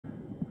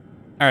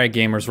All right,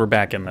 gamers, we're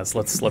back in this.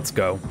 Let's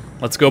go.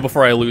 Let's go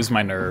before I lose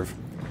my nerve.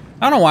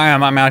 I don't know why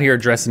I'm out here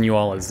addressing you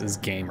all as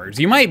gamers.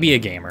 You might be a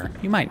gamer.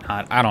 You might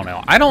not. I don't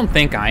know. I don't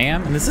think I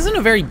am. And this isn't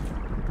a very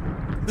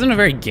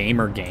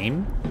gamer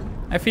game,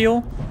 I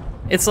feel.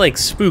 It's like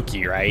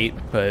spooky, right?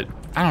 But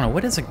I don't know.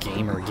 What is a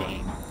gamer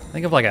game?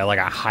 Think of like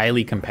a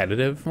highly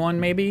competitive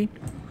one, maybe?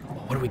 Oh,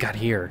 what do we got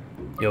here?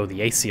 Yo, the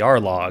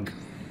ACR log.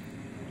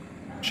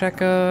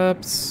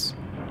 Checkups.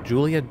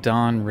 Julia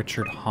Dawn,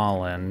 Richard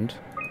Holland.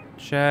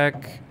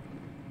 Check.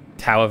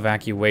 Tau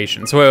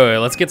evacuation. So wait,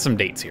 let's get some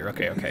dates here.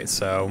 Okay,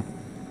 so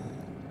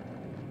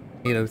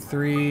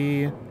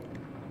 803.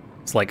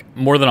 It's like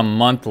more than a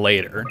month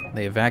later.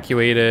 They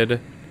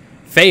evacuated.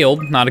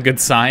 Failed, not a good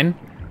sign.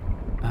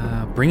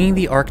 Bringing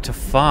the Ark to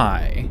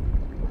Phi.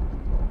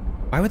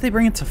 Why would they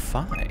bring it to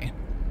Phi?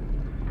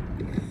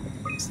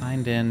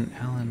 Signed in,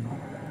 Alan.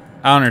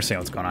 I don't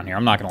understand what's going on here.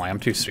 I'm not gonna lie, I'm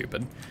too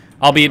stupid.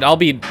 I'll be.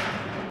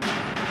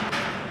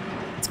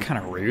 It's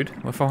kind of rude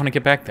if I want to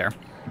get back there.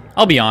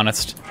 I'll be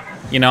honest.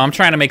 You know, I'm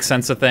trying to make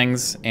sense of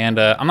things, and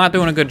I'm not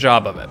doing a good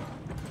job of it.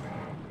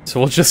 So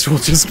we'll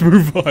just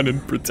move on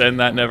and pretend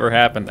that never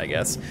happened, I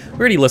guess. We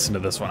already listened to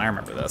this one. I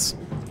remember this.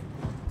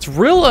 It's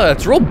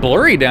real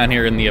blurry down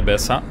here in the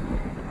abyss, huh?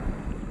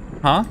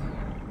 Huh?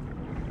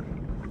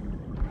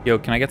 Yo,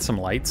 can I get some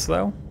lights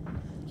though?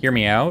 Hear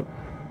me out.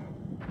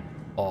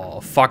 Oh,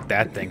 fuck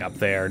that thing up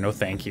there. No,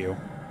 thank you.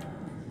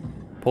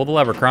 Pull the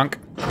lever, Crunk.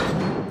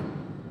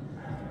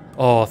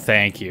 Oh,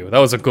 thank you. That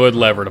was a good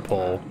lever to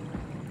pull.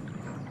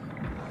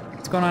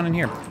 What's going on in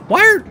here?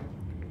 Why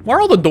are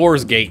all the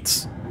doors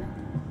gates?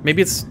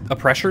 Maybe it's a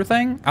pressure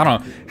thing? I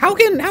don't know. How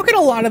can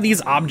a lot of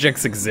these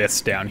objects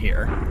exist down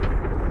here?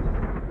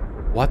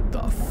 What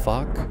the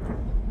fuck?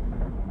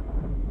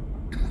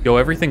 Yo,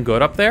 everything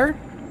good up there?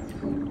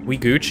 We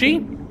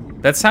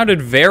Gucci? That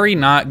sounded very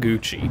not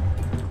Gucci.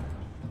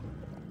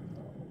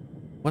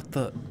 What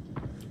the?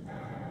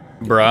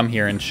 Bruh, I'm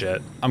hearing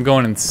shit. I'm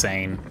going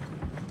insane.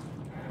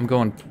 I'm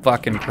going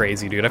fucking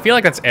crazy, dude. I feel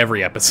like that's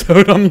every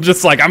episode. I'm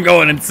just like, I'm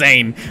going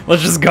insane.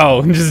 Let's just go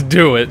and just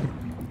do it.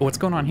 Oh, what's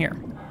going on here?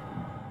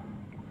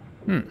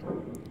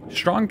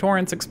 Strong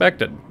torrents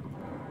expected.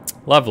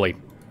 Lovely.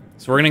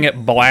 So we're gonna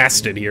get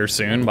blasted here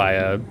soon by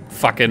a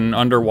fucking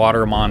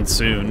underwater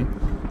monsoon.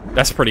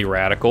 That's pretty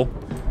radical.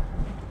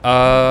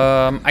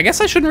 I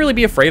guess I shouldn't really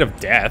be afraid of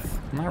death.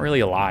 I'm not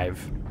really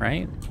alive,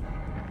 right?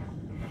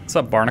 What's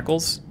up,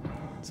 barnacles?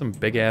 Some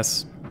big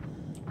ass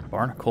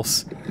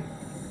barnacles.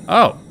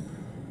 Oh.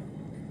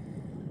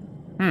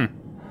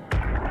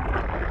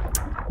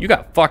 You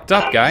got fucked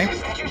up, guy.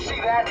 Did you see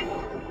that?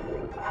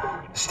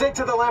 Stick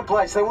to the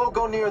lamplights. They won't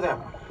go near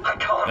them. I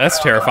can't. That's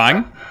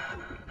terrifying.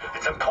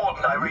 It's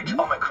important I reach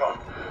Omicron.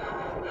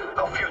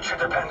 Our future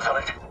depends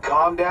on it.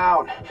 Calm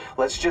down.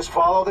 Let's just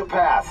follow the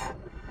path.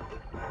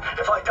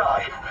 If I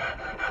die,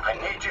 I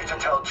need you to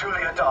tell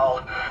Julia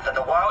Dahl that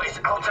the WAU is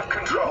out of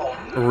control.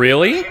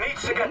 Really? She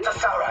needs to get to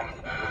Sarang.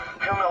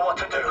 He'll know what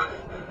to do.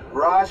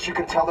 Raj, you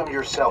can tell them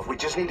yourself. We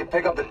just need to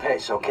pick up the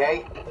pace,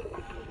 okay?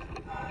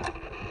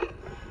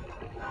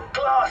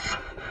 Glass!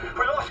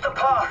 We lost the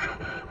path!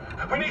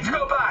 We need to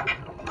go back!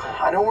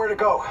 I know where to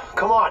go.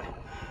 Come on.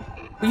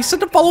 Well, you said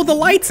to follow the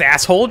lights,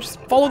 asshole. Just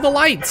follow the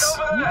lights. It's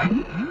over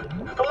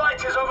there! The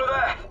light is over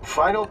there!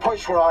 Final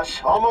push,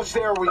 Raj. Almost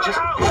there. We just...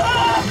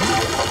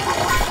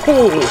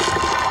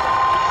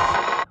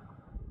 Oh.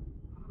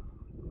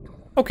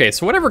 Okay,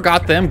 so whatever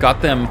got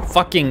them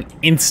fucking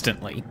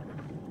instantly.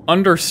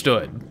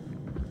 Understood.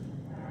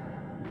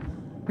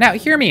 Now,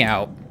 hear me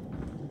out.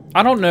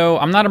 I don't know,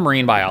 I'm not a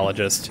marine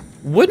biologist.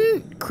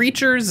 Wouldn't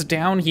creatures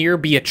down here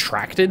be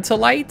attracted to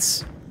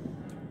lights?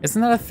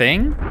 Isn't that a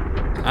thing?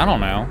 I don't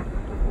know.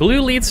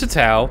 Blue leads to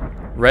Tau,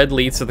 red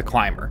leads to the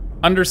climber.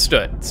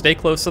 Understood. Stay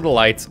close to the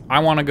lights. I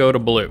want to go to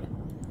blue.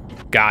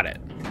 Got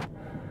it.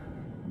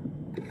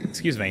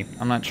 Excuse me,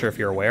 I'm not sure if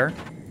you're aware.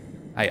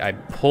 I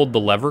pulled the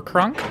lever,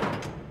 Crunk.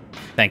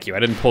 Thank you, I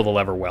didn't pull the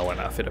lever well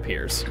enough, it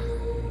appears.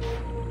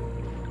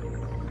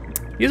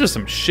 These are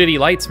some shitty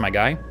lights, my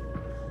guy.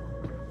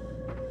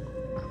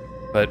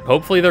 But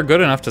hopefully they're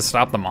good enough to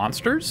stop the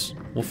monsters.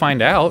 We'll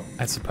find out,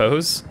 I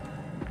suppose.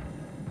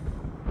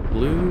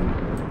 Blue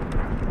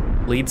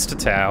leads to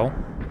Tau.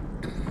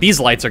 These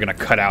lights are gonna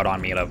cut out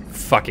on me at a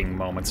fucking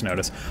moment's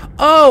notice.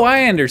 Oh,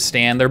 I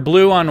understand. They're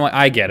blue on one.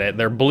 I get it.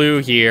 They're blue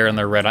here and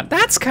they're red on.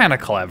 That's kind of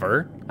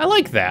clever. I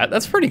like that.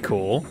 That's pretty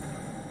cool.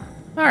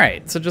 All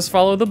right, so just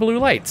follow the blue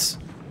lights.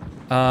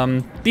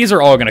 These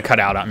are all gonna cut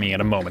out on me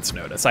at a moment's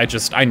notice.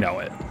 I know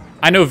it.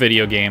 I know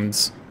video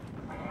games.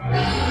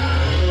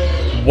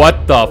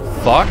 What the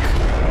fuck?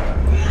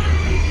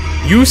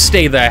 You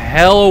stay the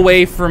hell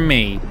away from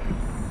me.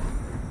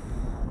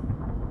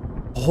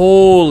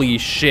 Holy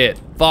shit,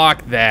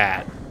 fuck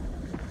that.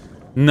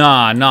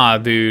 Nah,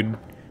 dude.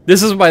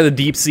 This is why the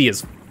deep sea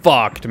is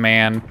fucked,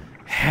 man.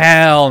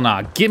 Hell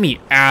nah, get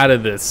me out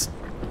of this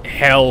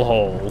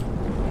hellhole.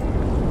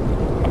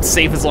 I'm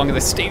safe as long as I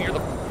stay near the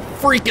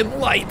freaking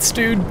lights,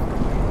 dude.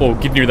 Oh,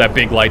 get near that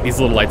big light. These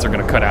little lights are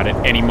gonna cut out at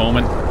any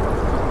moment.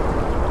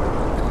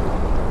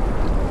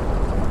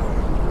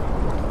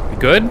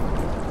 Good?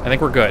 I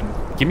think we're good.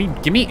 Give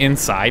me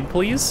inside,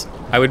 please.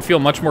 I would feel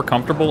much more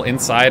comfortable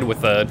inside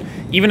with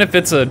even if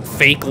it's a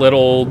fake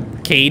little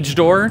cage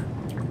door.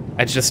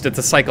 It's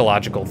a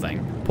psychological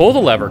thing. Pull the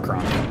lever,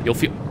 Kronk. You'll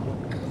feel,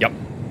 yep.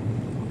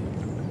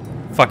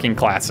 Fucking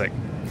classic.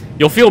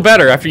 You'll feel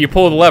better after you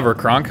pull the lever,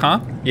 Kronk, huh?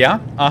 Yeah,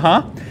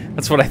 uh-huh.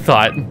 That's what I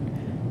thought.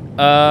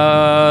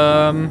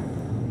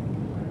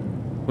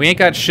 We ain't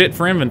got shit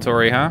for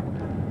inventory, huh?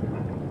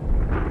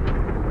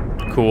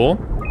 Cool.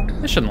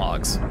 Mission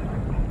logs.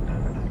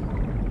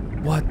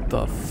 What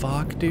the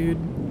fuck, dude?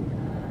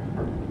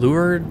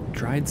 Lured,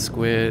 dried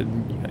squid,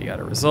 yada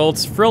yada.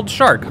 Results. Frilled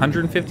shark,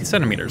 150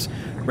 centimeters.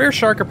 Rare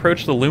shark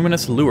approached the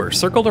luminous lure,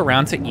 circled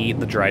around to eat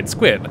the dried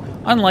squid.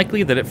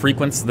 Unlikely that it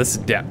frequents this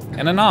depth.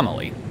 An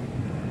anomaly.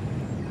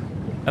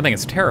 I think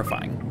it's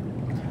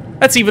terrifying.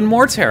 That's even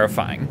more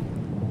terrifying.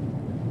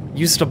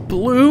 Used a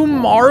blue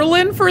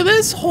marlin for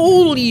this?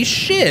 Holy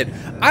shit.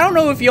 I don't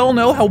know if y'all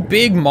know how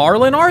big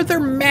marlin are. They're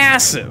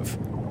massive.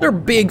 They're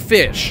big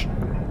fish.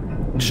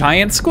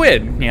 Giant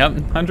squid. Yep,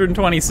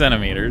 120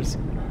 centimeters.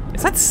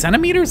 Is that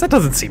centimeters? That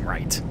doesn't seem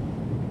right.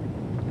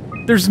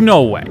 There's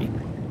no way.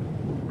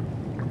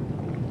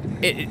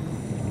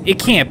 It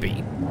can't be.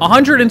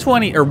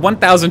 120 or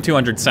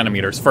 1,200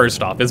 centimeters,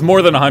 first off, is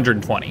more than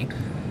 120.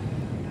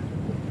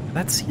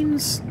 That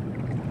seems,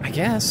 I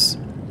guess.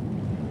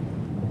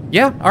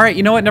 Yeah, all right,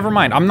 you know what, never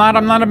mind. I'm not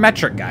a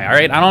metric guy, all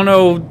right? I don't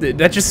know,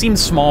 that just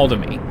seems small to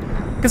me.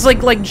 Because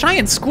like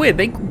giant squid,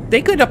 they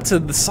get up to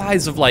the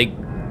size of like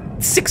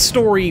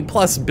 6-story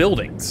plus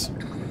buildings,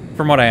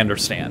 from what I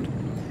understand.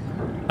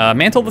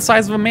 Mantle the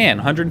size of a man,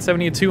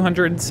 170 to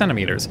 200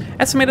 centimeters.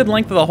 Estimated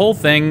length of the whole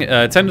thing,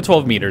 10 to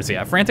 12 meters,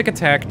 yeah. Frantic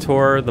attack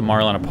tore the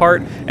marlin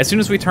apart. As soon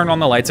as we turned on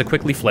the lights, it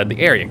quickly fled the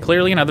area.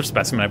 Clearly another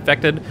specimen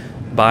affected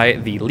by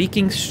the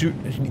leaking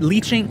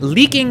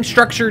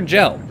structured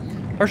gel.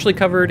 Partially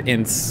covered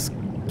in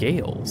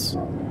scales.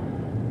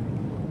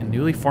 A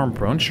newly formed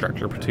bone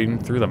structure protruding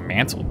through the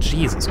mantle.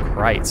 Jesus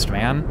Christ,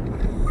 man.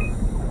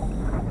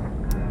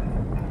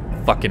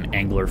 Fucking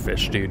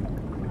anglerfish, dude.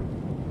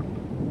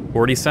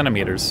 40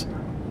 centimeters.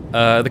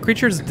 The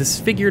creatures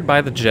disfigured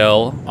by the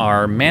gel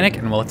are manic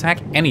and will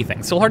attack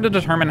anything. Still hard to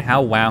determine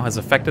how WAU has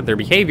affected their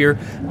behavior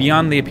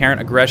beyond the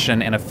apparent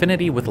aggression and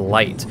affinity with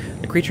light.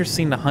 The creatures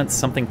seem to hunt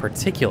something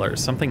particular,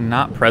 something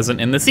not present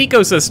in this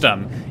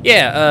ecosystem.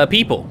 Yeah,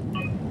 people.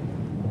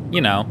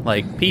 You know,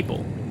 like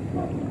people.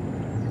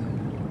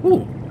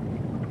 Ooh.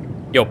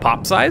 Yo,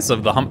 pop size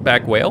of the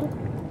humpback whale?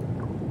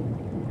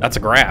 That's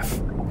a graph.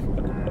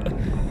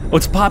 Oh,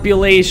 it's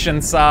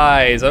population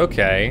size,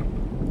 okay.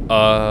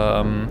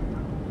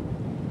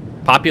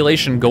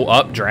 Population go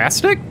up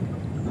drastic?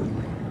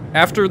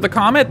 After the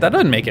comet? That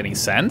doesn't make any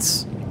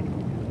sense.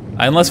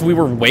 Unless we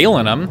were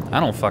whaling them. I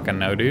don't fucking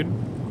know, dude.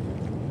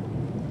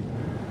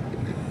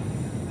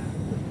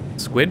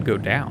 Squid go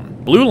down.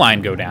 Blue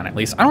line go down, at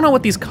least. I don't know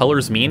what these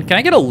colors mean. Can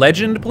I get a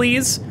legend,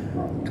 please?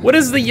 What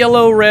does the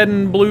yellow, red,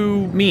 and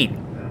blue mean?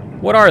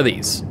 What are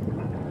these?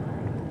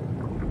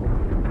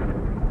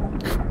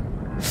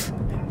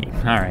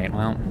 All right,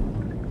 well.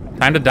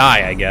 Time to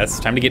die, I guess.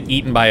 Time to get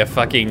eaten by a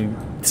fucking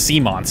sea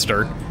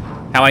monster.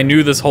 How I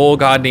knew this whole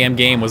goddamn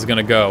game was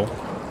gonna go.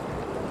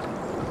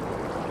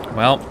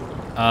 Well,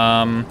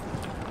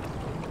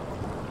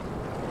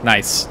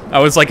 nice. I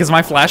was like, is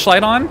my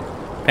flashlight on?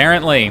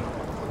 Apparently.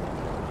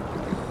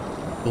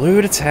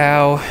 Blue to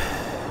Tau,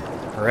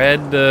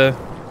 red to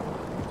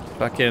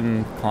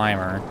fucking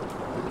climber.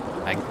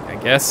 I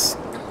guess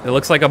it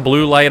looks like a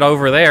blue light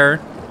over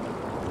there.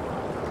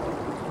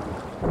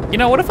 You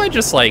know, what if I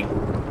just like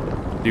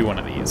do one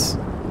of these?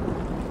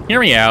 Hear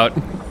me out.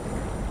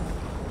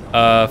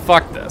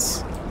 Fuck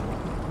this.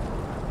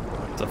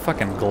 It's a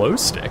fucking glow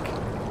stick.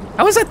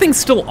 How is that thing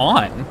still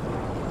on?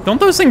 Don't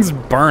those things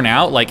burn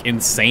out like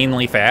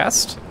insanely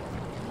fast?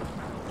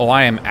 Oh,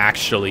 I am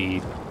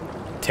actually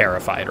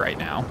terrified right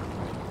now.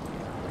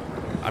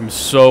 I'm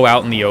so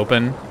out in the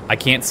open. I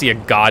can't see a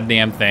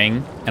goddamn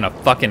thing, and a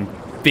fucking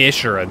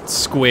fish or a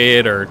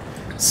squid or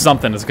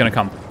something is gonna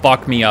come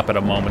fuck me up at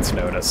a moment's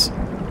notice.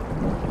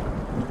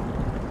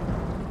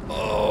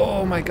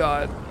 Oh my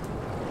god.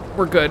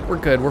 We're good,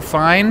 we're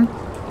fine.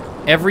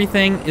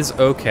 Everything is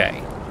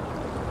okay.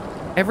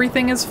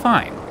 Everything is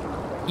fine.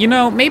 You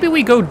know, maybe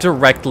we go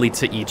directly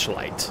to each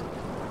light.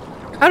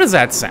 How does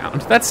that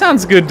sound? That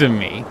sounds good to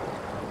me.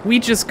 We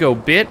just go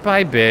bit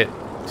by bit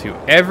to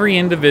every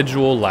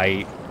individual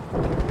light,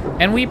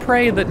 and we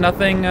pray that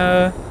nothing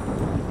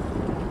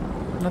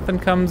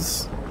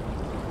comes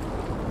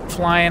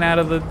flying out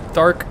of the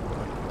dark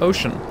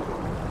ocean.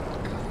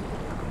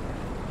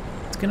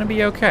 It's gonna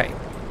be okay.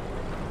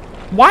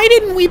 Why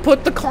didn't we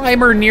put the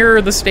climber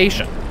nearer the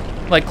station?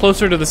 Like,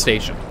 closer to the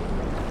station?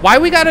 Why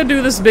we gotta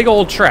do this big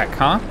old trek,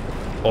 huh?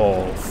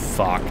 Oh,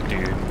 fuck,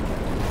 dude.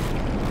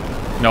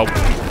 Nope.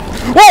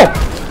 Whoa!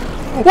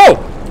 Whoa!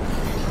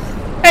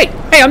 Hey,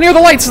 I'm near the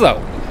lights,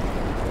 though.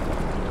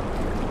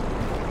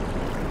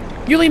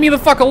 You leave me the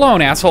fuck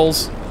alone,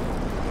 assholes.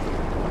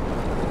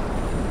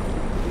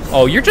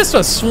 Oh, you're just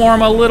a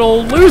swarm of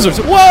little losers.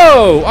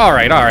 Whoa! All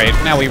right.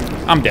 Now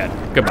I'm dead.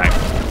 Goodbye.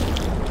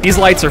 These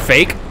lights are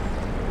fake.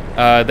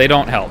 They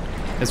don't help,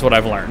 is what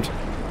I've learned.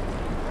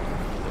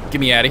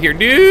 Get me out of here,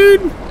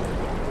 dude.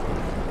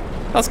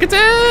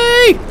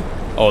 Pescate!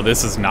 Oh,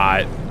 this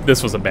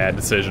was a bad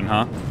decision,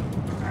 huh?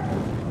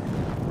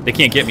 They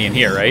can't get me in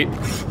here, right?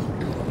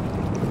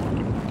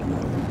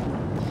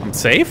 I'm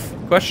safe?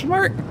 Question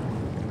mark?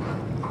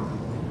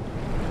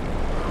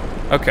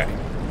 Okay.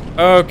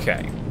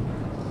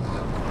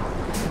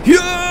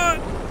 Yeah!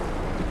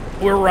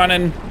 We're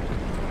running.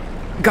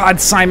 God,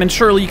 Simon,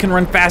 surely you can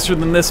run faster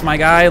than this, my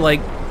guy. Like,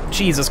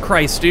 Jesus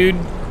Christ, dude.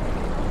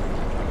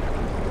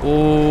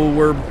 Oh,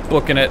 we're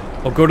booking it.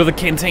 I'll go to the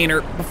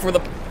container before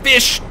the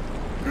fish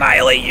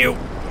annihilate you.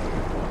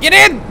 Get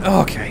in!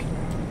 Okay.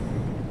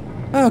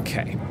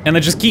 And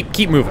then just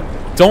keep moving.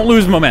 Don't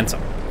lose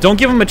momentum. Don't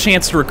give them a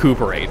chance to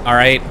recuperate, all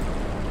right?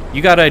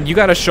 You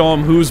gotta show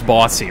them who's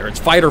boss here. It's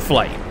fight or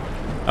flight,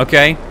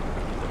 okay?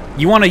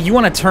 You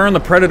wanna turn the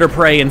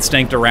predator-prey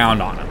instinct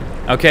around on them,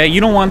 okay?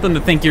 You don't want them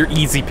to think you're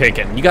easy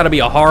picking. You gotta be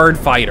a hard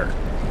fighter.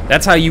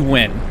 That's how you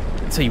win.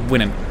 That's how you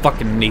win in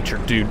fucking nature,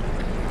 dude.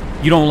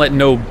 You don't let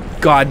no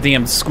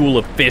goddamn school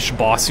of fish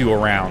boss you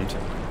around.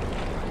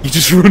 You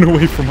just run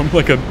away from them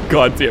like a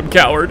goddamn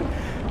coward.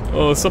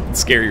 Oh, something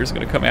scarier is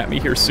gonna come at me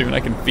here soon. I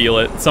can feel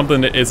it.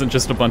 Something that isn't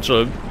just a bunch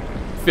of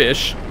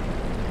fish.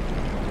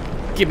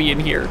 Get me in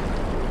here.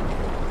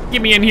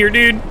 Get me in here,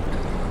 dude.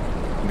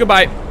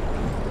 Goodbye.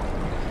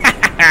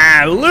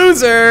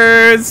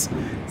 Losers!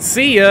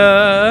 See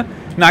ya!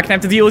 Not gonna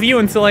have to deal with you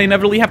until I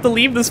inevitably have to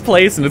leave this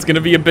place, and it's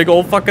gonna be a big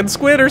old fucking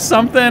squid or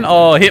something.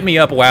 Oh, hit me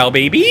up, WAU,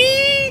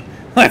 baby!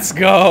 Let's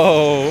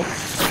go!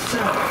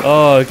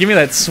 Oh, give me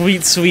that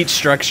sweet, sweet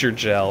structure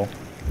gel.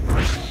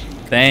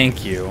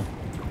 Thank you.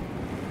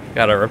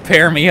 Gotta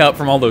repair me up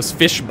from all those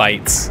fish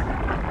bites.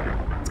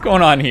 What's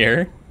going on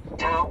here?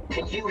 Tao,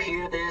 can you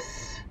hear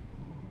this?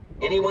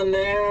 Anyone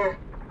there?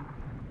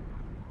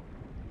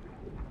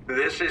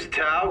 This is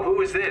Tao.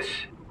 Who is this?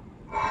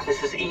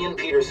 This is Ian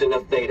Peterson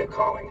of Theta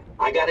calling.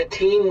 I got a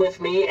team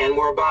with me, and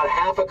we're about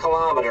half a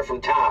kilometer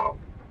from Tao.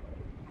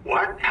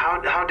 What?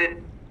 How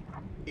did...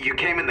 You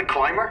came in the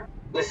climber?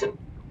 Listen,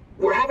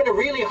 we're having a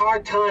really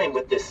hard time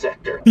with this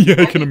sector. Yeah,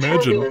 I can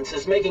imagine. Turbulence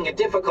is making it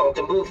difficult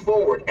to move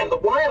forward, and the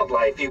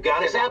wildlife you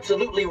got is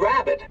absolutely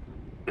rabid.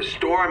 The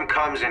storm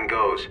comes and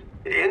goes.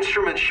 The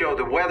instruments show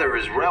the weather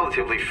is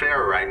relatively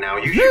fair right now.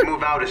 You should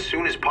move out as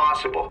soon as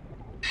possible.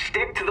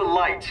 Stick to the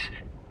lights.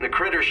 The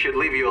critters should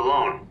leave you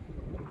alone.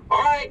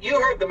 All right, you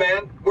heard the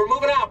man. We're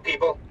moving out,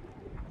 people.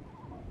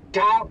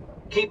 Tao,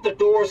 keep the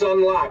doors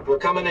unlocked. We're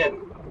coming in.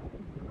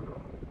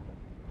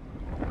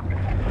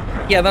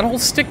 Yeah, that whole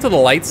stick to the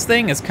lights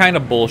thing is kind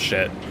of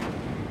bullshit.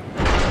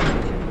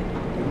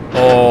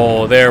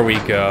 Oh, there we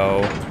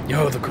go.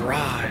 Yo, the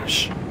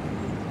garage.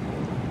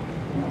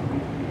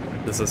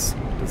 Is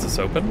this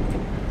open?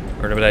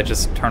 Or did I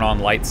just turn on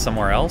lights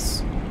somewhere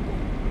else?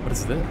 What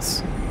is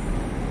this?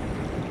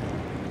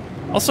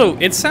 Also,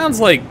 it sounds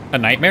like a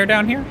nightmare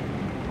down here.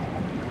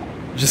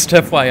 Just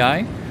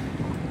FYI.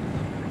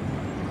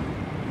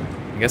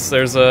 I guess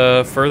there's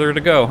further to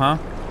go, huh?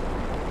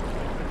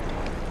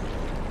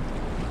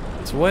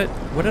 So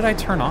what did I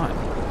turn on?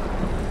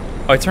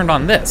 Oh, I turned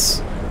on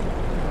this.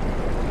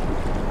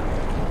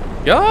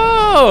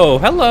 Yo,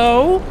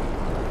 hello.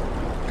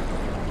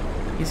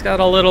 He's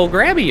got a little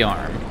grabby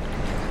arm.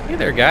 Hey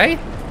there, guy.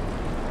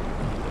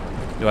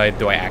 Do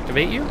I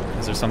activate you?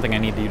 Is there something I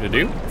need you to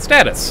do?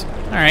 Status.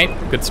 All right,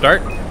 good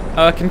start.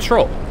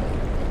 Control.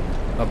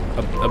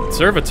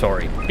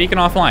 Observatory. Beacon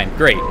offline.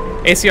 Great.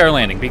 ACR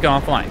landing. Beacon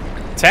offline.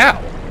 Tao.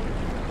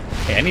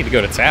 Hey, I need to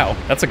go to Tao.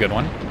 That's a good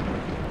one.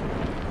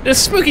 There's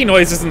spooky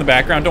noises in the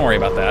background. Don't worry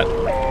about that.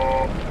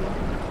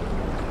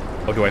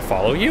 Oh, do I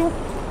follow you?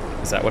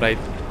 Is that what I'm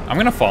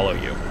gonna follow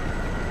you.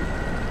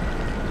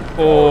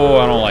 Oh,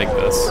 I don't like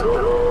this.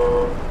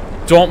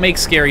 Don't make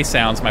scary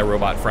sounds, my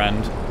robot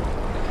friend.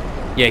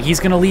 Yeah, he's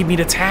gonna lead me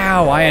to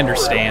Tao. I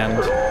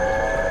understand.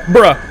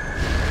 Bruh.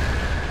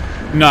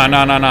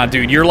 Nah,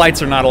 dude. Your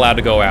lights are not allowed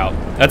to go out.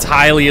 That's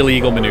highly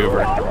illegal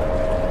maneuver.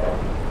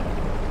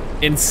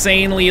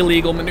 Insanely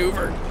illegal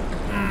maneuver.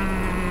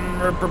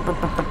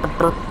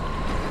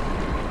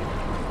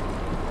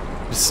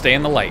 Just stay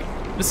in the light.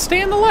 Just stay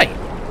in the light.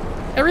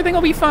 Everything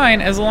will be fine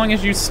as long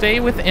as you stay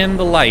within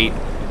the light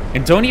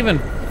and don't even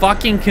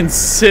fucking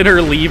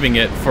consider leaving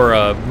it for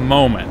a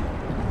moment.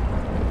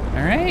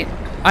 All right?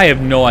 I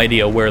have no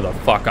idea where the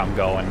fuck I'm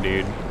going,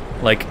 dude.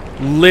 Like,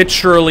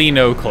 literally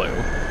no clue.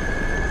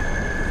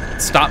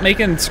 Stop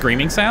making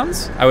screaming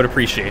sounds. I would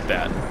appreciate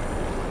that.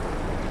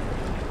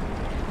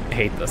 I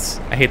hate this.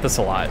 I hate this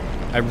a lot.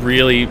 I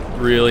really,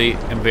 really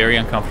am very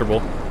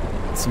uncomfortable.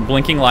 Some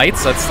blinking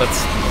lights. That's.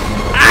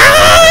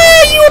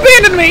 Ah! You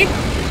abandoned me!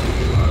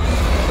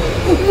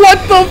 What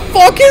the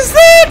fuck is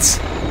that?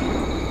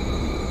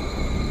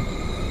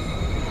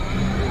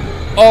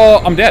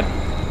 Oh, I'm dead.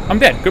 I'm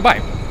dead.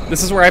 Goodbye.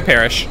 This is where I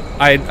perish.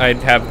 I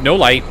have no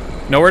light,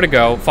 nowhere to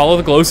go. Follow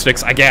the glow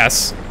sticks, I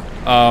guess.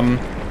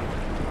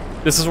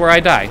 This is where I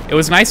die. It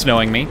was nice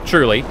knowing me,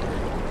 truly.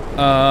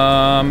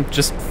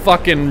 Just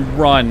fucking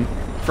run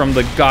from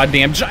the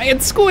goddamn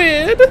giant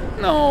squid.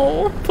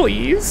 No,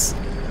 please.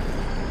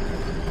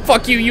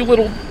 Fuck you, you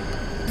little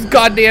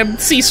goddamn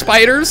sea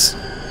spiders.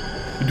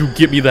 Dude,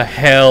 get me the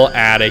hell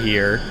out of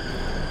here.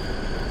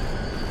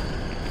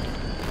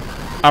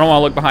 I don't want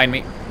to look behind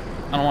me.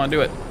 I don't want to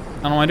do it.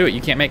 I don't want to do it.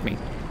 You can't make me.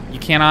 You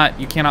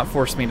cannot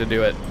force me to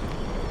do it.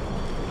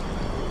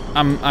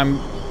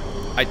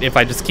 If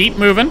I just keep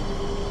moving,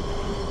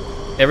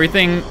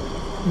 everything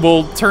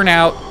will turn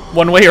out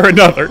one way or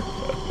another.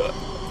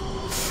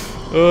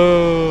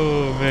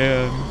 Oh,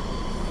 man.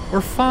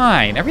 We're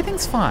fine.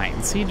 Everything's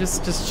fine. See,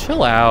 just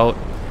chill out.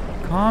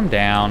 Calm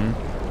down.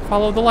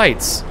 Follow the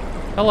lights.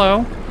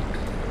 Hello.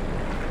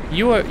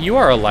 You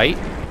are a light.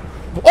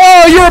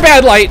 Oh, you're a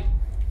bad light!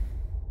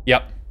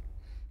 Yep.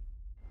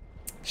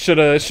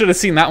 Shoulda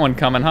seen that one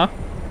coming, huh?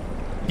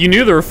 You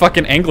knew there were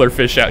fucking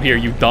anglerfish out here,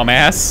 you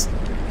dumbass.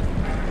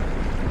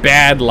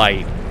 Bad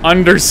light.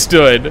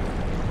 Understood.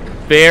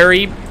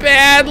 Very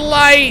bad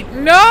light.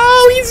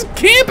 No, he's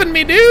camping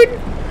me, dude.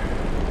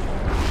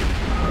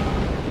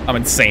 I'm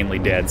insanely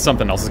dead.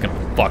 Something else is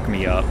gonna fuck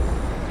me up.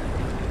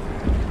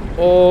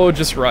 Oh,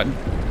 just run.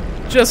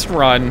 Just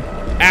run.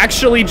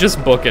 Actually,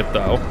 just book it,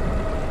 though.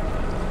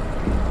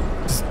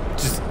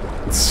 Just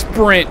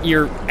sprint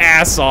your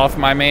ass off,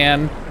 my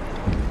man.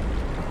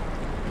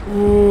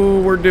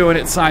 Ooh, we're doing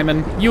it,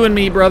 Simon. You and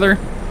me, brother.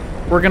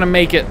 We're gonna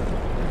make it.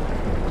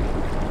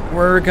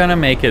 We're gonna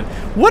make it.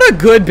 What a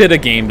good bit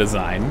of game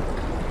design.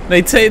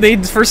 They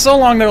for so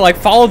long they're like,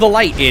 follow the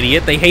light,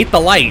 idiot. They hate the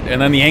light,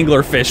 and then the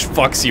anglerfish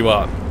fucks you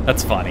up.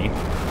 That's funny.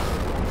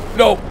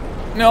 No,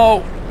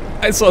 no.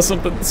 I saw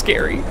something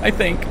scary, I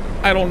think.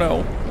 I don't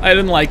know. I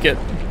didn't like it.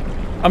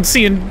 I'm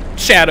seeing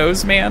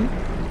shadows, man.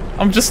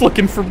 I'm just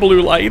looking for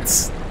blue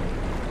lights.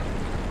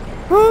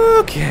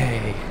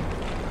 Okay.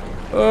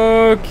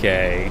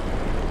 Okay.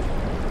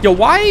 Yo,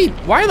 why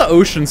are the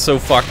oceans so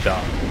fucked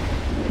up?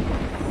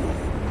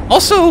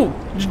 Also,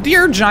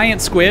 dear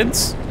giant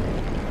squids,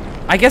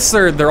 I guess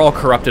they're all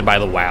corrupted by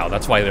the WAU.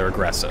 That's why they're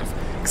aggressive.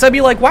 Cause I'd be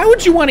like, why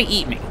would you want to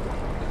eat me?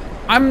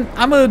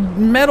 I'm a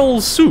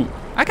metal suit.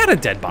 I got a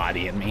dead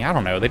body in me. I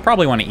don't know. They'd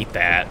probably want to eat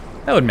that.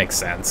 That would make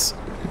sense.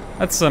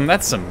 That's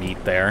some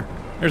meat there.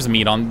 There's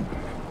meat on.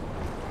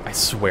 I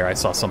swear I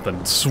saw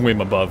something swim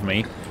above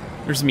me.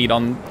 There's meat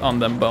on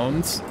them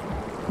bones.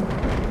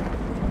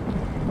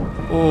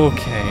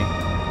 Okay.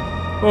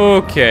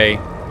 Okay.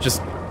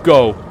 Just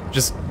go.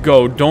 Just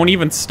go. Don't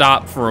even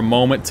stop for a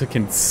moment to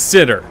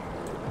consider.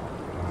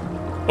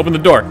 Open the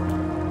door.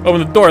 Open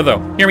the door, though.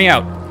 Hear me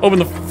out. Open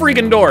the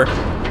freaking door.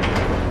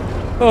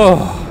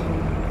 Oh.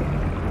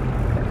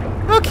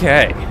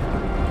 Okay.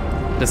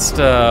 Just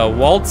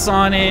waltz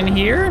on in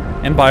here.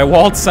 And by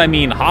waltz, I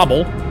mean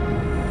hobble.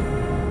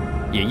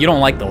 Yeah, you don't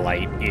like the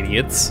light,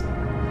 idiots.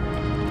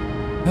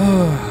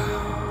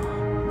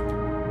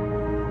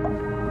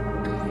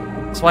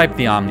 Swipe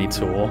the Omni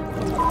tool.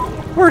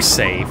 We're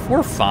safe.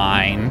 We're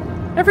fine.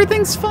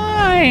 Everything's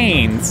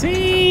fine.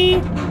 See?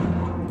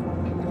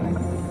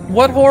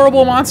 What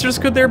horrible monsters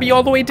could there be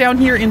all the way down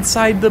here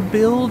inside the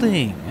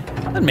building?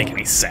 That doesn't make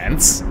any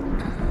sense.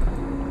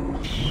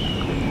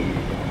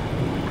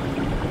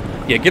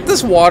 Yeah, get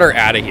this water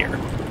out of here.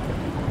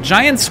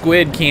 Giant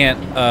squid can't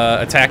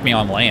attack me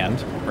on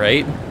land,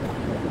 right?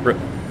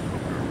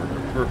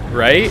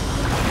 Right?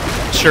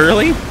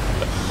 Surely?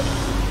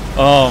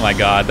 Oh my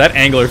god, that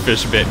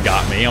anglerfish bit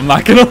got me. I'm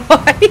not gonna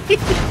lie.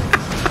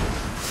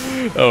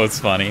 Oh, it's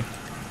funny.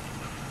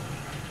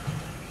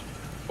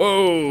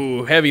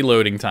 Whoa, heavy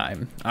loading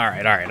time. All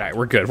right,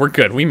 we're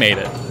good, we made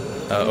it.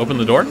 Open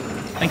the door,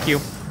 thank you.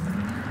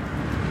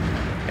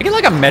 I get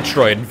like a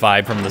Metroid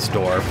vibe from this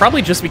door,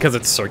 probably just because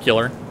it's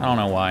circular. I don't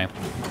know why.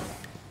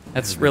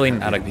 That's really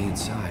not a... Be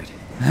inside.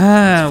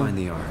 Let's find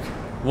the Ark.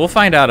 We'll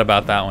find out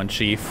about that one,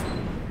 Chief.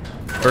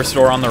 First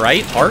door on the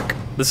right, Ark.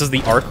 This is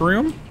the Ark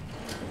room.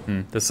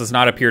 This does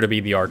not appear to be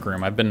the Ark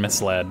room. I've been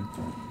misled.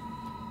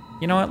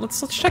 You know what?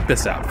 Let's check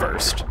this out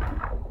first.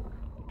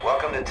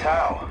 Welcome to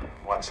Tau.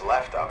 What's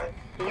left of it.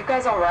 You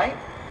guys all right?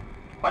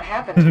 What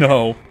happened?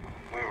 No.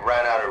 We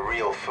ran out of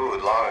real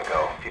food long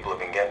ago. People have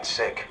been getting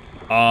sick.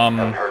 Um.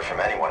 Haven't heard from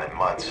anyone in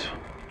months.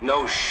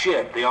 No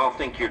shit, they all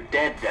think you're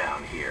dead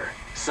down here.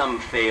 Some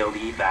failed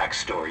evac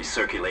story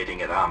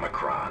circulating at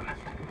Omicron.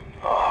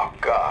 Oh,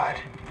 God.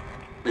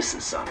 Listen,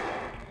 son.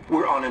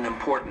 We're on an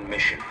important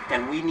mission,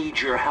 and we need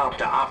your help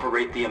to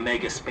operate the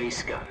Omega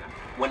space gun.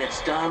 When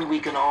it's done, we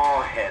can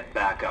all head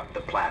back up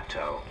the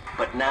plateau.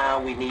 But now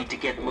we need to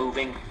get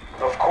moving.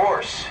 Of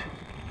course.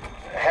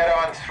 Head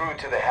on through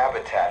to the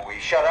habitat. We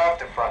shut off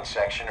the front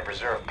section to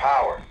preserve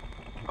power.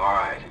 All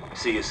right,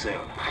 see you soon.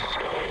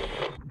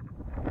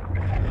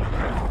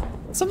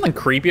 Something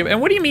creepy.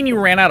 And what do you mean you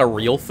ran out of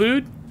real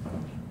food?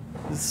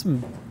 Is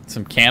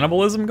some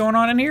cannibalism going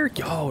on in here?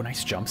 Yo,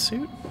 nice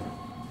jumpsuit.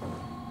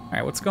 All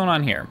right, what's going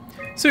on here?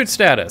 Suit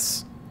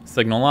status.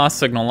 Signal loss,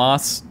 signal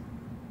loss.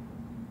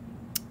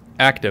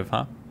 Active,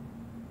 huh?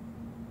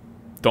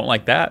 Don't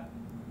like that.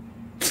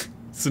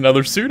 It's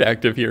another suit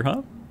active here,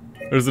 huh?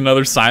 There's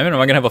another Simon. Am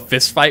I gonna have a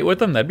fist fight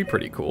with him? That'd be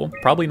pretty cool.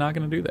 Probably not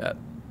gonna do that.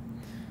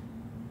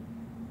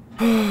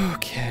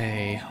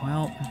 Okay,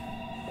 well.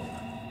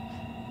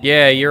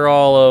 Yeah, you're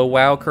all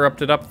WAU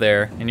corrupted up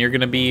there, and you're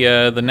gonna be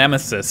the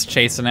nemesis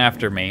chasing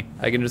after me.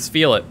 I can just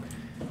feel it.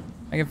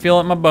 I can feel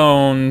it in my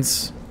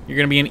bones. You're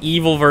gonna be an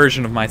evil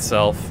version of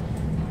myself.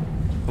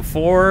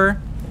 Before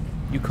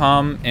you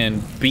come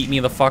and beat me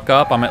the fuck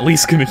up, I'm at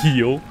least gonna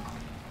heal.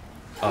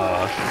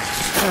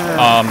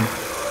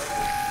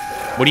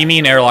 What do you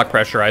mean airlock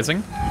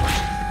pressurizing?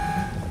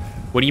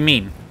 What do you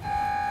mean?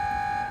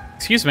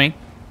 Excuse me.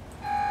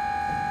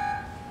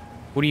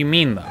 What do you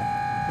mean, though?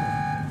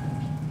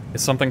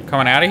 Is something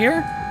coming out of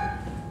here?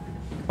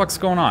 What the fuck's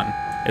going on?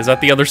 Is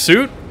that the other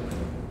suit?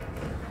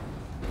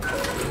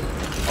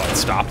 Oh, it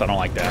stopped. I don't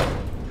like that.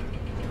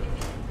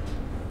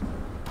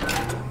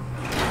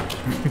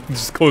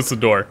 Just close the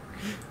door.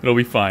 It'll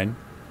be fine.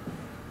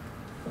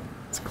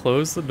 Let's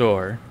close the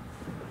door.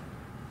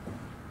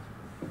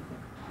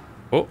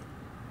 Oh.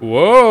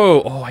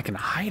 Whoa. Oh, I can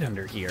hide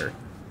under here.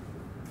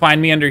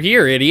 Find me under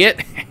here, idiot.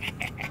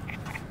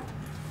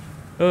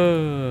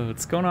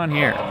 What's going on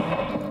here?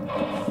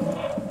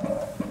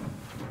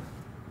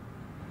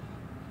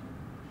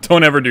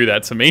 Don't ever do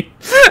that to me.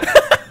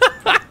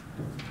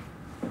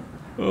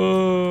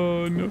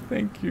 Oh, no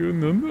thank you.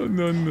 No, no,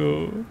 no,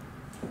 no.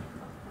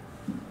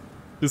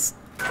 Just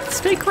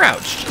stay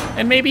crouched,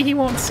 and maybe he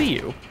won't see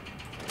you.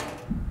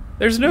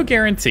 There's no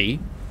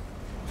guarantee,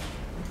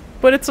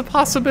 but it's a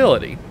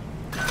possibility.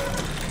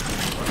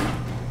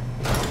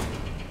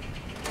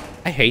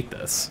 I hate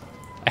this.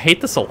 I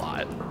hate this a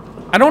lot.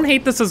 I don't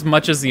hate this as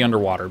much as the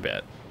underwater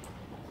bit.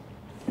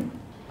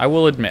 I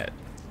will admit.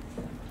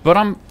 But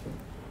I'm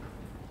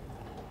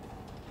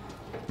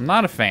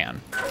not a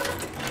fan.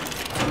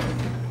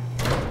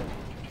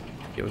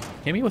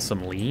 Hit me with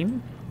some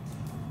lean?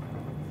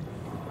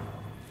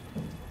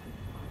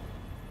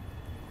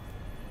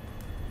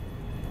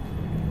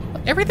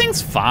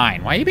 Everything's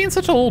fine. Why are you being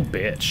such a little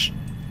bitch?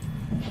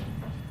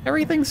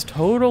 Everything's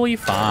totally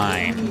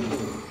fine.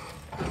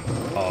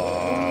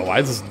 Why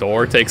does this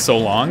door take so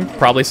long?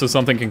 Probably so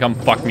something can come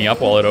fuck me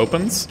up while it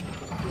opens.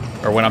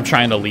 Or when I'm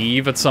trying to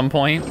leave at some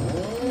point.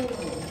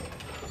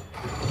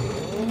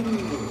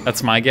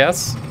 That's my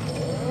guess.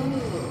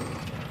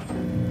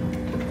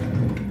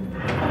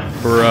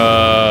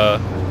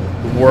 Bruh.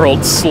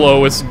 World's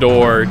slowest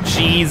door.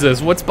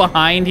 Jesus, what's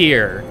behind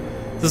here?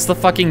 Is this the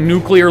fucking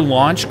nuclear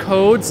launch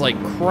codes?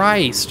 Like,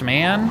 Christ,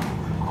 man.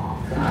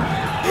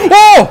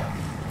 Oh!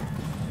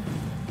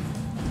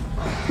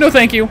 No,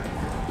 thank you.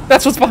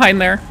 That's what's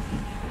behind there.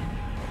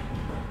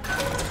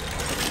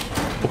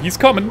 Oh, he's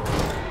coming.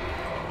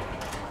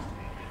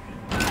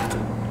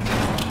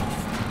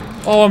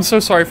 Oh, I'm so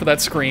sorry for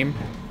that scream.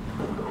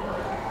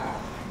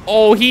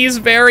 Oh, he's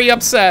very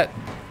upset.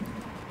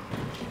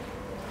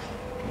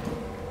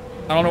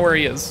 I don't know where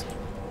he is.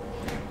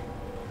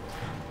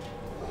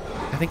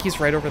 I think he's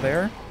right over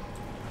there.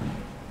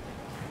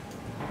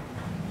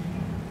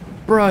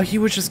 Bruh, he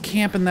was just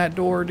camping that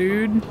door,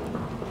 dude.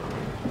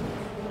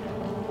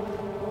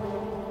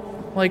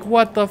 Like,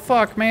 what the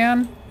fuck,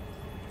 man?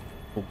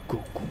 Oh,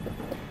 go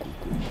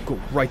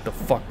right the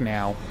fuck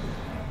now.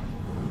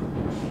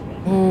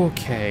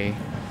 Okay.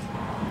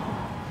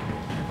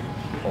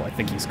 Oh, I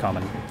think he's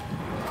coming.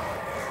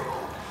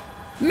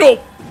 No!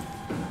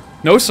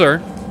 No,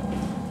 sir.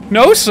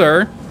 No,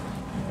 sir.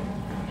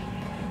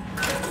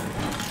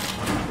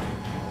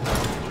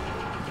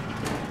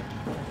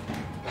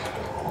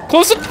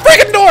 Close the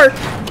freaking door!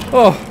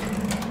 Oh.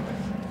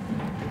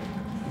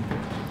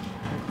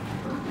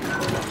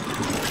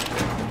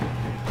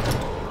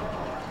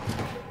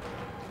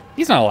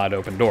 He's not allowed to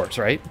open doors,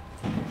 right?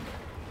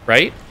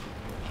 Right?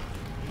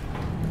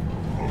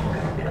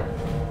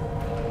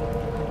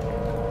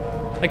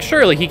 Like,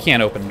 surely he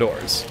can't open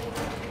doors.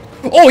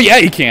 Oh, yeah,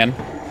 he can.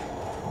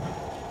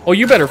 Oh,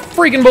 you better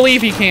freaking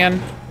believe he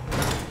can.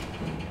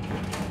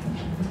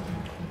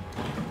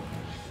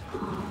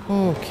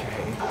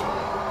 Okay.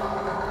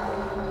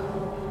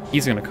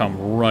 He's gonna come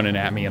running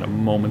at me at a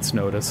moment's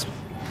notice.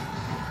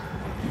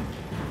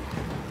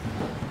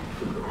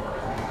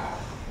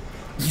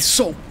 He's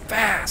so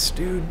fast,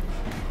 dude.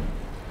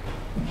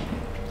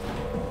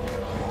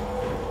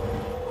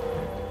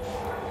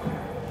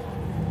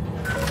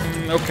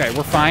 Okay,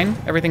 we're fine.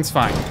 Everything's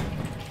fine.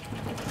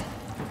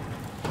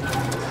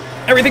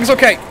 Everything's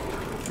okay.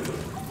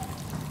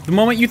 The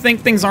moment you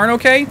think things aren't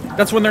okay,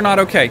 that's when they're not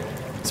okay.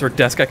 Is there a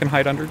desk I can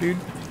hide under, dude?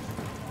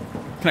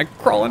 Can I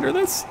crawl under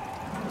this?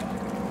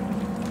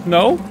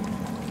 No?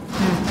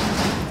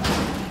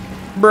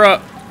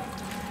 Bruh.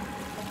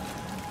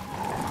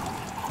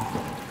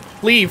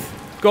 Leave.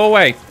 Go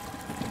away.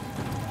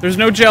 There's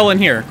no gel in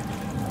here.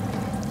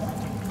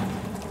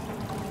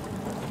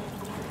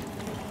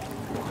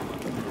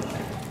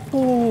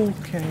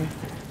 Okay.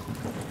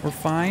 We're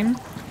fine.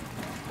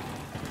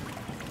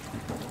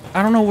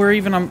 I don't know where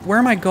even where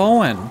am I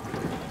going?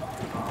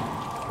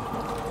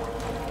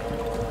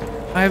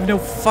 I have no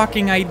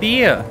fucking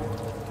idea.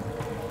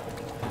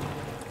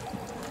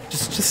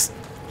 Just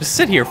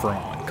sit here for a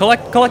moment.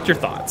 collect your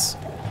thoughts.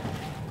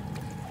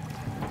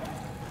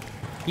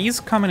 He's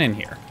coming in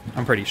here,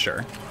 I'm pretty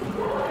sure.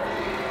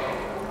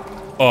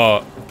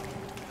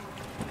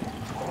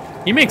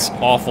 He makes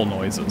awful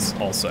noises,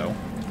 also.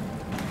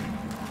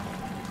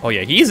 Oh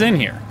yeah, he's in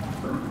here.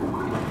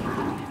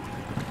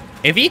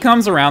 If he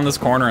comes around this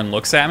corner and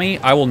looks at me,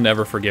 I will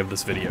never forgive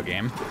this video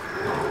game.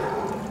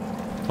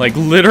 Like,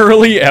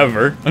 literally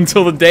ever.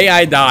 Until the day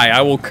I die,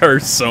 I will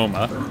curse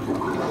Soma.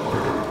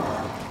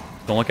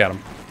 Don't look at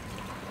him.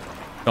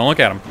 Don't look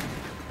at him.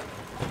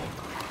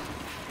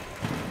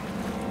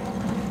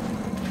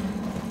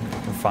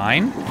 We're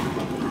fine.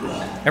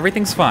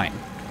 Everything's fine.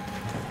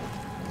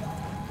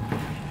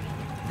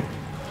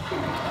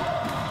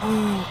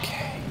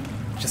 Okay.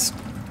 Just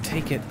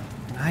take it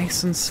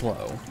nice and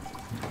slow.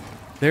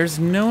 There's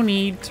no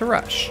need to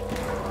rush.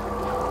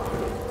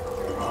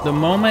 The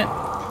moment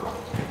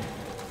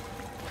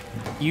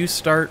you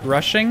start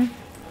rushing,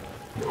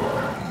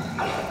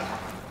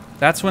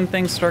 that's when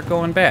things start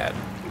going bad.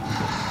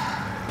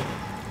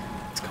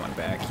 It's coming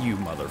back, you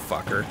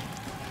motherfucker.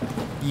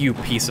 You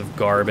piece of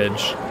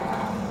garbage.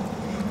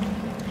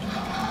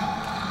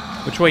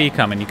 Which way you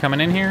coming? You coming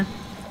in here?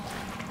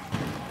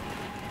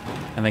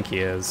 I think he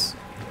is.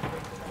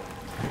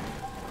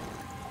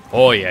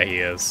 Oh yeah, he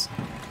is.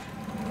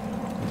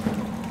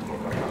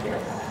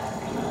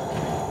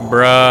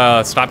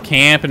 Bruh, stop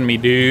camping me,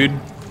 dude.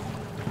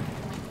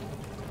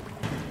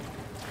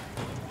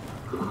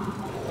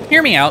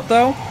 Hear me out,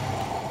 though.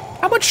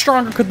 How much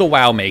stronger could the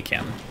WAU make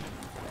him?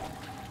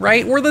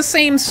 Right? We're the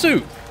same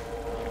suit.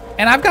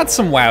 And I've got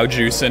some WAU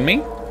juice in me.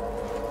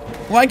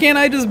 Why can't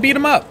I just beat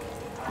him up?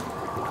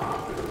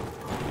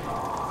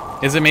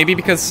 Is it maybe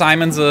because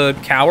Simon's a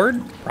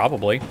coward?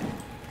 Probably.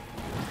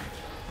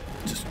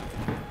 Just...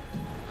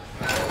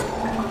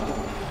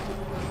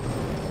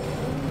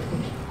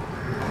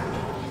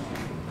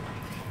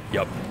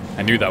 Yup.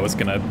 I knew that was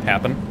gonna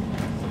happen.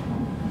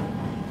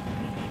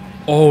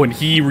 Oh, and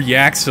he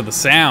reacts to the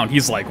sound.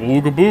 He's like,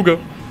 ooga booga.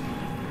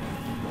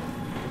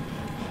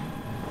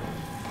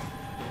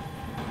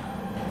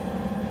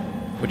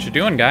 What you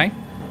doing, guy?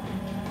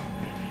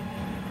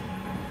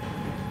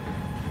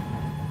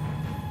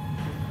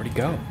 Where'd he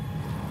go?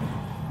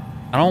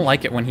 I don't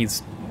like it when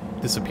he's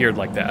disappeared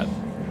like that.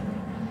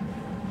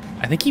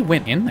 I think he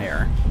went in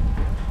there.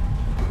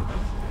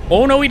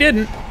 Oh, no, he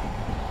didn't.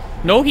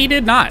 No, he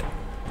did not.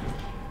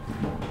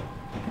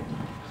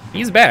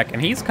 He's back,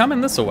 and he's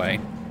coming this way.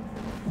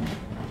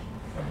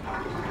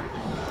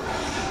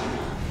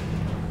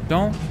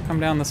 Don't come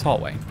down this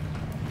hallway.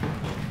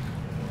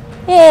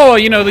 Oh,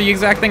 you know the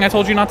exact thing I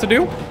told you not to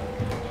do?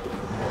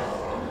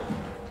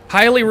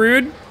 Highly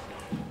rude.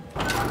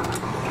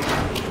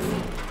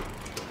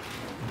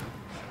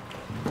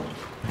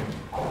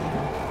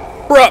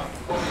 Bruh!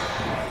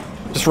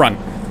 Just run.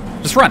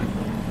 Just run.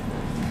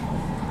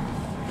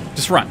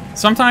 Just run.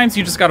 Sometimes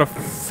you just gotta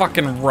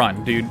fucking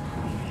run, dude.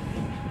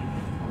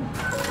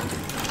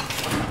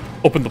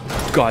 Open the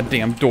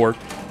goddamn door.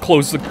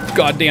 Close the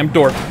goddamn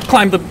door.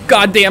 Climb the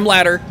goddamn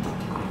ladder.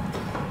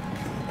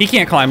 He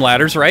can't climb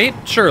ladders, right?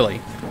 Surely.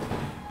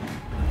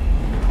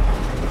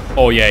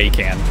 Oh yeah, he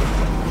can.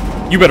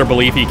 You better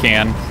believe he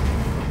can.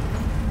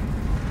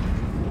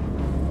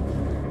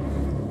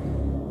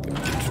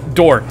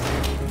 Door.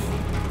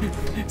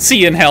 See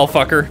you in hell,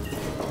 fucker.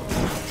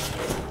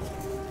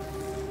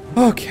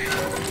 Okay.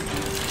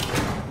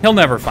 He'll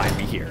never find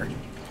me here.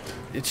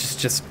 It's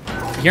just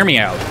hear me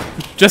out.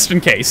 Just in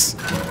case.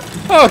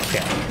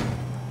 Okay.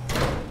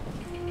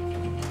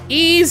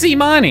 Easy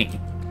money.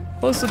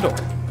 Close the door.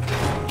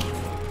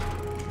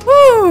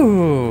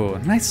 Woo!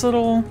 Nice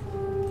little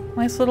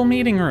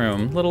meeting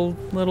room.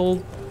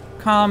 Little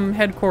calm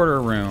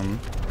headquarter room.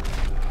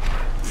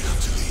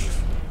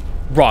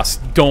 Ross,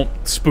 don't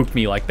spook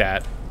me like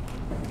that.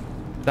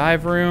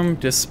 Dive room,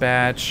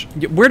 dispatch.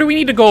 Where do we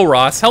need to go,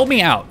 Ross? Help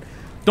me out.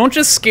 Don't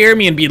just scare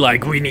me and be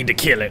like, we need to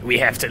kill it, we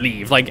have to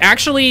leave. Like,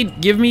 actually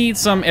give me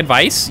some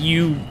advice,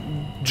 you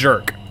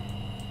jerk.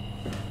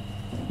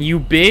 You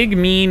big,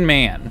 mean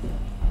man.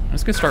 I'm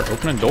just gonna start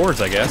opening doors,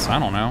 I guess. I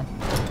don't know.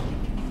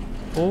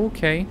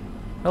 Okay.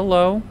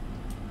 Hello.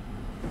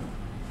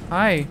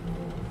 Hi.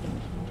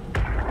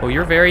 Oh,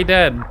 you're very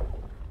dead.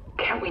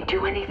 Can't we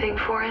do anything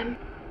for him?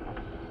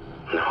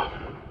 No,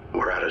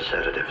 we're out of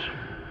sedatives.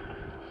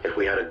 If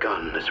we had a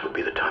gun, this would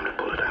be the time to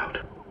pull it out.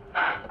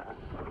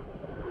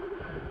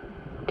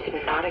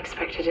 Did not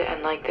expect it to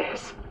end like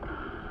this.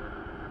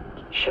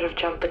 Should have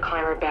jumped the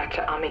climber back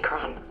to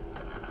Omicron.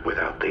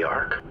 Without the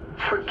Ark?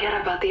 Forget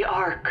about the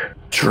Ark.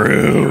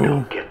 True. You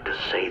don't get to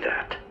say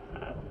that.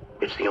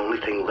 It's the only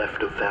thing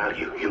left of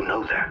value, you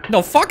know that.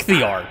 No, fuck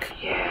the Ark.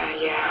 Yeah.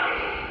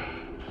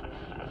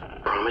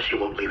 Promise you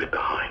won't leave it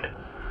behind.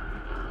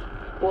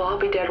 Well, I'll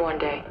be dead one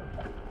day.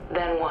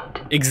 Then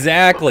what?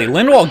 Exactly.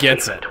 Lindwall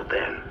gets it. Until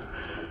then,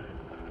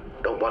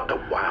 don't want the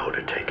WAU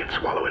to take it,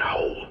 swallow it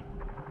whole.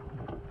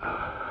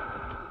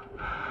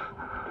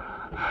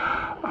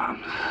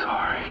 I'm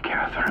sorry,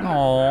 Catherine.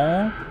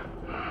 Aww.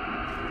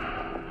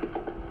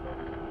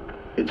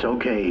 It's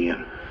okay,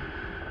 Ian.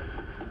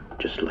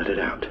 Just let it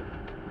out.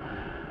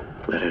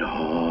 Let it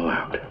all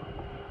out.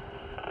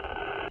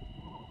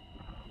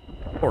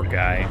 Poor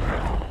guy.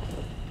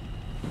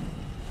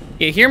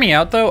 Yeah, hear me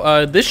out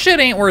though. This shit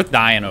ain't worth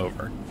dying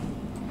over.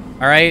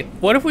 All right,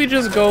 what if we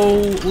just go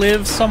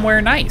live somewhere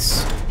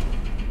nice?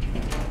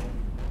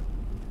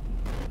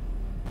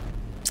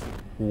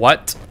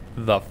 What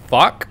the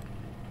fuck?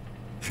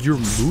 You're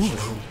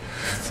moving.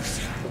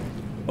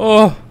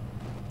 Oh,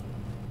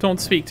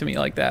 don't speak to me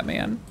like that,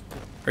 man.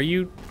 Are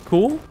you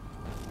cool?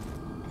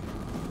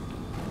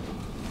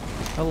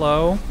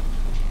 Hello?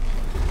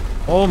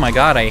 Oh my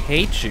god, I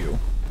hate you.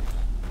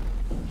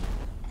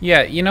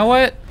 Yeah, you know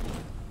what?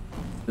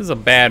 This is a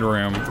bad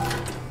room.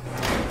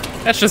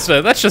 That's just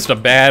a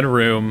bad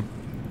room.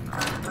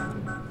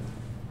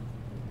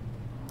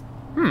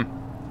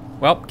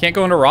 Well, can't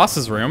go into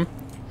Ross's room.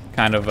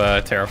 Kind of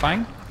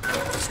terrifying.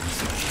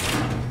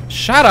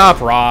 Shut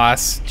up,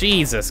 Ross.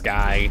 Jesus,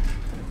 guy.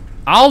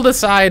 I'll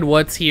decide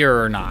what's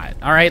here or not.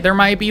 All right, there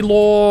might be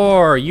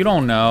lore. You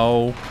don't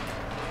know.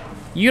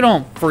 You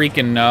don't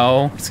freaking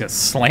know. Just gonna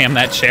slam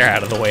that chair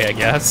out of the way, I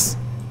guess.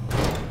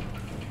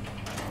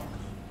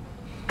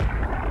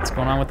 What's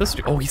going on with this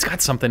dude? Oh, he's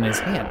got something in his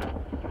hand.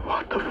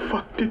 What the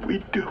fuck did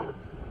we do?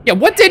 Yeah,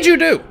 what did you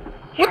do?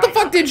 What the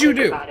fuck did you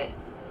do?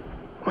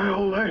 My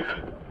whole life,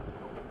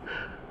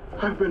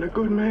 I've been a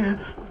good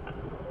man.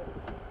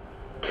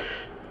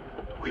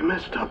 We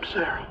messed up,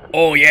 Sarah.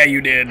 Oh, yeah, you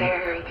did.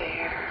 There.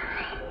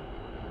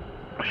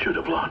 I should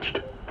have launched.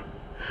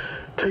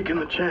 Taken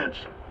the chance.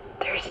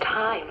 There's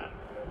time.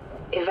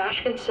 If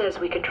Ashkin says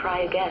we could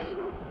try again,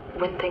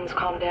 when things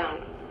calm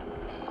down.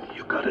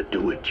 You gotta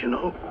do it, you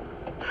know?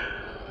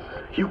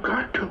 You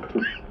got to.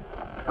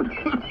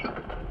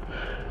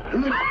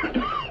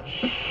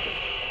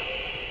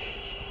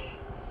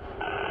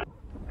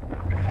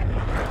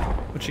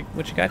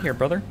 What you got here,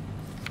 brother?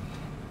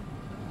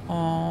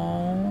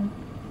 Oh,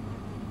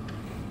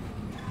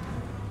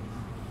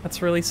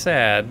 that's really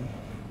sad.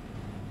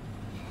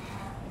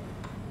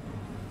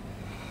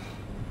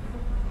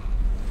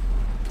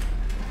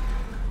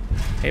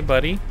 Hey,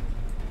 buddy.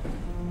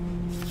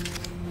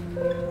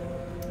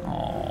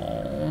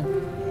 Oh.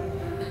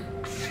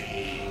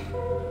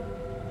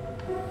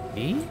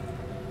 Me?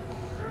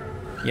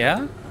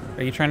 Yeah?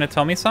 Are you trying to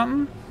tell me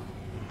something?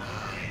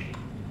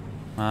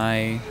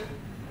 I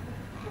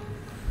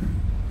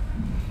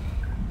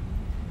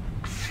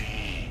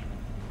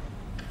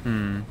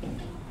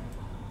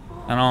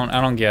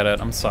don't get it.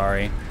 I'm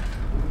sorry.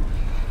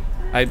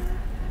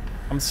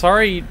 I'm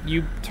sorry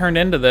you turned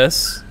into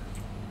this.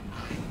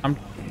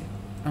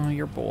 Oh,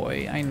 your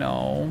boy. I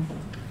know.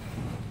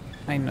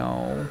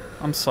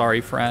 I'm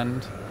sorry,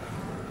 friend.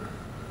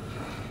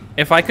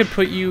 If I could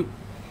put you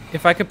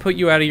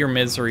out of your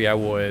misery, I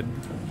would.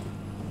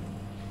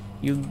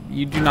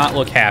 You do not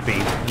look happy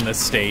in this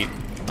state.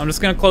 I'm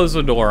just gonna close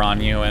the door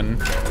on you and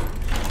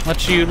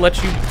let you.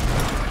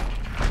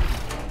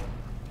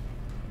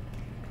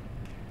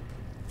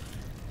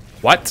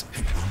 What?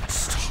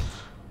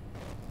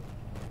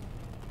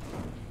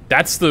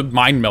 That's the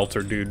mind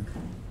melter, dude.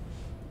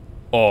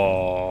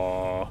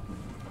 Oh.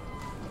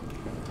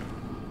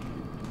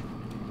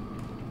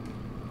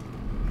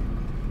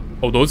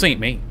 Oh, those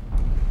ain't me.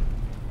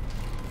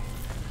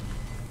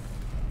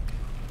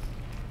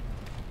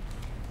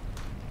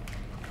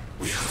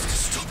 We have to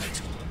stop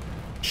it.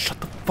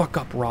 Shut the fuck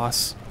up,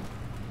 Ross.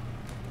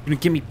 You're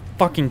gonna get me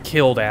fucking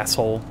killed,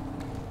 asshole.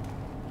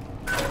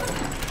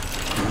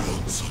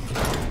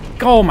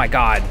 Oh my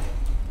god.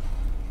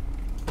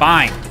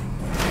 Fine.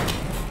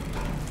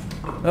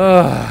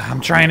 Ugh,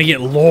 I'm trying to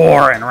get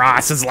lore, and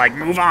Ross is like,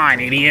 move on,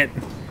 idiot.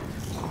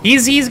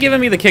 He's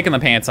giving me the kick in the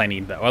pants I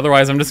need, though.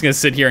 Otherwise, I'm just gonna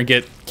sit here and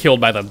get killed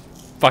by the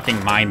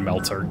fucking mind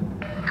melter.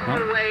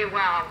 Go away,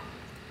 WAU.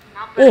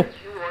 Not Oh. that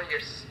you or your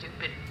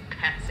stupid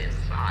pets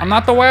inside. I'm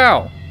not the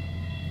WAU.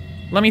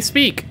 Let me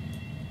speak.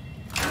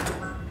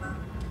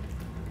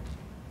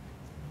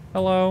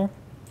 Hello.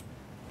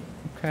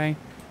 Okay.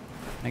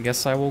 I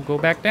guess I will go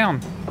back down.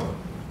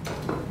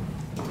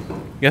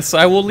 Guess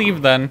I will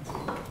leave then.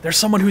 There's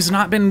someone who's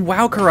not been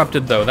WAU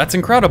corrupted, though. That's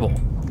incredible.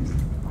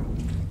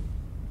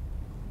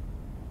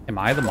 Am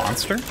I the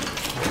monster?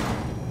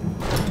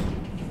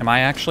 Am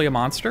I actually a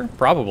monster?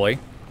 Probably.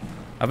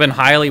 I've been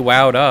highly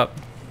wowed up.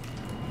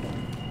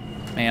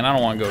 Man, I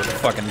don't want to go to the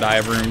fucking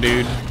dive room,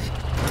 dude.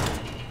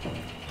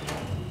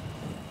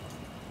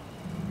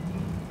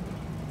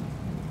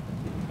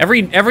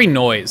 Every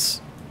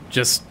noise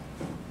just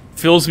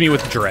fills me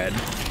with dread.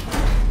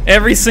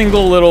 Every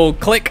single little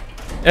click,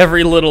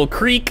 every little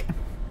creak.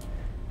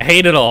 I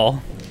hate it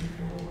all.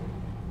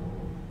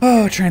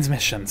 Oh,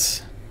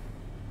 transmissions.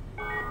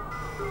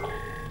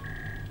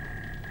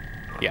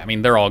 Yeah, I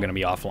mean, they're all gonna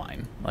be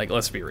offline. Like,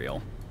 let's be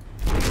real.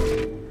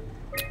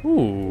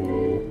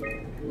 Ooh.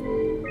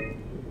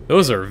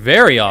 Those are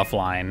very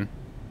offline.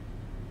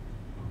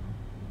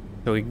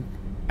 So we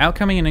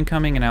outcoming and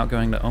incoming and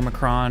outgoing to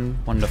Omicron,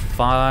 1 to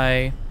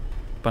Phi,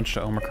 bunch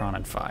to Omicron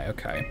and Phi,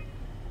 okay.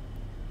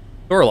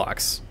 Door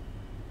locks.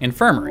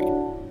 Infirmary.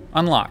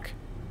 Unlock.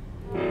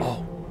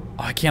 Oh,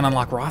 I can't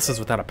unlock Ross's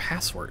without a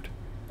password.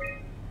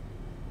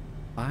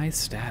 Spy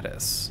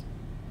status.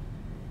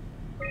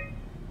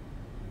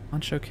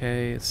 Launch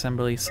okay.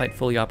 Assembly site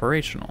fully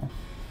operational.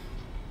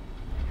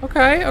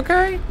 Okay,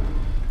 okay.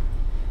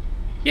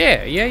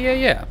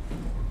 Yeah.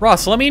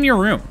 Ross, let me in your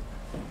room.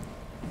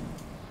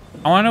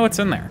 I want to know what's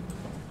in there.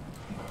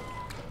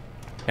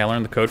 Okay, I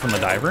learned the code from the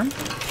dive room.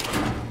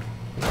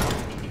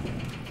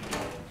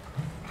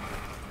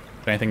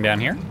 Anything down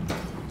here?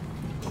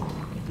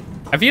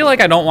 I feel like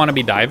I don't want to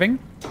be diving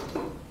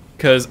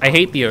because I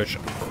hate the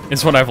ocean,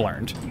 is what I've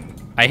learned.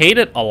 I hate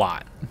it a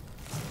lot.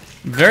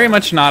 Very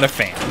much not a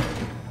fan.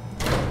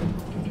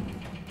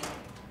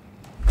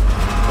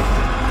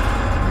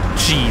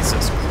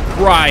 Jesus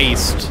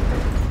Christ.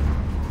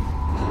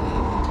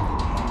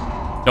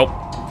 Nope.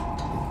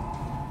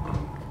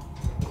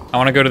 I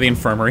want to go to the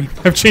infirmary.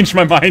 I've changed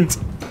my mind.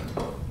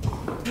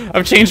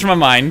 I've changed my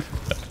mind.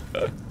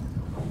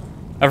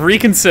 I've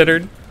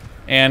reconsidered,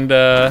 and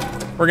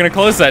we're gonna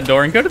close that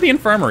door and go to the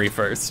infirmary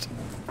first.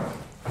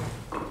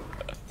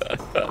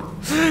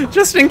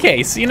 Just in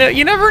case, you know,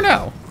 you never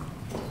know.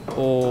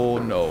 Oh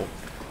no.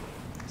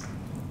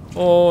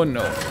 Oh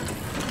no.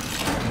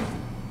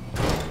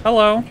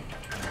 Hello.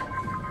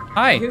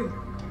 Hi.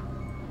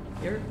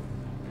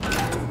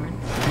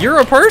 You're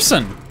a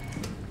person.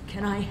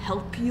 Can I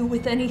help you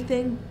with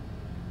anything?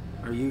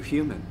 Are you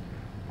human?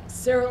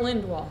 Sarah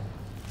Lindwall,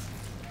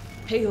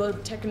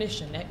 payload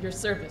technician at your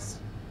service.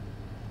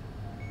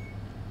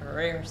 A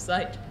rare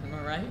sight, am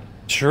I right?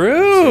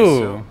 True.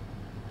 So.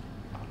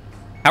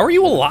 How are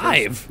you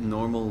alive?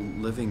 Normal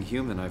living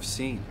human I've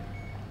seen.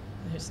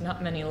 There's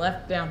not many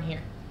left down here.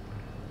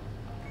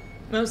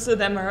 Most of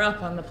them are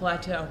up on the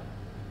plateau.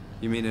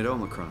 You mean at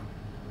Omicron?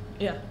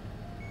 Yeah.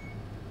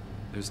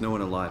 There's no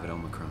one alive at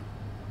Omicron.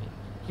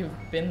 You've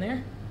been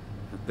there?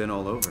 I've been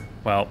all over.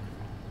 Well,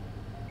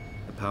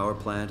 The power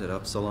plant at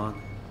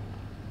Upsilon,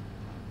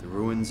 the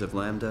ruins of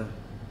Lambda,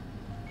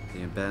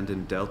 the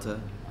abandoned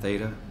Delta,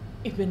 Theta.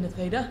 You've been to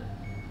Theta?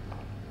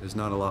 There's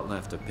not a lot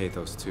left of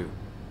Pathos 2.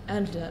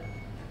 And,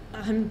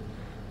 I'm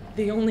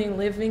the only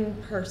living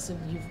person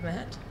you've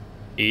met?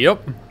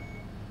 yep.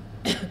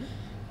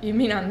 You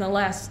mean I'm the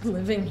last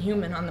living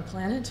human on the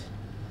planet?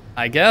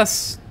 I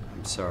guess.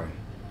 I'm sorry.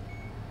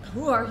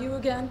 Who are you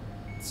again?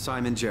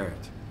 Simon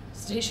Jarrett.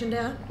 Stationed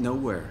out?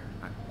 Nowhere.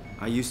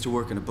 I used to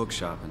work in a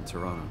bookshop in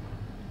Toronto.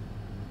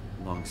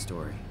 Long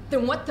story.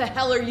 Then what the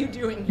hell are you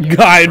doing here?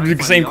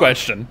 God, same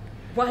question.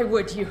 Why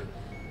would you?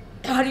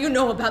 How do you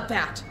know about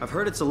that? I've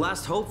heard it's the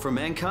last hope for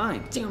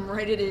mankind. Damn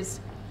right it is.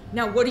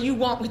 Now what do you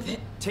want with it?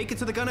 Take it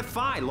to the Gun at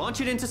Phi. Launch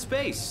it into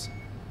space.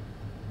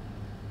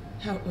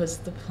 That was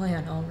the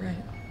plan, all right.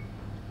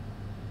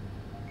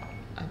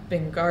 I've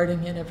been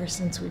guarding it ever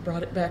since we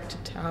brought it back to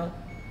Tau.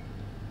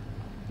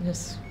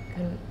 Just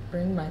couldn't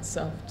bring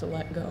myself to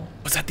let go.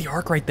 Was that the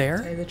arc right To tell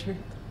there? you the truth,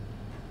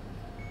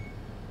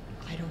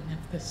 I don't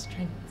have the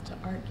strength to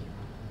argue.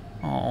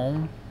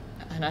 Oh.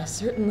 And I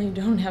certainly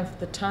don't have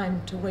the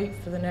time to wait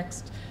for the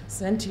next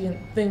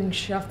sentient thing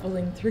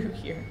shuffling through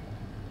here.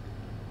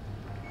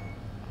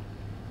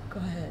 Go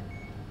ahead.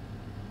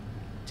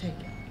 Take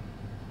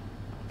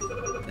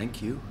it.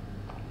 Thank you.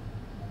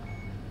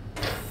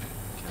 Can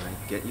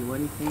I get you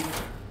anything?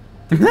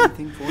 Do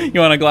anything for you? You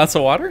want a glass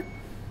of water?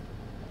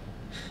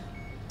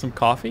 Some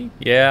coffee?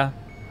 Yeah.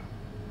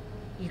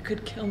 You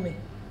could kill me.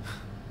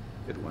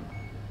 Good one.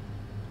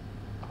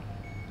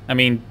 I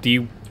mean, do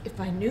you... If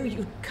I knew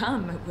you'd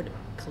come, I would have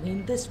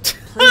cleaned this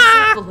place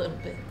up a little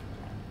bit.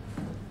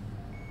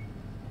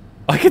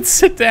 I could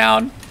sit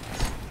down.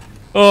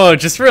 Oh,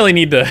 just really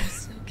need to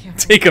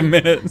take a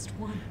minute. Last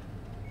one.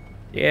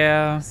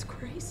 Yeah. It's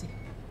crazy.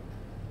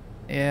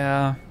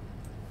 Yeah.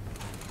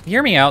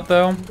 Hear me out,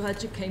 though. I'm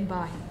glad you came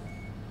by.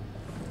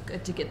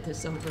 Good to get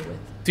this over with.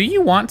 Do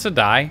you want to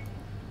die?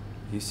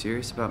 You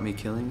serious about me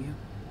killing you?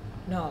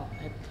 No,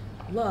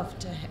 I'd love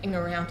to hang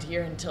around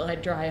here until I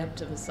dry up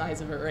to the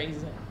size of a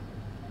raisin.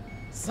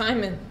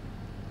 Simon,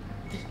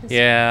 this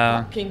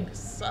Yeah. fucking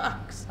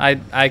sucks.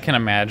 I can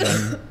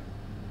imagine.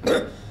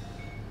 I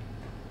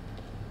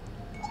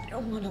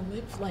don't want to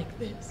live like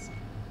this.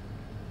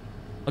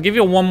 I'll give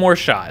you one more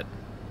shot.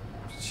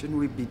 Shouldn't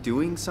we be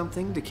doing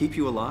something to keep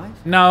you alive?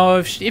 No,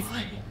 if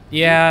Why?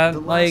 yeah, The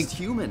like last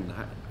human.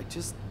 I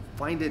just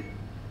find it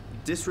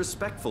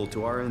disrespectful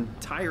to our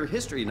entire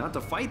history not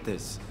to fight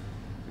this.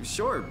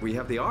 Sure, we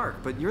have the Ark,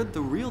 but you're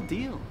the real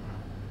deal.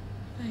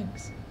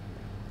 Thanks.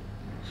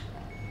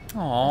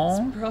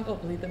 Aww. It's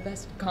probably the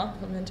best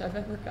compliment I've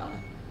ever got.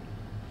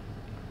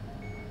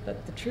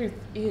 But the truth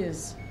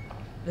is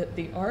that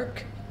the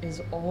Ark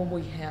is all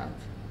we have.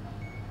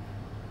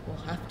 We'll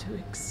have to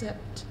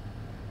accept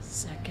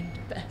second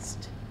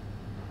best.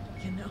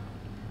 You know,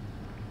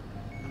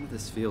 None of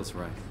this feels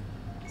right.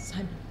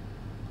 Simon,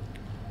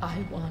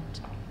 I want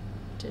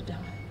to die.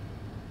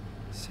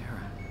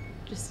 Sarah.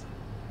 Just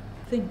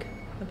think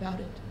about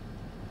it.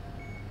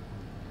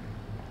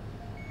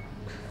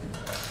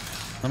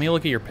 Let me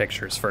look at your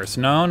pictures first.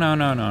 No.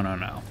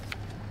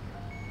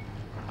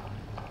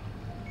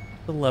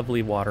 The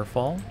lovely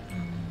waterfall.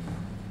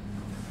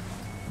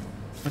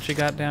 What you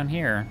got down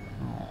here?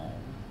 Oh.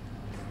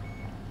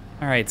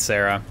 All right,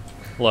 Sarah.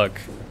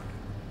 Look,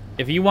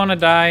 if you want to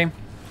die,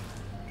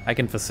 I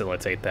can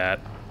facilitate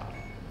that.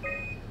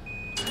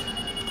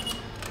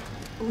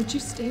 Would you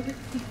stay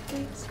with me,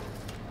 please?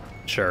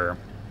 Sure.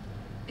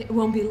 It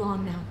won't be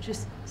long now.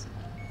 Just,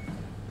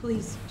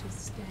 please,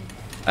 just stay.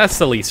 That's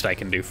the least I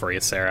can do for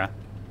you, Sarah.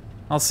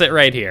 I'll sit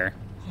right here.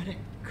 What a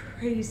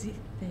crazy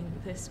thing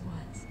this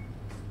was.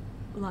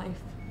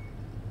 Life.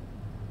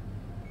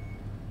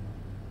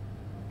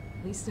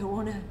 At least I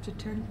won't have to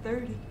turn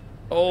 30.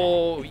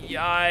 Oh,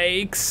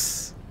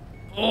 yikes.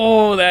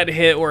 Oh, that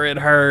hit where it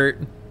hurt.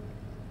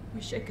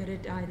 Wish I could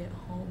have died at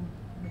home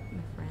with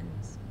my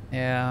friends.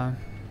 Yeah.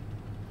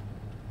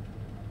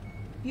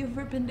 You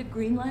ever been to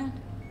Greenland?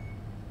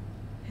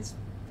 It's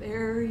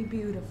very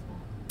beautiful.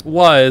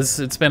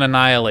 It's been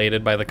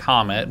annihilated by the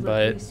comet,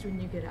 but... At least when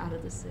you get out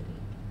of the city.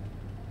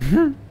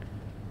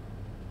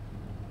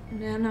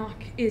 Nanook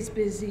is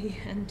busy,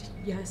 and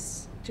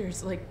yes,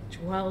 there's like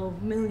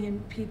 12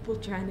 million people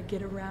trying to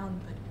get around,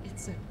 but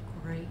it's a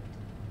great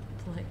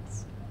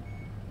place.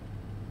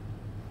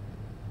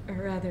 Or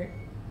rather,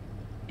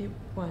 it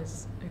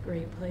was a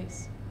great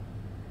place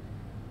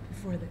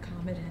before the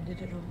comet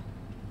ended it all.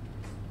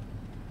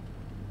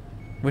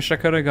 Wish I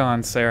could have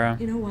gone, Sarah.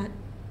 You know what?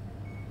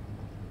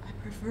 I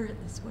prefer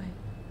it this way.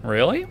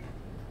 Really?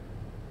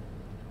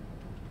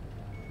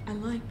 I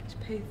liked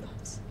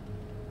pathos.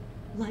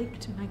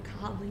 Liked my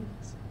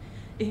colleagues.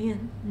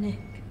 Ian, Nick,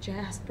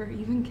 Jasper,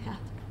 even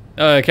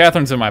Catherine.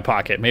 Catherine's in my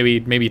pocket.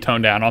 Maybe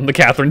tone down on the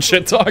Catherine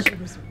shit talk. She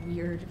was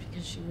weird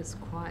because she was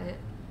quiet,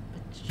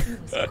 but she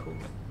was cool.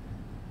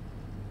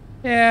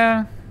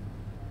 Yeah.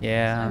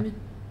 Yeah. Simon,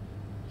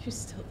 you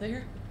still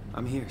there?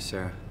 I'm here,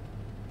 Sarah.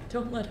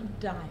 Don't let him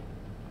die,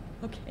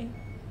 okay?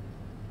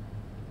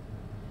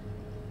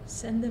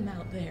 Send them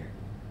out there.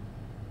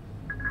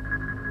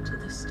 To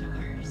the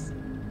stars.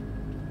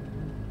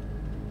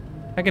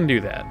 I can do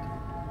that.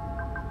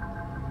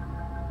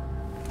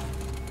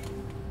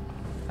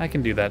 I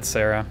can do that,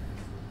 Sarah.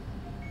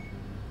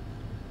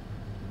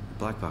 The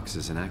black box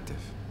is inactive.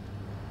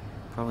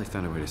 Probably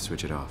found a way to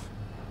switch it off.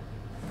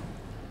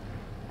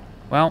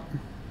 Well,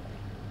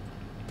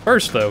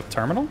 first though,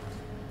 terminal?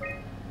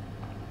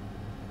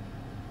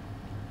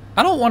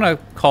 I don't want to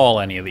call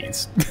any of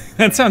these.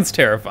 That sounds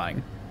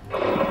terrifying.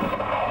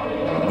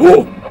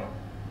 Ooh!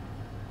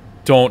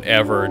 Don't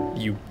ever,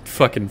 you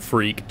fucking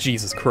freak.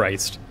 Jesus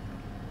Christ.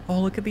 Oh,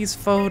 look at these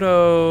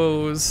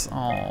photos.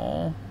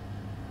 Oh.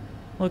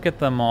 Look at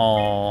them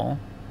all.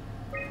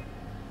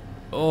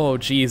 Oh,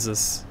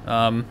 Jesus.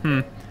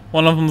 One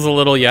of them's a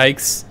little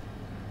yikes.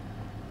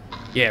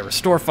 Yeah,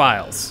 restore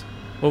files.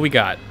 What we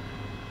got?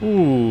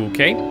 Ooh,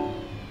 okay.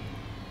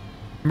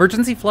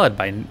 Emergency Flood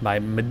by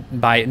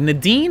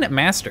Nadine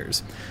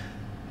Masters.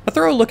 A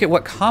thorough look at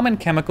what common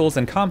chemicals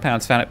and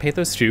compounds found at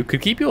Pathos 2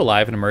 could keep you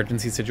alive in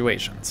emergency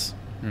situations.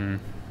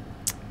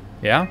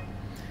 Yeah?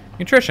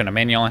 Nutrition, a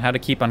manual on how to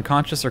keep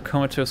unconscious or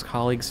comatose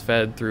colleagues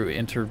fed through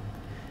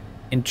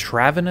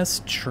intravenous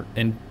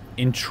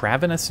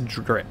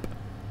drip.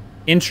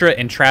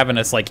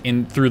 Intravenous, like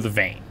in through the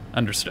vein.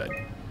 Understood.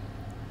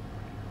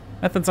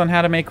 Methods on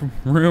how to make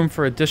room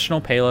for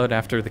additional payload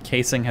after the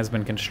casing has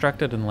been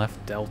constructed and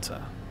left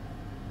Delta.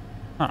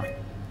 Huh.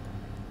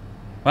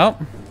 Well,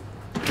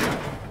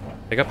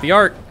 pick up the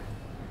art.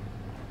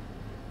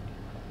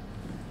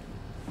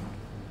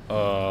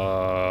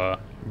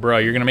 Bro,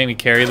 you're gonna make me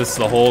carry this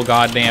the whole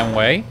goddamn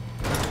way?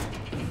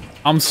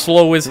 I'm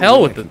slow as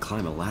hell with it. I can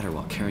climb a ladder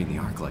while carrying the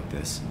ark like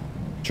this.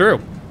 True.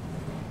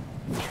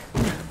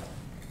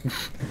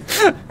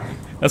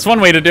 That's one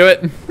way to do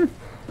it.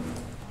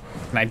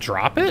 Can I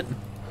drop it?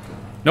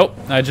 Nope,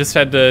 I just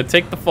had to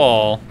take the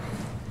fall.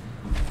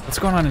 What's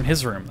going on in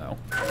his room, though?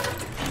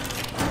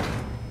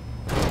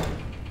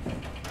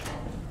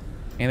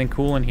 Anything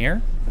cool in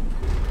here?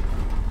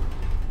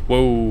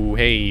 Whoa,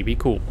 hey, be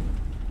cool.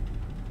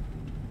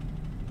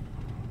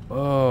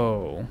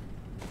 Whoa.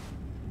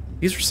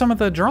 These are some of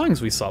the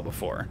drawings we saw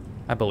before,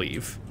 I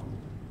believe.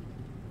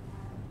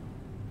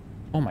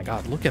 Oh my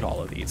god, look at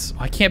all of these.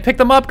 I can't pick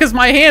them up because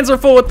my hands are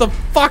full with the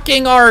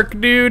fucking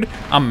arc, dude.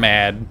 I'm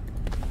mad.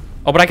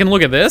 Oh, but I can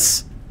look at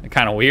this?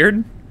 Kind of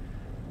weird.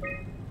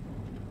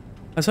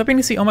 I was hoping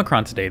to see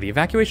Omicron today. The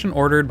evacuation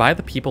ordered by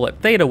the people at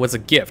Theta was a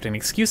gift, an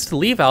excuse to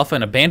leave Alpha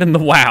and abandon the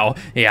WAU.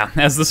 Yeah,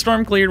 as the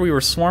storm cleared, we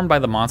were swarmed by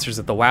the monsters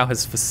that the WAU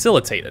has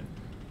facilitated.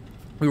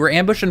 We were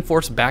ambushed and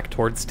forced back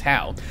towards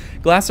Tau.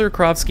 Glasser,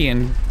 Krovsky,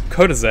 and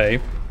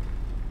Kodase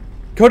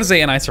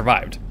and I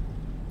survived.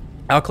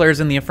 Alclair's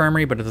in the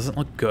infirmary, but it doesn't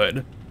look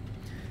good.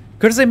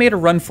 Kodase made a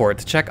run for it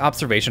to check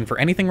observation for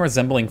anything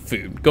resembling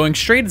food. Going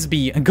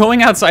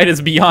outside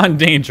is beyond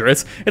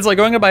dangerous. It's like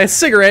going to buy a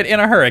cigarette in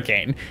a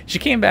hurricane. She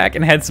came back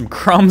and had some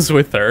crumbs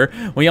with her.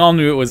 We all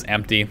knew it was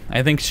empty.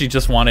 I think she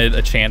just wanted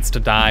a chance to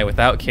die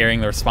without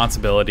carrying the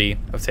responsibility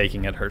of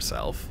taking it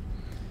herself.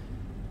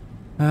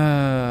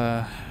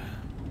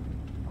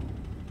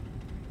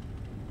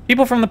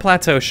 People from the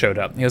plateau showed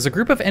up. It was a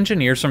group of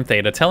engineers from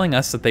Theta telling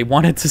us that they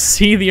wanted to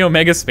see the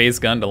Omega Space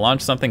Gun to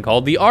launch something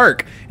called the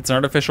Ark. It's an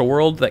artificial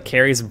world that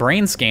carries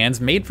brain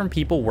scans made from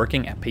people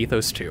working at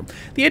Pathos 2.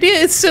 The idea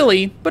is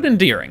silly, but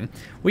endearing.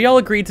 We all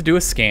agreed to do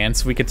a scan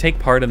so we could take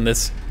part in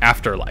this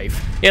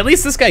afterlife. Yeah, at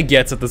least this guy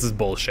gets that this is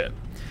bullshit.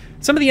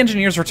 Some of the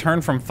engineers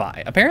returned from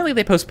Phi. Apparently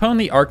they postponed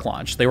the Ark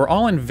launch. They were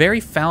all in very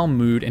foul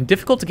mood and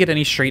difficult to get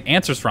any straight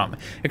answers from,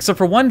 except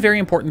for one very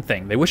important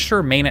thing. They wished to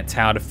remain at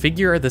Tau to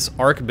figure this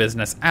Ark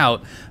business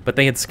out, but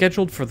they had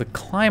scheduled for the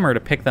climber to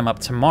pick them up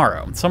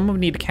tomorrow. Someone would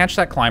need to catch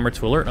that climber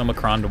to alert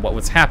Omicron to what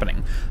was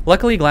happening.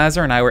 Luckily,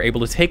 Glazer and I were able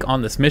to take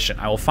on this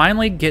mission. I will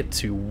finally get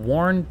to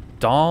warn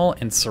Dahl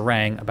and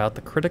Sarang about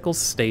the critical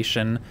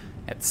station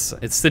its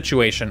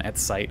situation at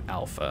Site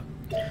Alpha.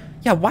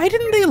 Yeah, why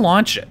didn't they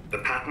launch it? The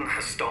pattern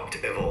has stopped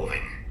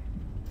evolving.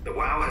 The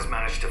WAU has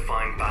managed to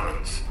find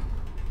balance.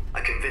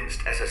 I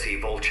convinced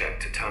SSE Volchek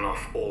to turn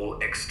off all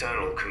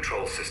external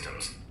control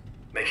systems,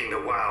 making the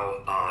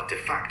WAU our de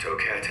facto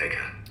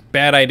caretaker.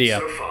 Bad idea.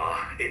 So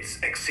far, it's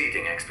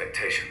exceeding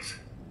expectations.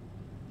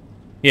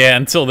 Yeah,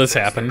 until this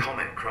happened. The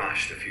comet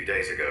crashed a few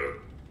days ago,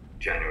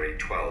 January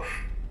 12th.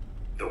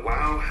 The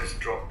WAU has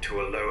dropped to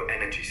a low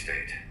energy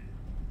state.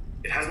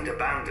 It hasn't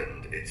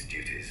abandoned its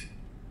duties.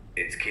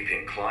 It's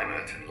keeping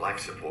climate and life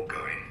support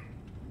going.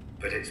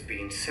 But it's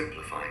been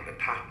simplifying the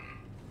pattern,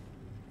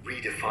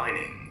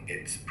 redefining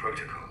its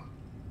protocol.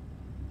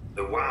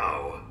 The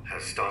WAU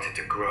has started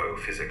to grow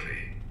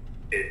physically.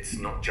 It's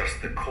not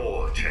just the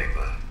core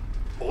chamber.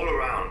 All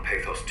around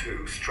Pathos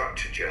 2,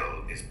 structure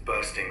gel is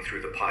bursting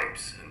through the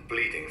pipes and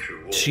bleeding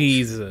through walls.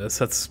 Jesus,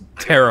 that's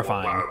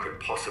terrifying. I don't know what WAU could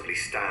possibly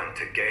stand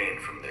to gain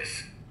from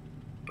this,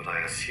 but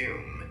I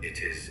assume it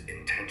is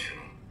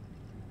intentional.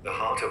 The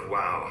heart of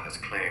WAU has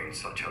claimed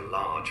such a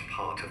large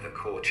part of the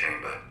core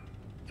chamber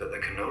that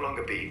there can no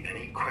longer be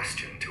any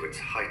question to its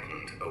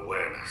heightened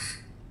awareness.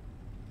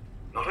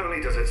 Not only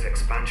does its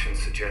expansion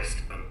suggest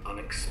an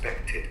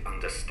unexpected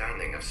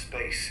understanding of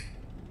space,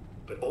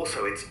 but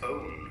also its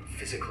own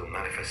physical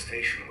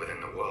manifestation within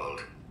the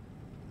world.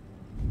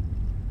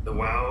 The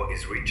WAU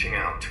is reaching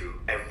out to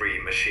every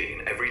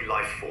machine, every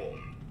life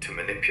form, to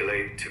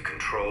manipulate, to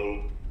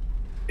control.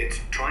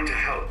 It's trying to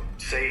help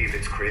save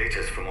its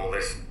creators from all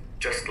this,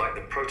 just like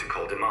the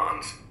protocol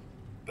demands.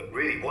 But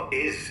really, what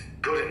is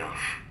good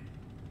enough?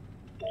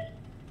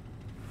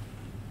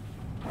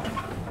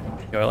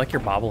 Yo, I like your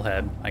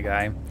bobblehead, my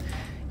guy.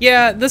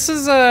 Yeah, this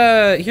is,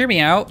 hear me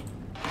out.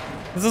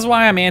 This is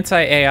why I'm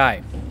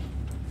anti-AI.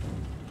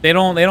 They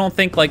don't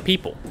think like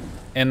people,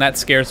 and that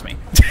scares me.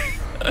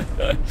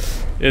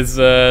 Is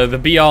the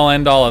be-all,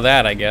 end-all of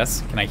that, I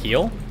guess. Can I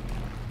heal?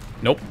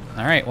 Nope.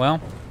 All right, well,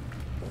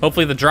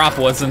 hopefully the drop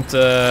wasn't,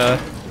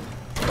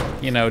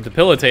 you know,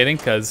 debilitating,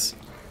 because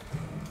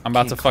I'm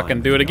about to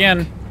fucking do it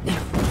again.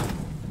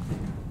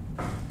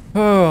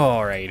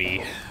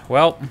 Alrighty.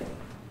 Well,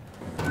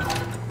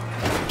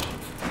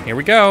 here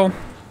we go.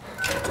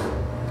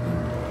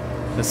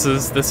 This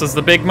is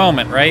the big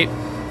moment, right?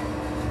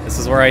 This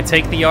is where I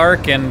take the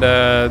Ark and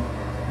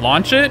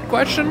launch it?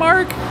 Question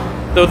mark?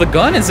 Though the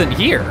gun isn't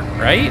here,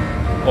 right?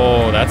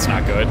 Oh, that's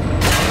not good.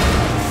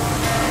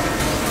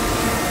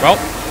 Well,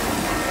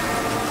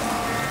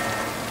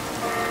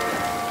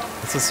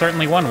 this is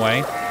certainly one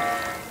way.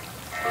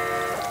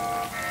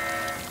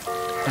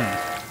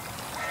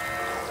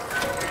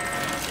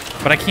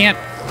 But I can't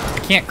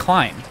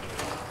climb.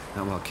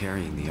 Not while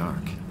carrying the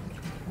Ark.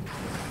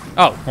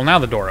 Oh, well now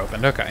the door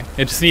opened, okay.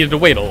 It just needed to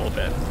wait a little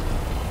bit.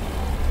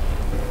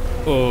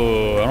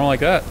 Oh, I don't like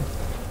that.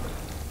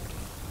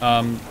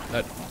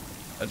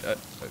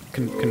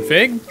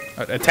 Config?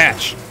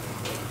 Attach.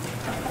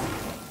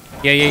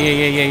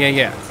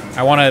 Yeah.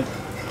 I want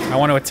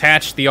to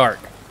attach the Ark.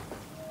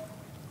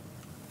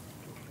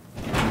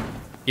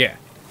 Yeah.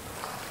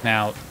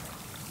 Now,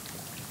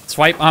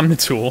 swipe on the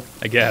tool,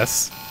 I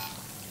guess.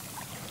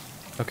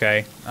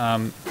 Okay,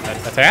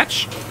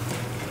 attach?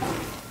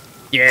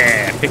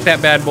 Yeah, pick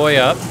that bad boy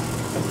up.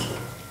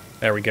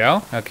 There we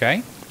go,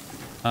 okay.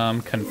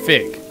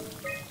 Config.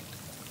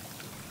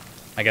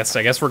 I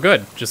guess we're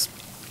good. Just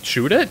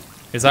shoot it?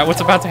 Is that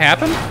what's about to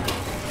happen?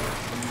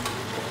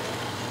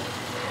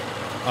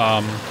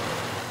 I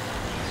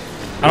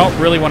don't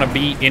really want to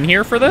be in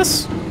here for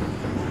this,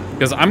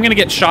 because I'm gonna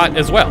get shot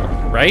as well,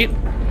 right?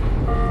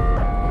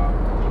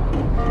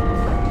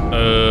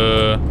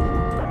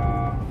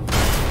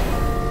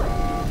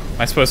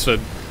 Am I supposed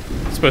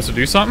to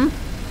do something?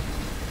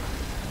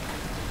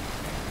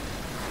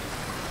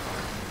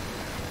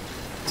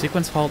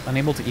 Sequence halt,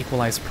 unable to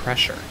equalize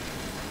pressure.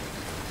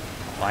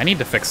 Well, I need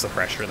to fix the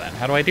pressure then.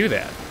 How do I do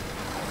that?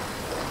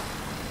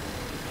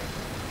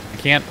 I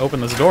can't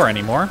open this door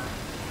anymore.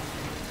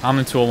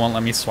 Omni tool won't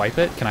let me swipe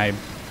it. Can I?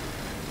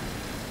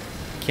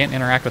 Can't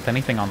interact with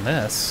anything on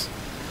this.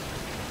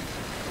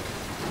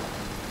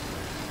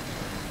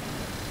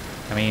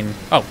 I mean,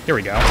 oh, here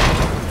we go.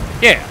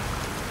 Yeah.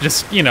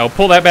 Just, you know,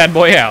 pull that bad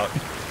boy out.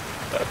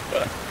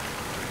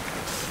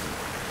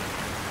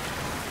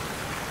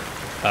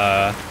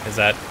 Is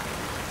that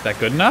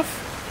good enough?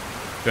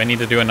 Do I need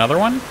to do another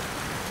one?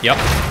 Yep.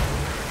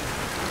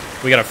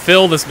 We gotta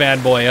fill this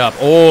bad boy up.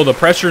 Oh, the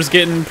pressure's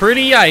getting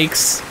pretty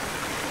yikes.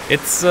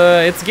 It's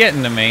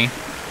getting to me.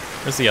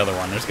 Where's the other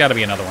one? There's gotta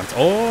be another one.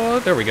 Oh,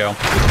 there we go.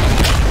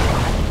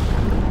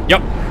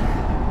 Yep.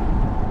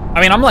 I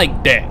mean, I'm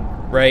like dead,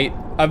 right?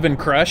 I've been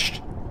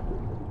crushed.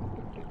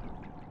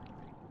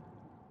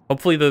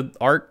 Hopefully the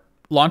arc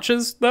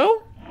launches,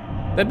 though.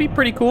 That'd be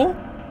pretty cool.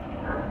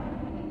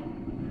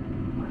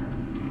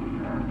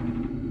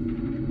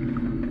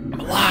 I'm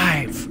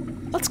alive.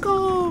 Let's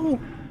go.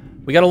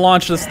 We gotta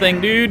launch this thing,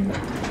 dude.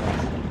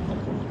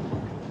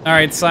 All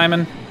right,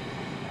 Simon.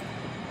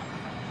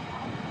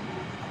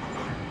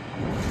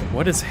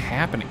 What is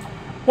happening?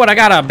 What, I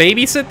gotta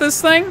babysit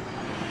this thing?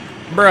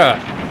 Bruh.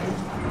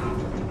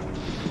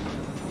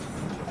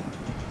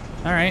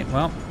 All right,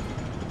 well.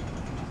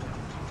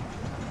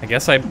 I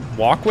guess I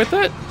walk with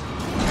it?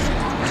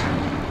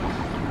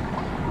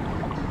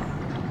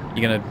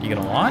 You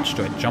gonna launch?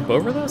 Do I jump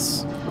over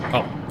this?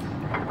 Oh,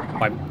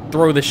 I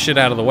throw this shit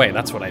out of the way.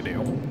 That's what I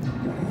do.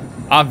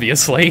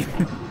 Obviously,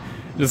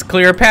 just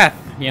clear a path,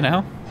 you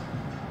know?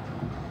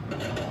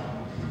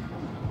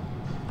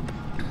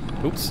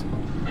 Oops,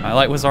 my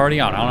light was already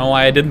on. I don't know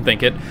why I didn't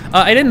think it.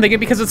 I didn't think it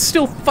because it's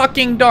still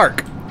fucking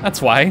dark.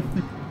 That's why.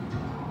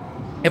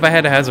 If I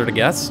had to hazard a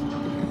guess.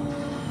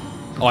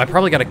 Oh, I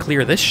probably gotta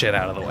clear this shit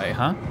out of the way,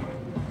 huh?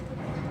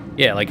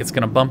 Yeah, like it's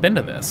gonna bump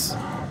into this.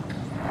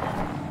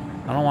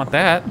 I don't want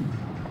that.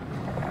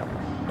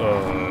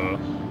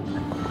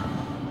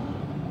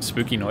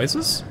 Spooky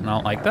noises? I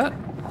don't like that.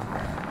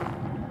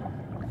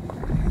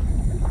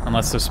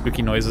 Unless those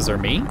spooky noises are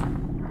me.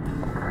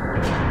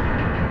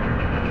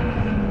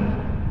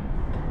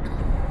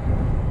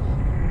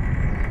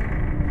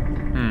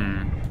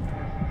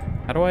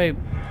 How do I...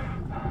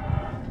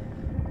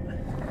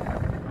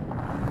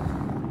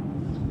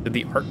 Did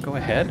the arc go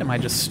ahead? Am I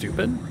just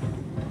stupid?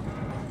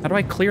 How do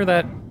I clear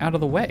that out of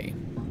the way?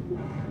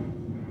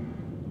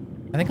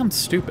 I think I'm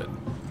stupid.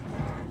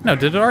 No,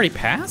 did it already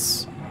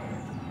pass?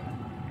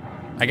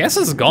 I guess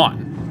it's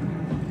gone.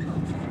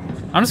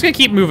 I'm just gonna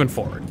keep moving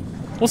forward.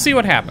 We'll see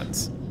what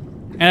happens.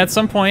 And at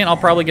some point, I'll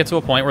probably get to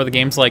a point where the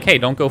game's like, hey,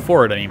 don't go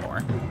forward anymore.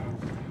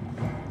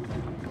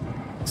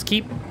 Just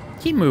keep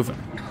moving.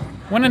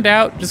 When in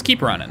doubt, just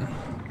keep running.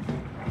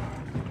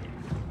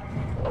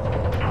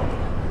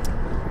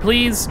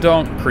 Please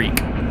don't creak.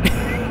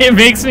 It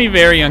makes me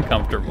very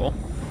uncomfortable.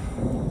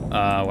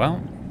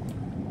 Well,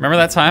 remember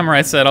that time where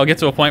I said I'll get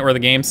to a point where the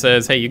game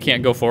says, hey, you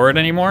can't go forward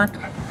anymore?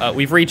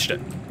 We've reached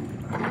it.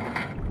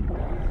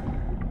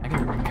 I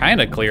can kind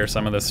of clear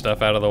some of this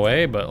stuff out of the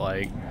way, but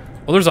like,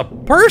 well, there's a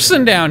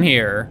person down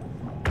here.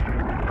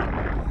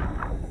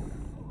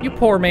 You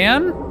poor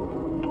man.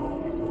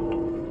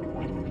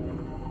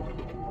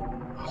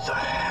 What the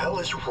hell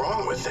is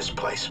wrong with this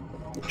place?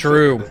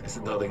 True. There's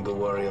nothing to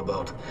worry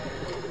about.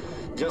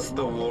 Just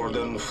the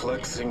warden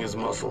flexing his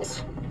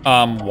muscles.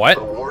 What?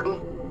 The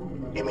warden?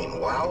 You mean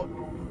WAU?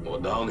 Well,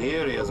 down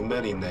here he has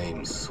many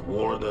names.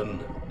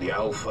 Warden, the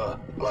Alpha.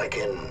 Like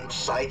in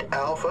Site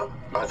Alpha?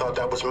 I thought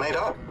that was made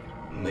up.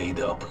 Made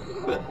up.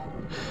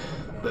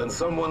 Then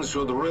someone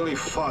should really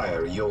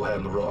fire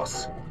Johann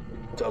Ross.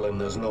 Tell him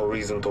there's no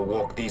reason to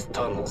walk these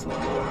tunnels no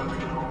more.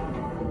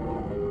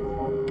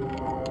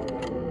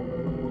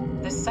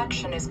 This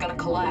section is gonna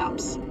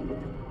collapse.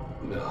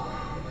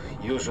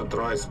 You should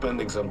try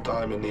spending some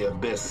time in the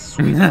abyss,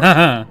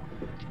 sweetheart.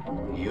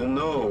 You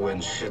know when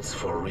shit's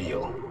for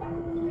real.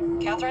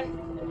 Catherine,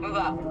 move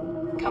up.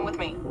 Come with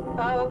me.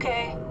 Oh,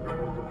 okay.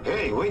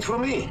 Hey, wait for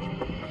me.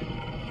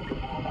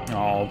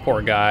 Oh,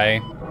 poor guy.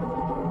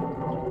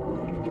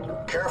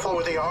 Careful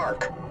with the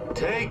arc.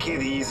 Take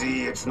it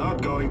easy, it's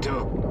not going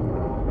to.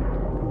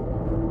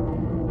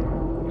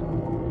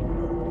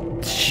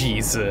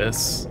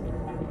 Jesus.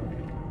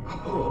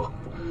 Oh.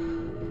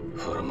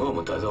 For a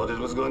moment, I thought it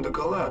was going to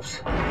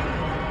collapse.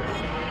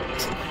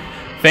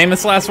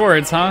 Famous last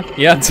words, huh?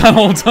 Yeah,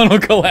 tunnel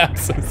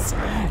collapses.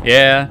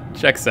 Yeah,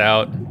 checks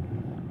out.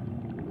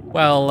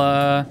 Well,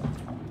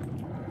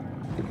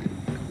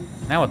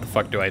 now what the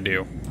fuck do I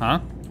do,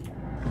 huh?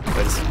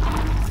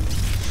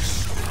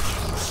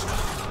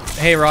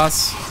 Hey,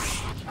 Ross.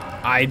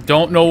 I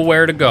don't know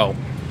where to go.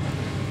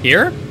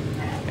 Here?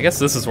 I guess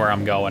this is where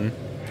I'm going.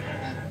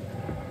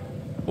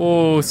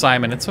 Oh,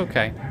 Simon, it's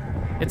okay.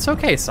 It's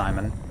okay,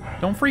 Simon.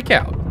 Don't freak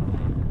out.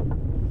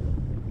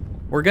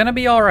 We're gonna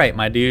be all right,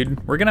 my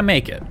dude. We're gonna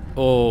make it.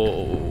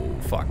 Oh,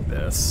 fuck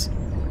this.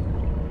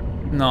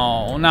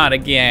 No, not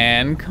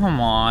again.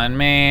 Come on,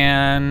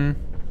 man.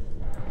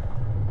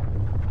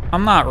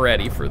 I'm not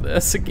ready for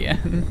this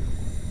again.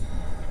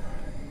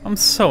 I'm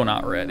so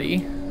not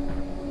ready.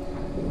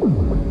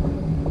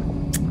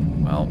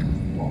 Well,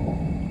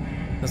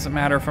 doesn't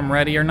matter if I'm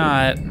ready or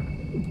not.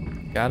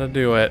 Gotta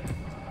do it.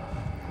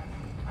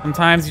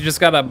 Sometimes you just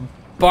gotta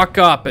buck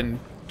up and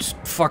just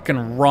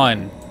fucking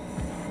run.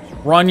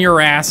 Run your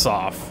ass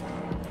off.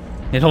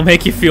 It'll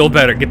make you feel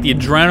better. Get the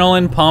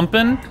adrenaline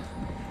pumping,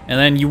 and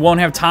then you won't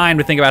have time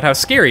to think about how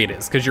scary it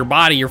is, because your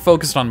body, you're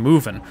focused on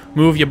moving.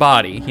 Move your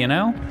body, you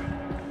know?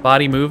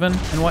 Body moving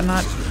and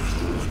whatnot.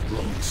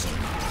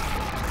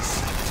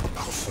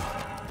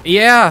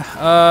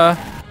 Yeah,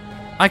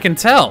 I can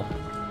tell.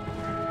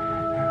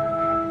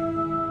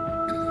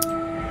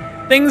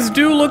 Things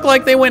do look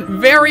like they went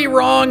very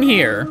wrong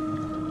here.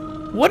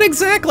 What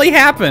exactly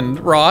happened,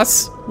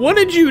 Ross? What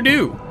did you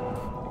do?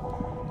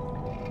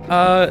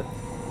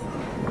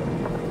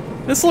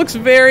 This looks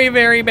very,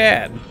 very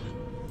bad.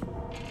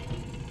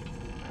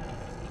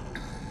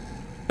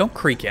 Don't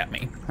creak at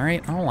me, all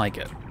right? I don't like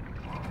it. Is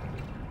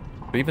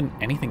there even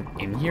anything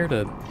in here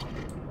to...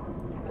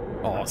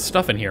 Oh,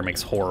 stuff in here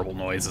makes horrible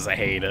noises. I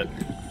hate it.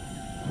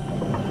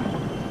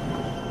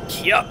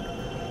 Yup.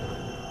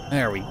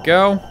 There we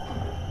go.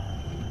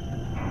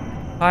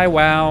 Hi,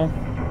 WAU.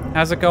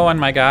 How's it going,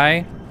 my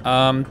guy?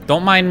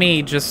 Don't mind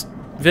me just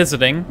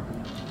visiting.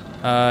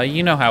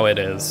 You know how it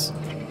is.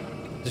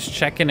 Just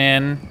checking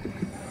in,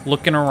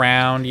 looking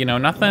around, you know,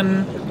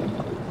 nothing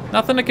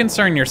to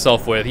concern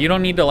yourself with. You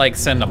don't need to, like,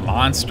 send a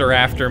monster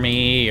after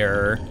me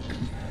or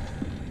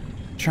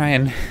try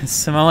and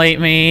assimilate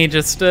me.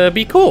 Just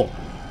be cool,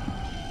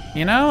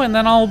 you know, and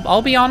then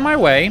I'll be on my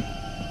way,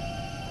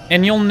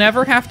 and you'll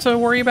never have to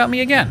worry about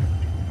me again.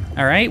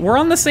 All right, we're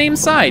on the same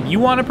side. You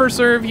want to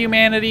preserve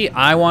humanity.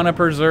 I want to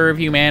preserve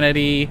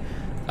humanity.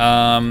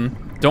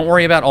 Don't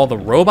worry about all the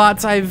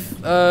robots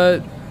I've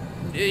look.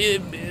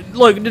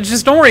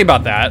 Just don't worry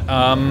about that.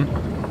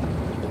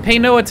 Pay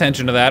no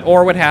attention to that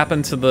or what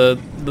happened to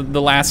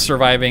the last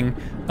surviving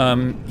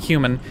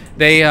human.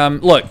 They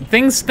look,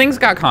 things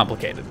got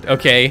complicated.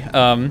 Okay,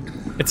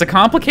 it's a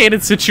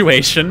complicated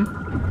situation.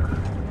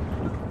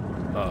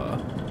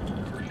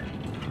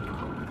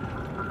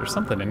 There's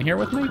something in here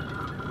with me.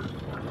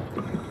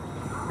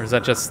 Or is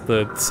that just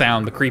the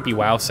sound, the creepy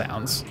WAU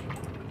sounds?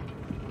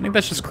 I think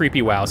that's just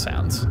creepy WAU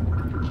sounds.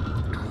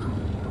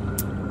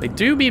 They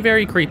do be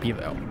very creepy,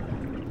 though.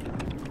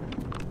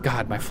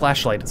 God, my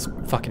flashlight is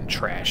fucking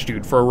trash,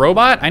 dude. For a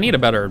robot, I need a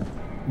better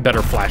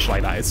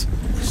flashlight eyes.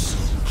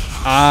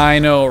 I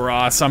know,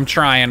 Ross. I'm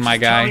trying, my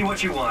guy. Tell me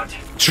what you want.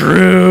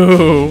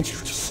 True.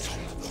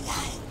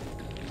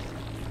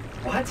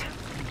 What?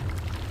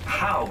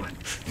 How?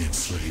 The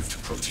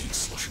enslaved protein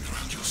sloshing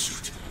around your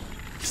suit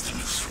is the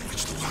noose from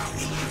which the WAU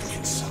will hang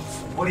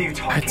itself. What are you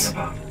talking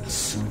about? As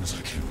soon as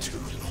I came to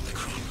in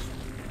Omicron,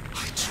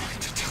 I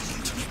tried to tell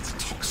them to make the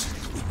toxin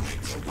that would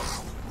make the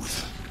WAU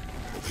wither,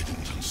 but they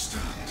didn't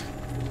understand.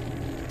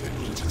 They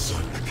put it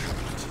inside a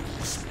cabinet. It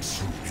was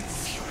so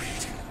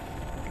infuriating.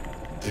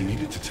 They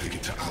needed to take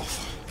it to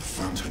Alpha, the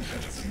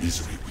fountainhead of the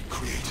misery we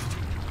created.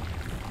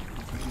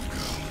 And then the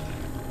girl,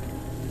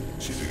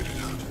 she figured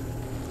it out.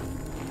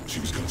 She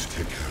was going to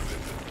take care of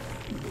it,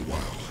 but the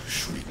WAU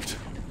shrieked.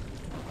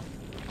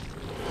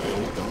 They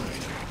all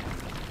died.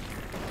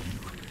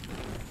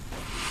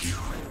 You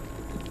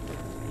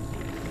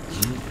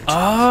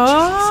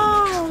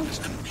Oh!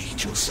 and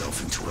made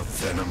yourself into a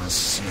venomous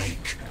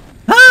snake.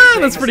 Ah,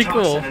 that's pretty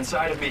cool. Toxin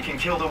inside of me can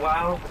kill the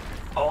WAU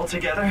all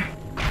together.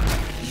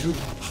 You are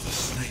the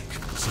snake,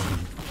 son.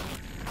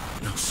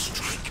 Now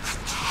strike at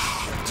the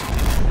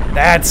heart.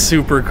 That's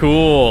super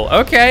cool.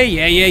 Okay,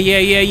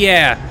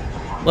 yeah.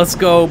 Let's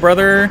go,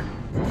 brother.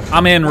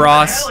 I'm in,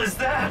 Ross. What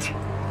the hell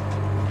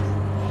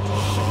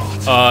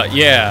is that?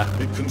 Yeah.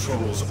 It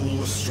controls all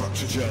the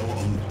structure gel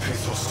on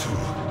Pathos 2.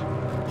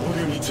 All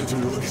you need to do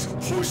is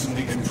poison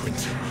the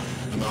imprint,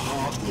 and the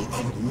heart will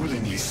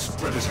unwillingly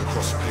spread it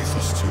across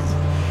Pathos 2,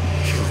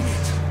 killing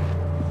it.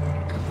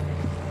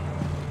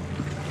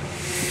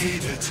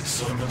 Feed it,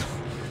 Simon.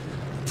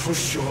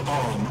 Push your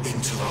arm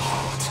into the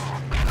heart.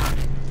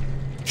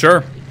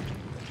 Sure.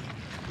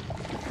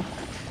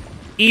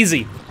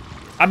 Easy.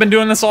 I've been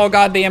doing this all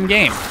goddamn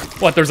game.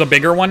 What, there's a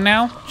bigger one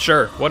now?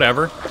 Sure,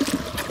 whatever.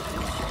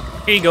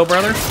 Here you go,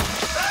 brother.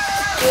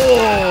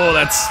 Oh,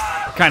 that's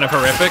kind of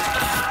horrific.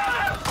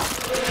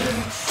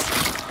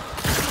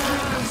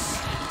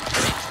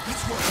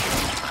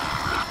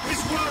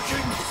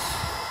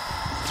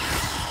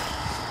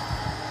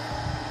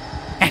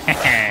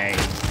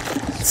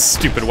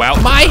 Stupid WAU.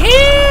 My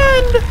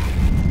hand!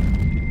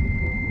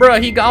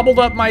 Bruh, he gobbled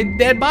up my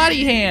dead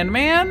body hand,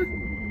 man.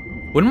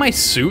 Wouldn't my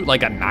suit,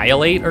 like,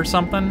 annihilate or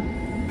something?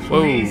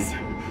 Whoa. Please.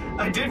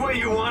 I did what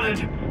you wanted.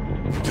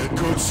 Get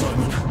good,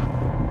 Simon.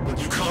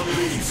 But you can't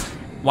leave.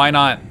 Why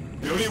not?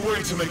 The only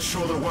way to make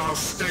sure the WAU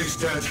stays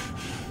dead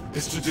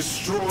is to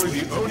destroy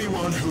the only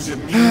one who's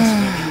immune to the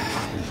new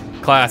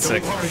pattern.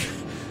 Classic. Don't worry.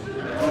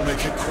 I'll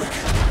make it quick.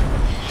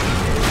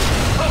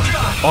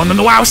 Oh, and then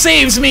the WAU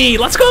saves me!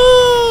 Let's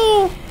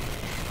go!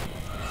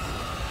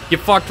 Get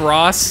fucked,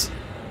 Ross.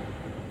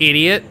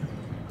 Idiot.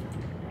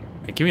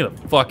 Hey, get me the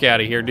fuck out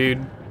of here,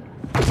 dude.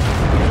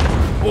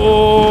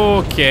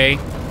 Okay.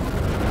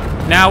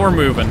 Now we're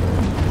moving.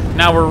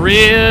 Now we're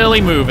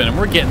really moving, and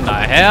we're getting the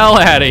hell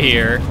out of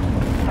here.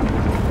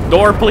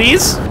 Door,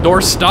 please.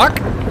 Door stuck.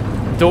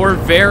 Door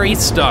very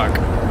stuck.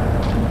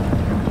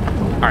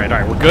 All right,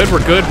 we're good,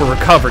 we're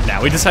recovered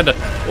now. We just had to,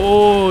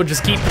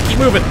 just keep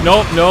moving.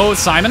 No,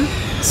 Simon,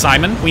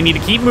 we need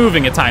to keep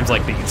moving at times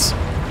like these.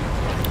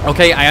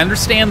 Okay, I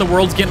understand the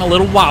world's getting a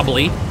little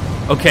wobbly.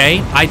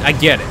 Okay, I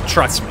get it,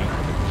 trust me.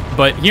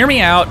 But hear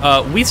me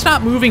out, we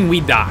stop moving,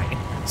 we die.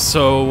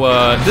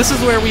 So, this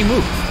is where we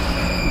move.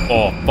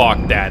 Oh,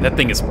 fuck that. That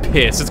thing is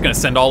pissed. It's gonna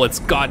send all its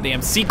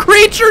goddamn sea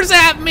creatures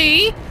at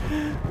me!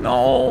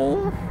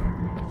 No.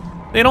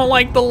 They don't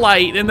like the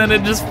light, and then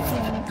it just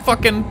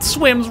fucking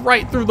swims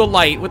right through the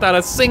light without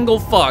a single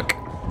fuck.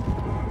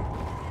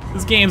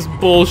 This game's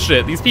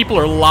bullshit. These people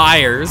are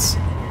liars.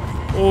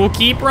 Oh,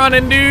 keep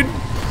running, dude.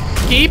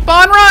 Keep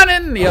on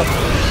running! Yep.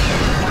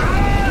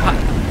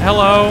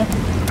 Hello.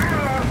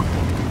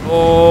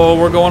 Oh,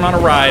 we're going on a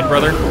ride,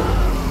 brother.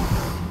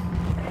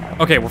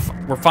 Okay,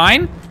 we're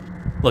fine.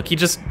 Look, he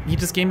just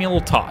gave me a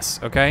little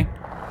toss, okay?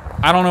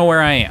 I don't know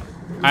where I am.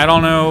 I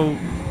don't know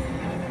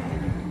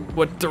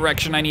what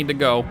direction I need to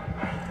go.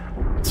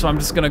 So I'm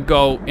just gonna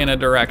go in a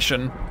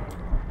direction.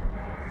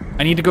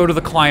 I need to go to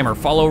the climber,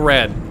 follow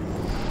red,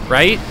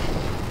 right?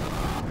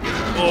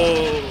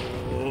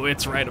 Oh,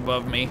 it's right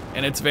above me,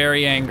 and it's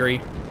very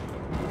angry.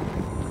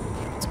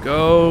 Let's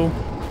go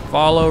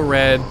follow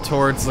red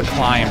towards the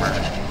climber.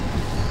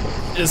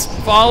 Just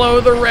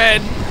follow the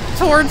red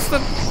towards the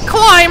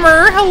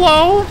climber,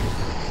 hello?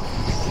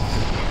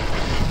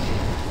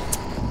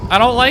 I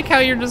don't like how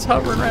you're just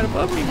hovering right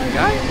above me, my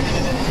guy.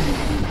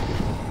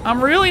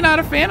 I'm really not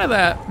a fan of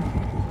that.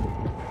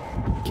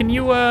 Can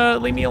you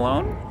leave me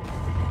alone?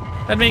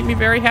 That'd make me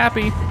very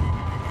happy.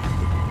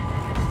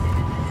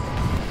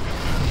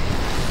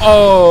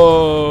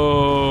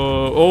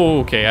 Oh,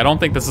 okay, I don't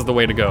think this is the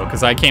way to go,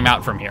 because I came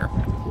out from here.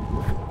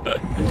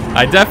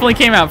 I definitely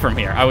came out from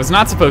here. I was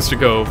not supposed to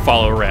go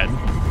follow red.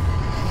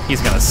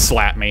 He's gonna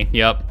slap me,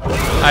 yep.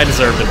 I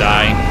deserve to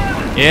die.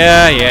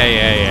 Yeah.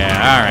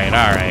 All right.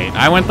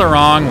 I went the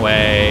wrong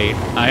way.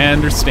 I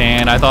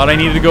understand. I thought I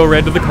needed to go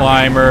red to the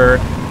climber.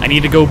 I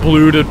need to go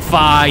blue to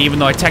Phi, even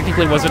though I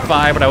technically was at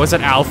Phi, but I was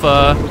at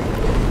Alpha.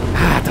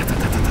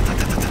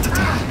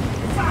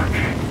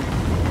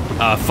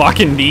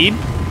 Fuck indeed.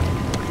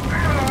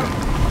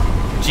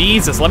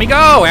 Jesus, let me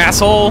go,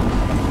 asshole.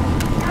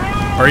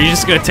 Or are you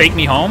just gonna take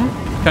me home,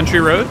 Country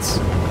Roads?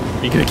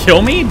 Are you gonna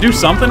kill me? Do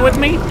something with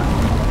me?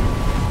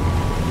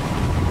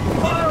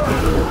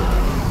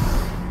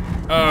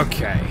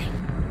 Okay.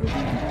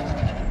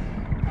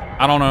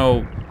 I don't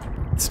know.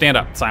 Stand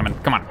up, Simon.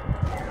 Come on.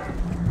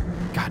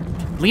 God,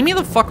 leave me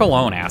the fuck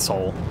alone,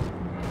 asshole.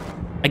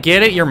 I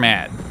get it, you're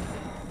mad.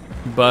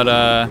 But,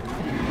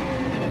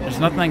 there's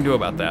nothing I can do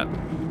about that.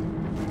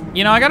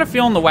 You know, I got a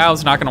feeling the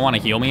WAU's not gonna want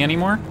to heal me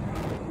anymore.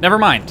 Never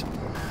mind.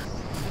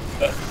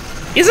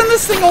 Isn't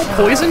this thing all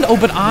poisoned? Oh,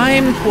 but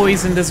I'm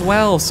poisoned as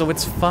well, so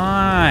it's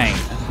fine.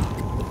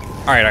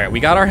 All right, we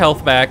got our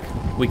health back.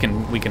 We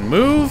can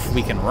move,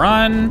 we can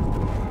run.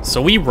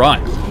 So we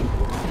run.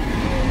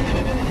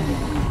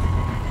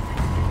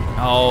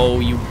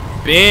 Oh, you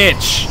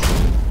bitch.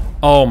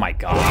 Oh my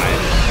God.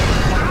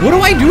 What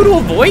do I do to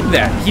avoid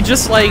that? He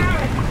just like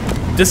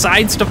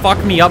decides to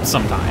fuck me up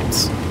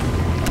sometimes.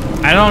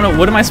 I don't know,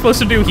 what am I supposed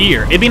to do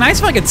here? It'd be nice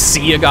if I could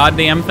see a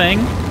goddamn thing.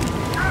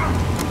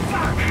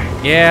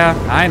 Yeah,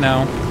 I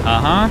know.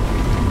 Uh-huh.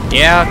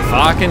 Yeah,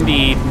 fuck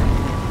indeed.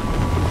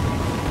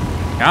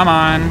 Come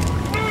on.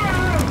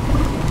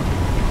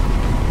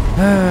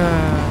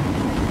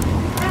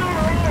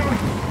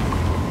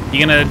 You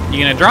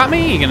gonna drop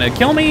me? You gonna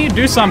kill me?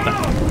 Do something.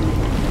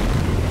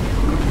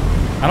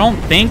 I don't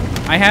think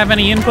I have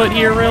any input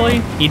here,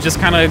 really. He just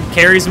kind of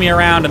carries me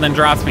around and then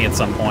drops me at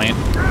some point.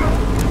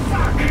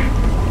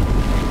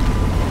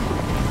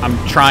 I'm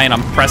trying,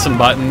 I'm pressing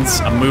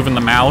buttons, I'm moving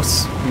the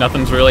mouse.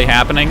 Nothing's really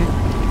happening.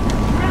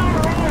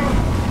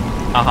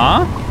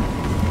 Uh-huh.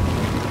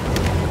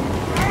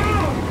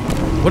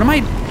 What am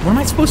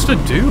I supposed to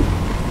do?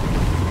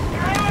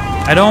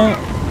 I don't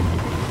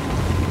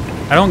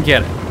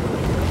get it.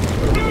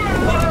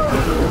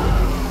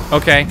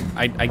 Okay,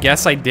 I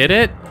guess I did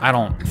it. I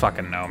don't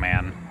fucking know,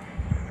 man.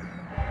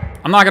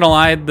 I'm not gonna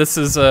lie, this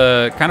is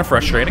kind of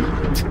frustrating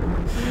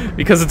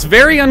because it's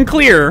very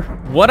unclear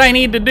what I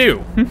need to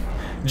do.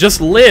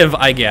 Just live,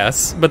 I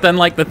guess, but then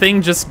like the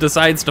thing just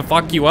decides to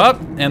fuck you up,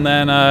 and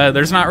then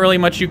there's not really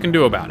much you can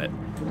do about it.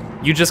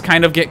 You just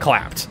kind of get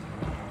clapped.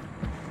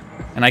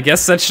 And I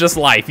guess that's just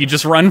life. You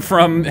just run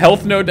from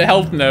health node to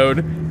health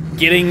node,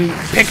 getting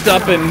picked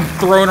up and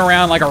thrown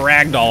around like a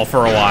rag doll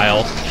for a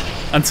while,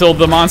 until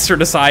the monster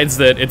decides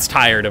that it's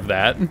tired of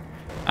that.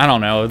 I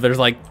don't know, there's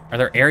like, are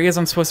there areas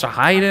I'm supposed to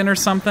hide in or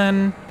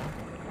something?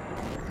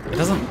 It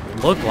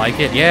doesn't look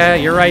like it. Yeah,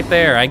 you're right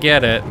there, I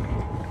get it.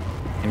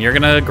 And you're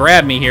gonna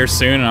grab me here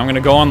soon, and I'm gonna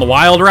go on the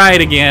wild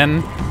ride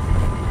again.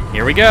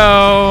 Here we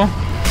go.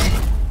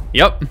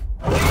 Yep.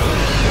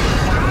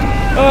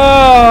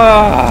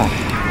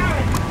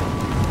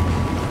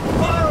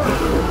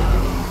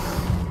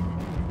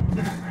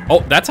 Oh,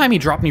 that time he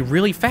dropped me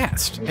really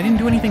fast. I didn't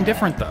do anything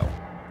different though.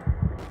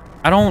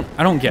 I don't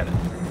get it.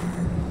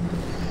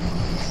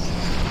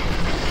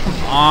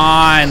 Come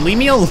on, leave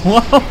me alone.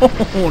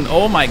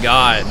 Oh my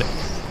God.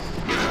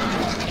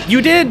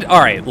 You did,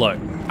 all right, look.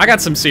 I got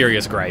some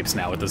serious gripes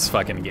now with this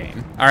fucking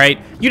game, all right?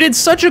 You did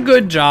such a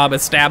good job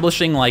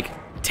establishing, like,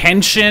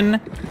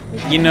 tension.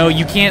 You know,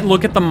 you can't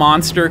look at the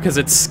monster because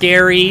it's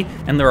scary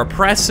and they're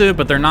oppressive,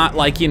 but they're not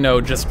like, you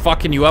know, just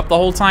fucking you up the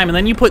whole time. And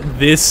then you put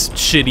this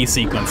shitty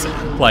sequence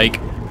in. Like,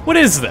 what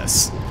is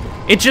this?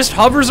 It just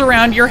hovers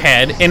around your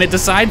head and it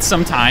decides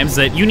sometimes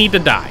that you need to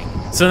die.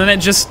 So then it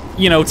just,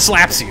 you know,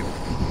 slaps you.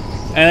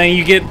 And then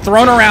you get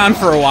thrown around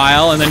for a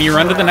while and then you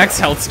run to the next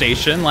health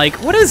station. Like,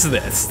 what is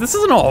this? This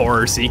isn't a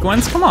horror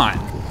sequence, come on.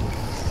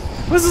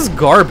 This is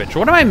garbage,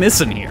 what am I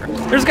missing here?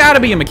 There's gotta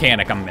be a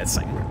mechanic I'm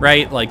missing,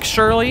 right? Like,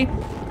 surely?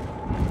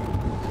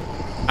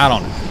 I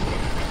don't know.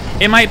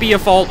 It might be a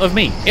fault of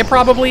me. It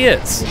probably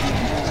is.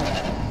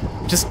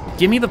 Just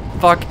get me the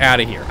fuck out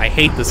of here. I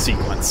hate this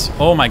sequence.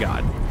 Oh my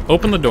God.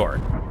 Open the door.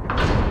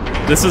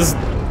 This is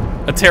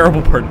a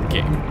terrible part of the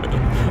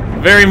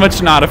game. Very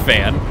much not a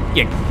fan.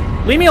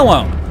 Yeah, leave me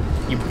alone,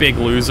 you big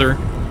loser.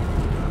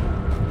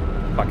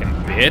 Fucking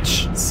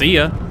bitch. See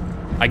ya.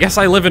 I guess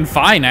I live in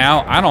Phi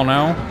now. I don't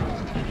know.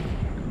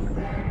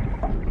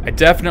 I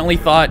definitely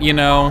thought, you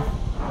know,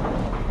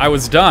 I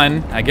was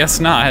done. I guess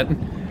not.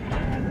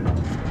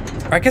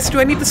 I guess, do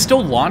I need to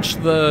still launch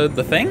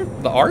the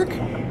thing? The Ark?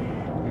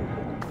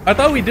 I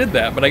thought we did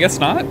that, but I guess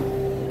not.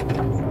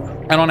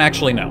 I don't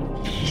actually know.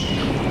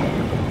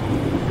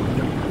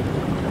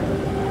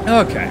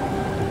 Okay.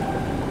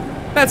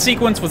 That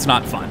sequence was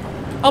not fun.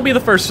 I'll be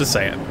the first to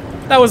say it.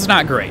 That was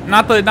not great.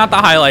 Not the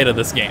highlight of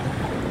this game.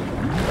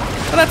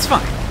 But that's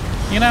fine.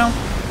 You know?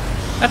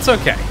 That's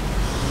okay.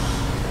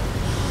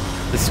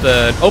 Just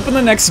open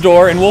the next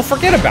door and we'll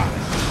forget about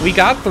it. We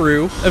got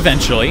through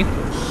eventually.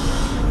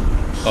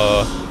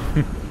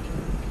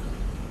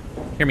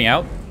 Hear me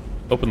out.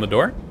 Open the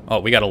door. Oh,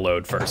 we gotta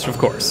load first, of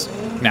course.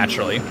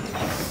 Naturally.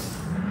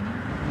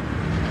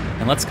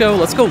 And let's go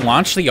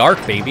launch the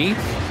Ark, baby.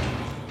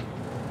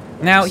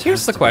 Now,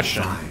 here's the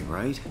question.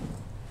 Right?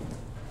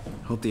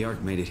 Hope the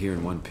Ark made it here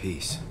in one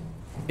piece.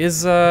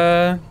 Is,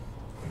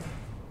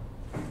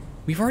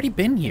 we've already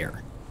been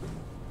here.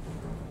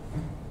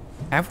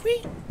 Have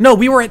we? No,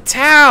 we were at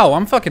Tau.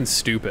 I'm fucking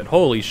stupid.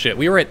 Holy shit,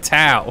 we were at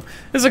Tau.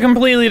 This is a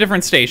completely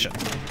different station.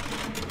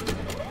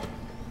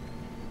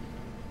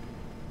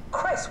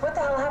 Chris, what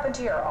the hell happened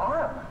to your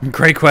arm?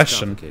 Great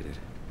question.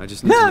 I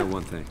just need to know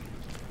one thing.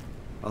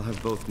 I'll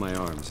have both my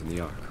arms in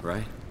the Ark,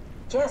 right?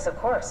 Yes, of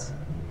course.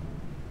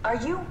 Are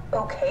you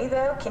okay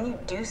though? Can you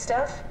do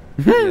stuff?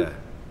 Yeah.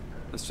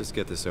 Let's just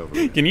get this over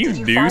with. Can you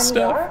Did do find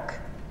stuff? The Ark?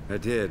 I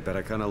did, but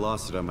I kind of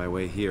lost it on my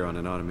way here on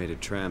an automated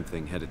tram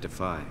thing headed to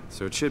Phi.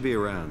 So it should be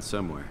around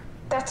somewhere.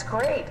 That's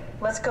great.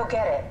 Let's go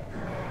get it.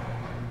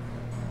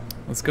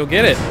 Let's go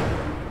get it.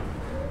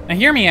 Now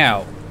hear me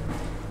out.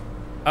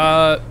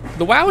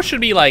 The WAU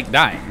should be like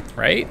dying,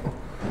 right?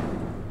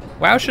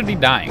 WAU should be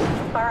dying.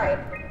 All right,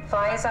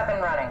 Phi is up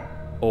and running.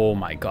 Oh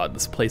my God,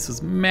 this place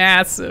is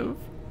massive.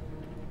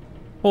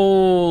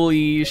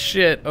 Holy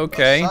shit,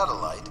 okay. The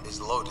satellite is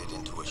loaded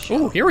into a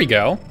shell. Oh, here we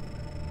go.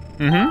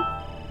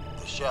 Mm-hmm.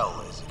 The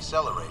shell is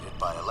accelerated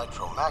by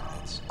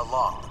electromagnets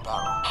along the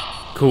barrel.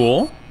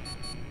 Cool.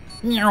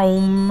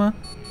 Nyom.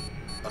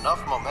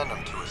 Enough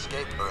momentum to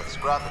escape Earth's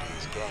gravity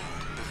is gained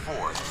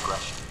before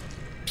ingression.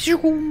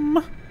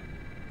 Pshum.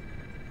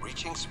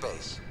 Reaching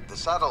space, the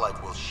satellite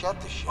will shed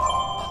the shell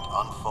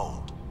and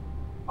unfold.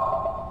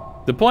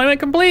 Deployment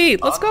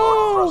complete. Let's go.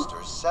 Onboard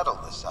thrusters settle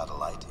the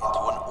satellite into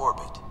an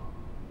orbit.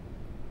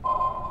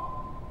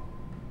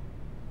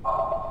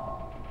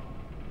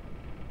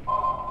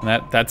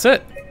 That's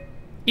it.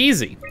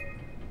 Easy.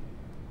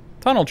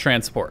 Tunnel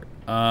transport.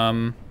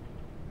 So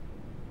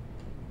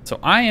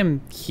I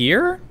am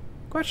here?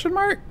 Question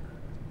mark?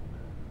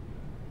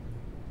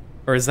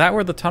 Or is that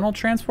where the tunnel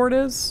transport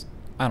is?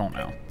 I don't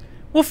know.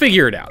 We'll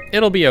figure it out.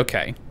 It'll be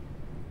okay.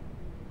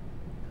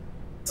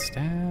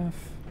 Staff.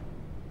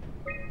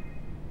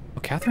 Oh,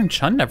 Catherine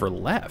Chun never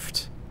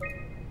left.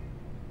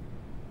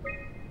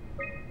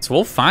 So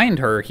we'll find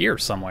her here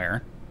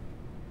somewhere.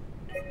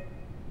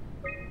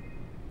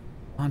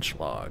 Launch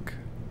log.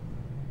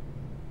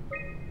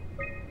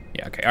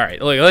 Yeah, okay, all right.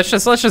 Look, let's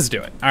just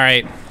do it. All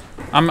right.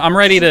 I'm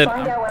ready Did you to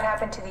find out what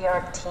happened to the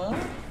Ark team?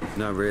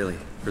 Not really.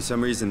 For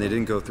some reason, they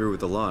didn't go through with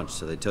the launch,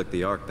 so they took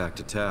the Ark back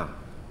to Tau.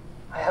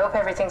 I hope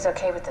everything's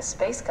okay with the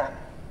space gun.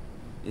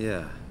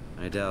 Yeah,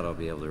 I doubt I'll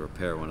be able to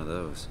repair one of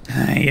those.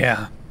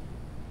 Yeah.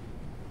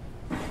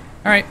 All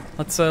right,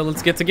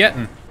 let's get to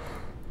getting.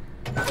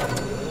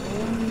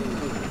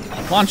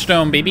 Launch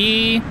dome,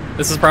 baby.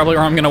 This is probably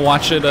where I'm gonna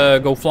watch it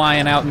go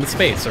flying out into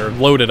space or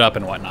load it up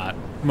and whatnot,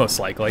 most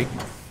likely.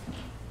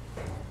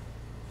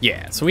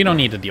 Yeah, so we don't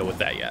need to deal with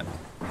that yet.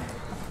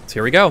 So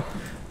here we go.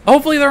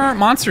 Hopefully there aren't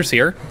monsters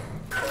here.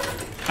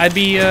 I'd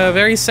be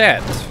very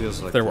sad. This feels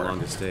like if there the were.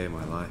 longest day of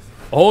my life.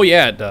 Oh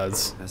yeah, it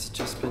does. Has it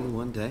just been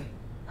one day?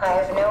 I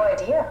have no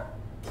idea.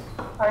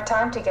 Our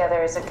time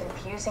together is a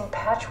confusing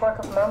patchwork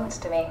of moments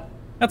to me.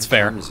 That's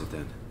fair. What time is it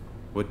then?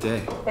 What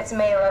day? It's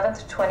May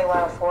 11th,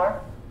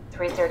 2104,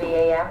 3:30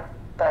 a.m.,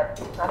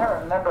 but I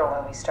don't remember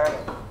when we started.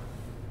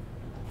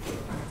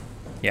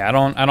 Yeah, I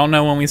don't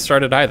know when we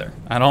started either.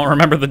 I don't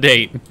remember the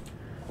date.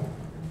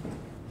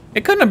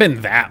 It couldn't have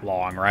been that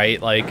long,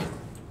 right? Like,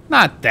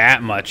 Not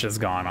that much has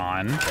gone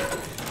on.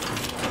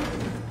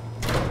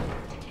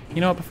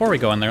 You know what, before we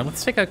go in there,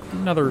 let's take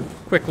another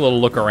quick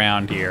little look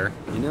around here.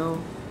 You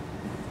know,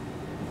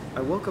 I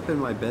woke up in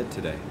my bed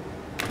today.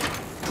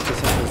 This is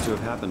supposed to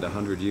have happened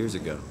 100 years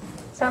ago.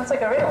 Sounds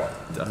like a riddle.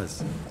 It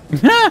does.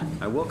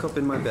 I woke up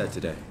in my bed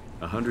today,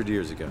 100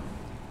 years ago.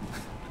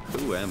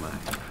 Who am I?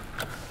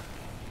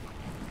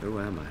 Who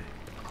am I?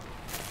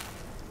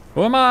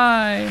 Who am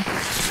I?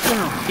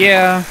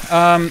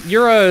 Yeah,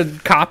 you're a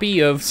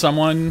copy of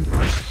someone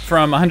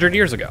from 100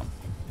 years ago.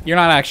 You're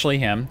not actually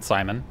him,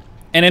 Simon.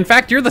 And in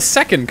fact, you're the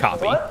second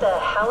copy. What the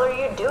hell are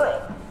you doing?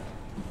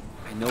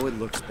 I know it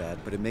looks bad,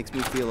 but it makes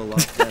me feel a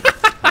lot better.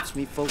 It helps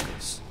me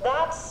focus.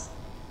 That's...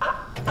 I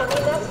mean,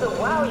 that's the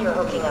WAU you're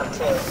hooking up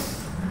to.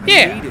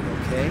 Yeah. I need it,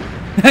 okay?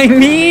 I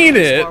need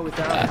it.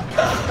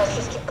 Let's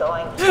just keep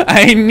going.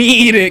 I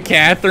need it,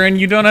 Catherine.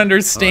 You don't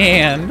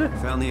understand. Right.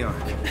 Found the Ark.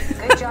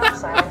 Good job,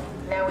 Simon.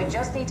 Now we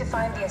just need to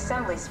find the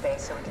assembly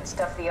space so we can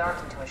stuff the Ark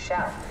into a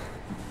shell.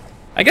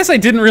 I guess I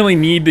didn't really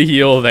need to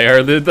heal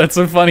there. That's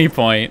a funny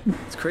point.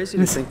 It's crazy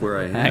to think where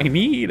I am. I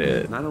need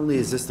it. Not only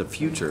is this the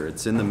future,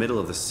 it's in the middle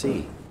of the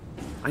sea.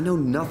 I know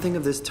nothing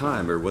of this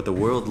time or what the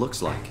world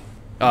looks like.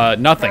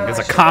 Nothing. There's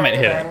a comet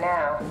hit it.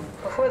 Now.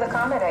 Before the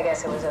comet, I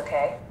guess it was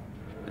okay.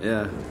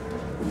 Yeah.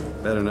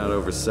 Better not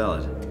oversell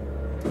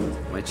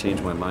it. Might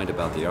change my mind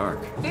about the Ark.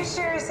 You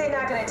seriously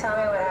not gonna tell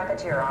me what happened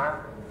to your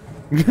arm?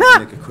 Make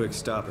a quick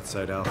stop at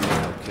Site Alpha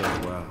and kill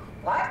the WAU.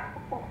 What?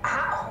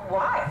 How?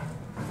 Why?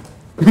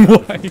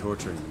 Why?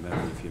 Torturing the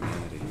memory of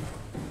humanity.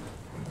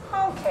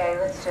 Okay,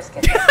 let's just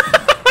get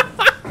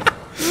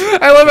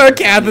I love how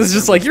Kath is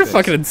just like, you're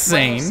fucking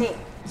insane.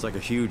 It's like a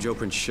huge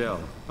open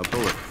shell, a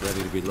bullet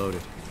ready to be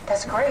loaded.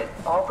 That's great.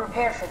 All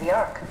prepared for the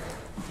Ark.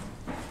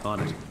 On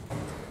it.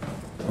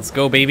 Let's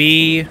go,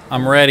 baby.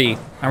 I'm ready.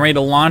 I'm ready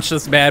to launch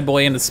this bad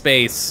boy into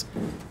space.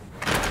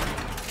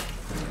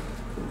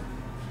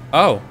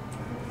 Oh.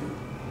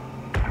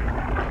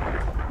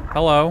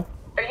 Hello.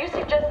 Are you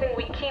suggesting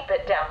we keep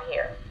it down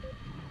here?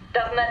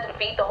 Doesn't that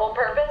defeat the whole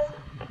purpose?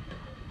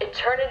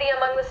 Eternity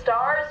among the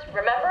stars,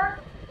 remember?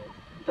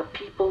 The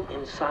people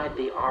inside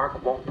the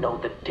Ark won't know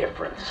the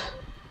difference.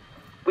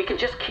 We can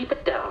just keep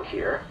it down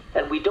here,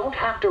 and we don't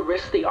have to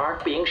risk the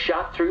Ark being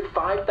shot through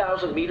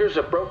 5,000 meters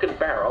of broken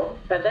barrel,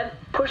 and then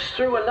push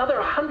through another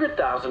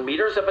 100,000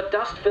 meters of a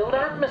dust-filled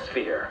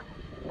atmosphere.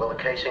 Will the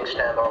casing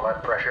stand all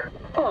that pressure?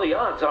 Well, the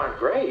odds aren't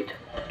great.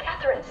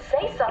 Catherine,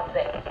 say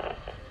something.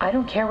 I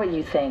don't care what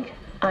you think.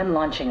 I'm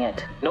launching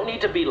it. No need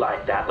to be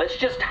like that. Let's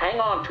just hang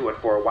on to it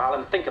for a while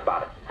and think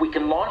about it. We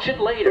can launch it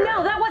later.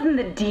 No, that wasn't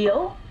the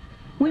deal.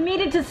 We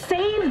needed to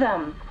save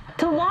them.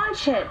 To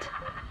launch it.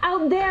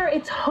 Out there,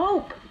 it's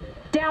hope.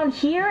 Down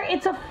here,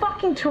 it's a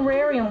fucking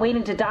terrarium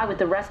waiting to die with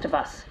the rest of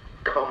us.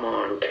 Come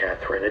on,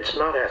 Catherine. It's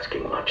not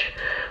asking much.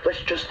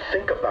 Let's just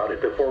think about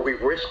it before we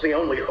risk the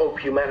only hope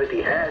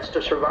humanity has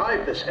to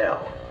survive this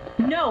hell.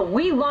 No,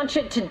 we launch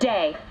it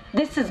today.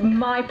 This is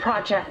my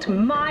project,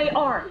 my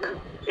Ark.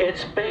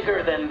 It's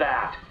bigger than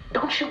that.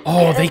 Don't you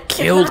Oh, get they it?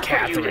 killed It's not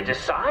for you to Catherine.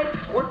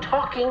 decide. We're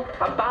talking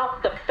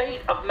about the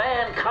fate of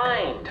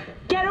mankind.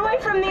 Get away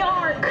from the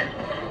Ark.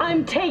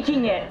 I'm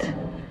taking it.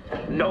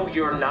 No,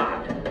 you're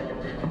not.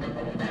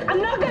 I'm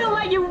not gonna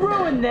let you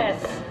ruin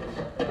this.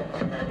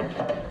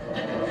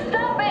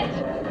 Stop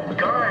it!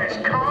 Guys,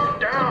 calm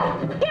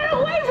down. Get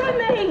away from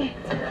me!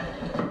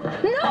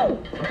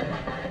 No!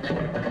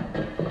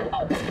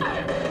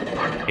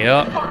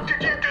 Yep. What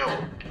did you do?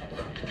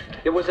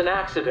 It was an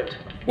accident.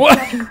 What?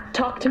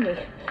 Talk to me.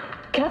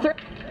 Catherine.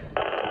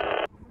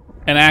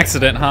 An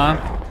accident, huh?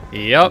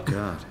 Yep.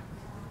 God.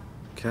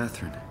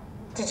 Catherine.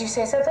 Did you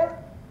say something?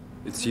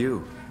 It's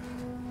you.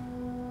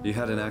 You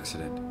had an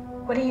accident.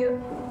 What do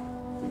you...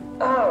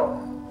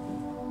 Oh.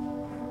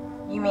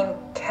 You mean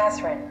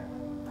Catherine.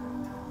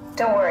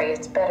 Don't worry,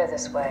 it's better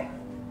this way.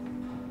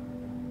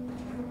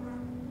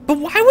 But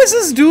why was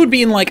this dude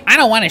being like, I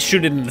don't want to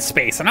shoot it into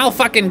space, and I'll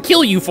fucking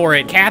kill you for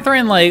it,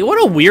 Catherine? Like, what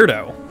a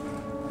weirdo.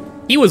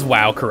 He was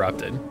WAU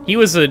corrupted. He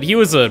was a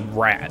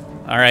rat.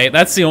 All right,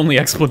 that's the only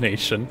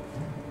explanation.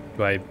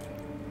 Do I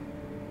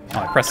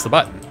press the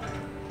button.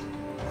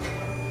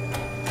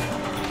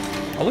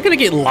 Oh, look at it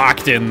get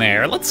locked in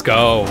there. Let's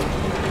go.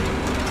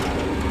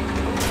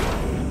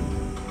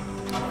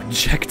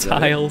 Projectile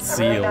I'm really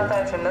seal. not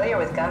that familiar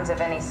with guns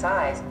of any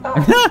size. Oh,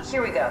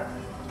 here we go.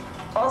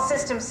 All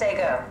systems say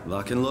go.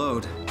 Lock and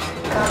load. Come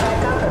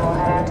back up and we'll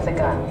head out to the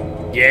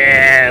gun.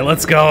 Yeah,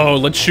 let's go.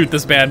 Let's shoot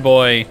this bad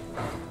boy.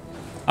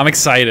 I'm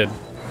excited.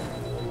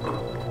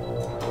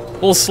 A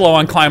little slow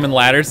on climbing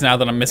ladders now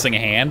that I'm missing a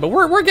hand, but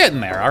we're getting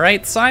there, all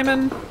right,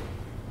 Simon?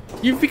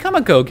 You've become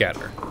a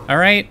go-getter, all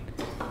right?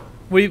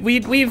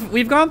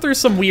 We've gone through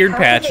some weird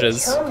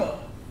patches. How did they kill me?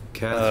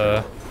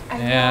 Catherine. I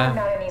know I'm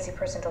not an easy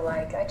person to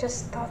like. I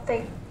just thought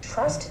they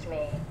trusted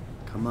me.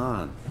 Come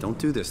on. Don't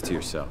do this to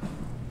yourself.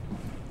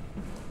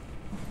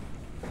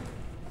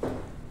 All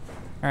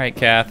right,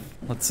 Kath.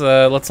 Let's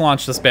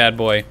launch this bad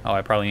boy. Oh,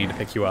 I probably need to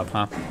pick you up,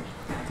 huh?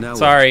 Now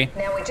Sorry.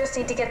 Now we just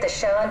need to get the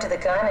shell into the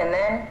gun and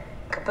then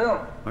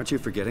kaboom. Aren't you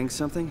forgetting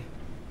something?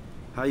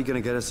 How are you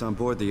gonna get us on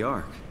board the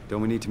Ark?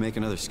 Don't we need to make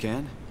another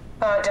scan?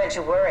 Oh, don't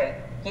you worry.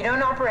 You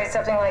don't operate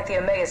something like the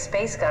Omega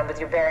space gun with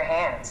your bare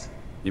hands.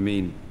 You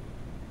mean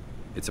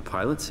it's a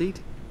pilot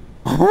seat?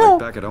 Like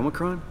back at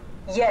Omicron?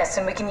 Yes,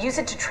 and we can use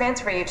it to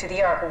transfer you to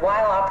the Ark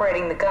while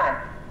operating the gun.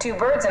 2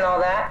 birds and all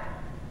that.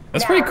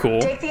 That's now, pretty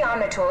cool. Take the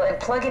Omnitool and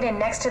plug it in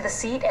next to the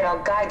seat, and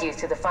I'll guide you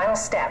through the final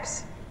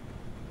steps.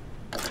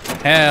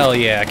 Hell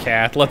yeah,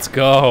 Kath, let's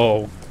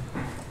go.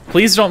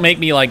 Please don't make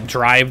me like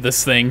drive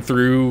this thing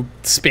through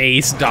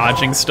space,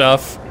 dodging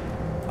stuff.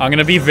 I'm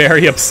gonna be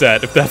very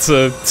upset if that's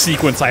a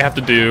sequence I have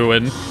to do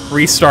and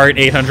restart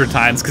 800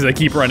 times because I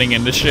keep running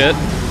into shit.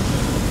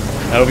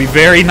 That'll be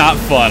very not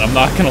fun, I'm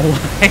not gonna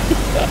lie.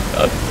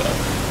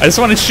 I just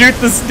want to shoot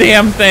this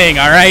damn thing,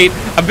 all right?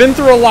 I've been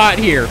through a lot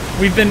here.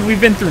 We've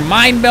been through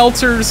mind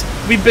melters.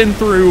 We've been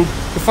through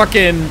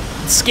fucking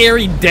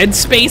scary dead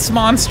space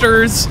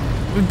monsters.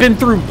 We've been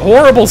through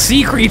horrible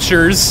sea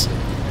creatures.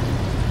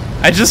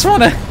 I just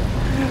want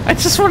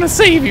to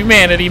save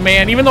humanity,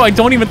 man. Even though I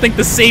don't even think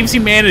this saves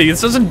humanity.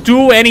 This doesn't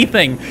do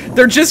anything.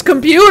 They're just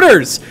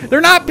computers. They're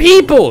not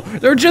people.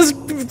 They're just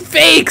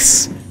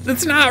fakes.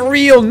 That's not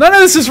real. None of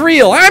this is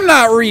real. I'm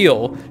not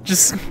real.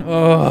 Just,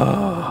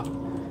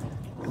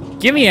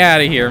 get me out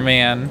of here,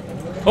 man.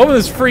 Open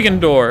this freaking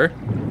door.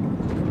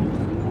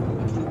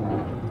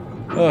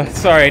 Oh,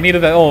 sorry, I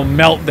needed that little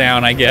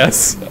meltdown, I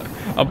guess.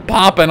 I'm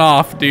popping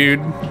off, dude.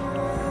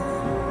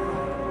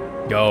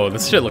 Yo,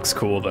 this shit looks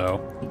cool,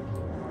 though.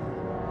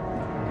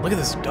 Look at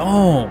this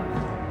dome.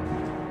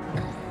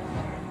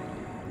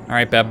 All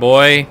right, bad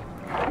boy.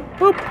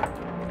 Boop.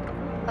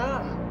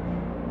 Oh,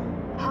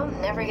 I'll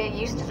never get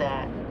used to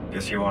that.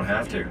 Guess you won't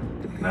have to.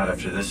 Not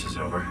after this is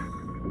over.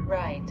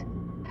 Right.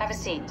 Have a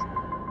seat.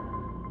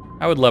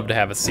 I would love to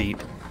have a seat.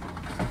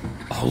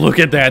 Oh, look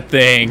at that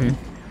thing.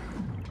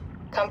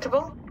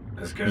 Comfortable?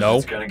 As good as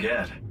it's gonna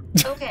get.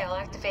 Okay, I'll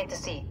activate the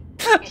seat.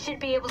 You should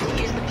be able to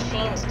use the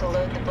machines to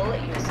load the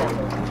bullet you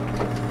assembled.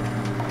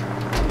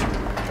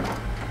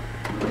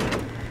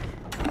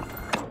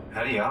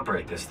 How do you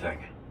operate this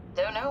thing?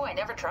 Don't know, I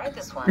never tried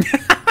this one.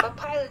 But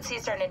pilot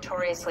seats are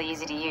notoriously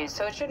easy to use,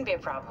 so it shouldn't be a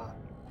problem.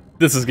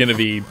 This is gonna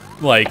be,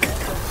 like,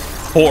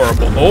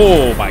 horrible.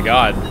 Oh my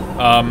god.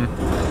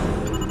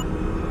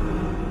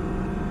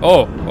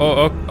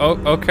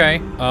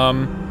 Okay.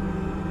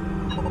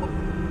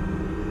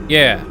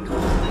 Yeah.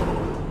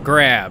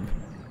 Grab.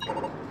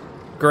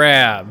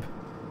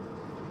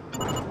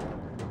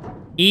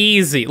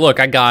 Easy. Look,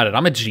 I got it.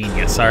 I'm a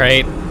genius, all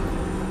right?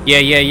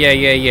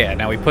 Yeah.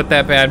 Now we put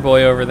that bad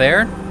boy over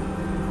there.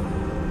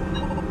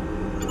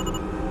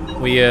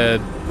 We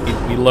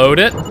load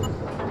it.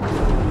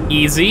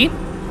 Easy.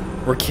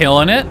 We're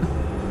killing it.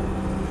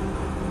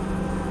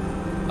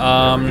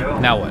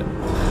 Now what?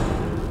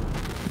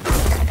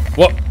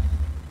 Whoa.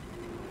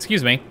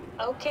 Excuse me.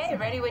 Okay,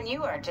 ready when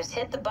you are. Just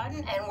hit the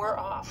button and we're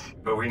off.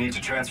 But we need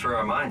to transfer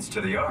our minds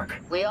to the Ark.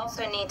 We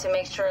also need to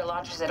make sure it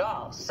launches at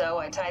all, so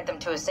I tied them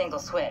to a single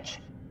switch.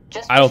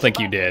 Just I don't push the think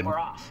you button did. and we're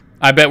off.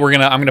 I bet I'm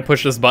gonna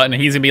push this button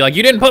and he's gonna be like,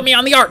 you didn't put me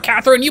on the Ark,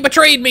 Catherine, you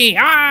betrayed me!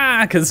 Ah!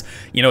 Because,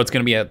 you know, it's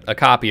gonna be a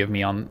copy of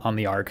me on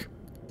the Ark.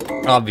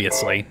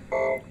 Obviously.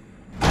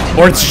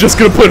 Or it's just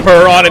gonna put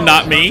her on and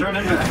not me.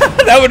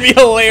 That would be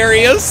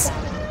hilarious.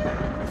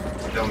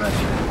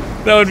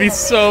 That would be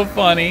so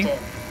funny. I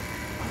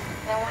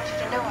want you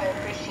to know I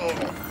appreciate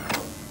it.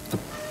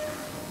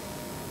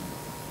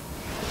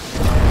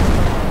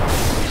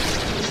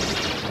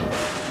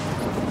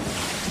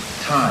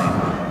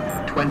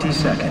 Time, 20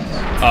 seconds.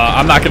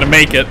 I'm not gonna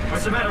make it.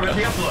 What's the matter with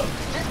the upload?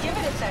 Just give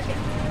it a second.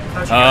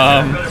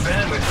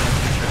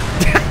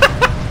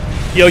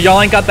 Yo, y'all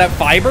ain't got that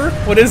fiber?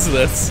 What is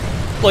this?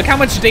 Look, how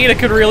much data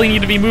could really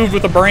need to be moved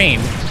with a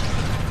brain?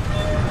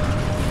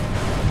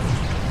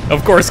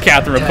 Of course,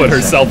 Catherine would put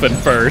herself in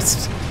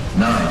first.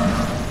 9,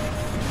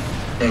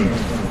 8,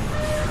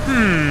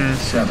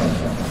 7,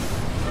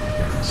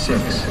 6.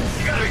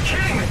 You gotta be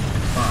kidding me!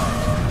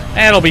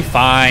 It'll be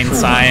fine,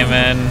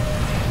 Simon.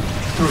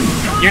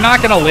 You're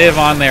not gonna live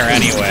on there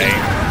anyway.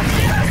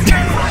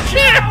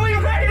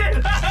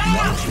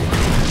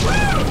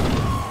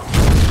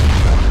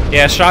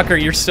 Yeah, shocker,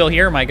 you're still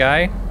here, my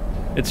guy.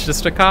 It's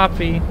just a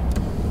copy.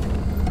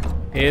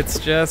 It's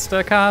just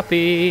a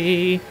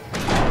copy.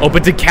 Oh,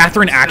 but did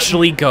Catherine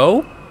actually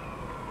go?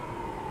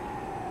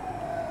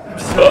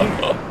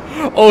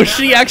 Oh,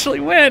 she actually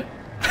went.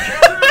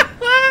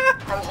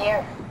 I'm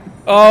here.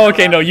 Oh,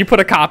 okay, no, you put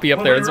a copy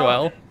up there as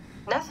well.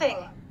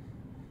 Nothing.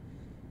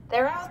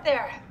 They're out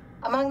there,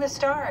 among the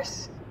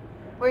stars.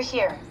 We're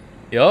here.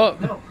 Yup.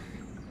 No.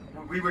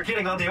 We were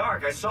getting on the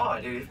Ark, I saw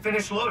it. It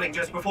finished loading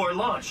just before it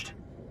launched.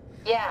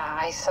 Yeah,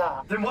 I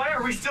saw. Then why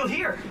are we still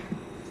here?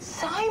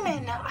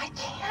 Simon, I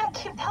can't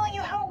keep telling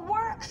you how it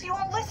works. You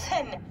won't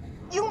listen.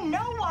 You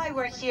know why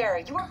we're here.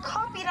 You were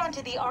copied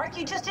onto the Ark.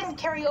 You just didn't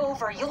carry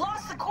over. You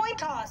lost the coin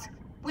toss.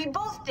 We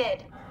both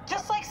did.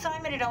 Just like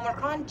Simon at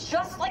Omicron,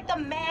 just like the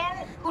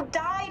man who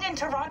died in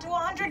Toronto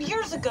 100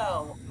 years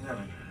ago. No,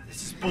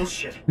 this is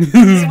bullshit. This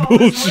is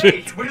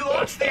bullshit. We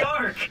launched the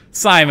Ark.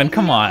 Simon,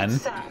 come on.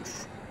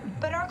 Sucks.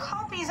 But our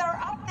copies are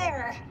up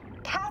there.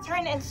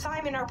 Catherine and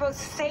Simon are both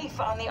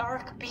safe on the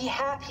Ark. Be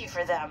happy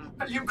for them.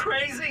 Are you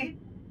crazy?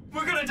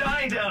 We're gonna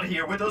die down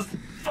here with those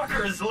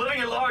fuckers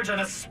living at large on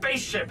a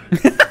spaceship.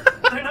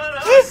 They're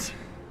not us.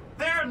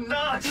 They're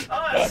not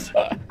us.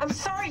 I'm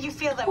sorry you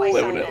feel that way,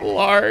 Living Simon. at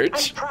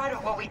large. I'm proud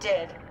of what we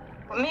did.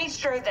 We made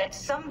sure that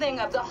something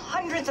of the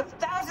hundreds of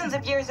thousands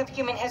of years of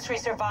human history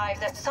survives,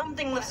 that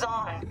something lives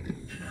on.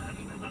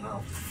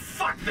 No,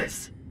 fuck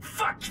this.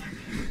 Fuck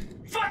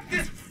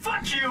this.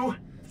 Fuck you.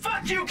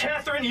 Fuck you,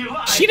 Catherine, you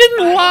lied. She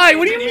didn't lie.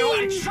 What do you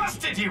mean? mean? I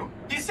trusted you.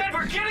 You said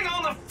we're getting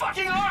on the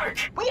fucking Ark.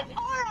 We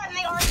are on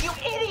the Ark, you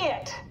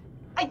idiot.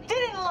 I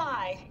didn't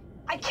lie.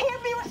 I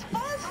can't be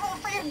responsible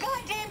for your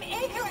goddamn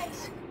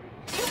ignorance.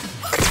 You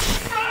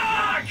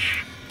fuck!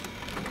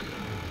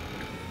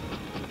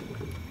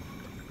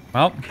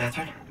 Well,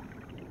 Catherine,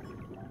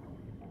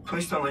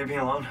 please don't leave me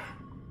alone.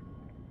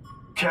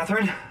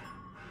 Catherine?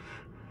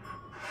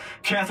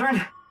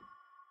 Catherine?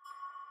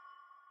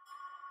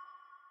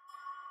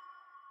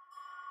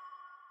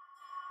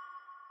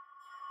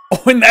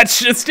 Oh, and that's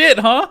just it,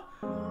 huh?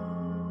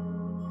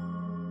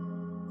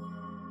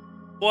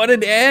 What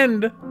an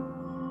end.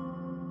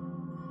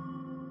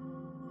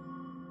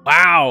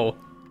 Wow.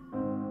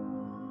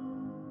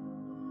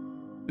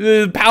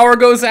 The power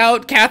goes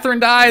out, Catherine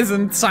dies,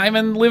 and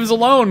Simon lives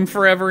alone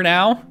forever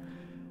now.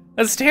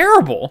 That's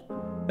terrible.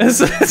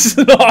 That's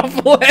an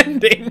awful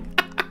ending.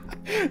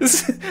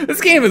 This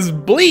game is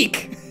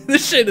bleak.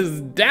 This shit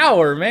is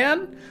dour,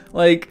 man.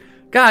 Like,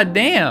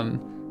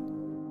 goddamn.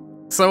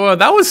 So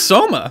that was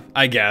SOMA,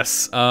 I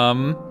guess. They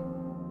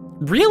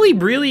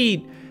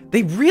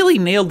really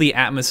nailed the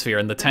atmosphere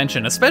and the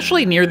tension,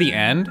 especially near the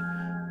end.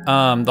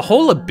 The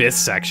whole Abyss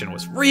section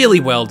was really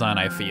well done,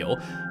 I feel.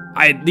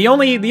 The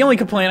only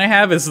complaint I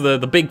have is the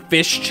big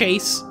fish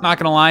chase. Not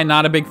gonna lie,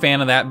 not a big fan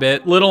of that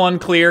bit. Little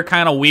unclear,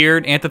 kind of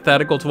weird,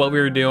 antithetical to what we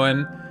were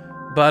doing.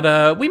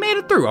 But we made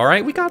it through, all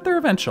right? We got there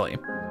eventually.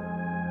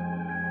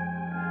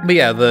 But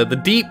yeah,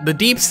 the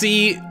deep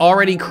sea,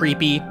 already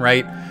creepy,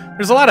 right?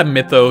 There's a lot of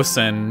mythos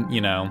and,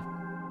 you know,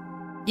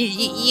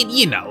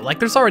 like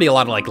there's already a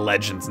lot of like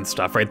legends and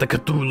stuff, right? The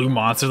Cthulhu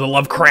monster, the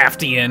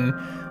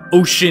Lovecraftian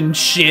ocean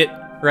shit,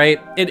 right?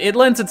 It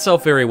lends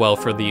itself very well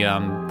for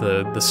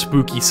the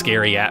spooky,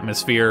 scary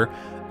atmosphere.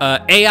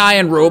 AI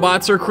and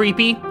robots are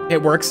creepy.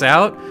 It works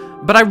out.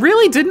 But I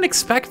really didn't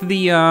expect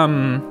the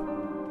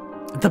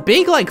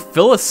big like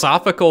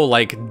philosophical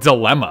like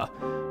dilemma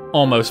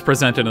almost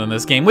presented in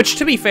this game, which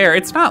to be fair,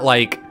 it's not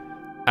like,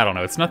 I don't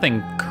know, it's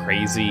nothing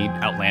crazy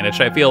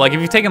outlandish, I feel. Like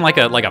if you've taken like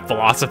a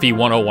philosophy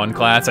 101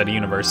 class at a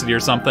university or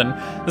something,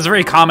 there's a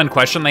very common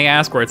question they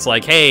ask where it's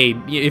like, hey,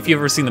 if you've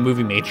ever seen the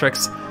movie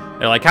Matrix,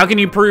 they're like, how can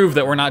you prove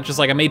that we're not just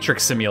like a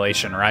Matrix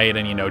simulation, right?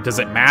 And you know, does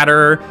it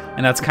matter?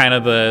 And that's kind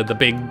of the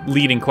big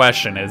leading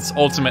question is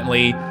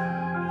ultimately,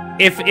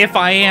 if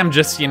I am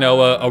just, you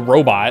know, a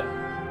robot,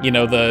 you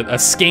know, a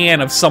scan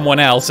of someone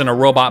else in a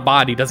robot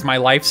body, does my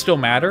life still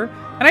matter?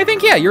 And I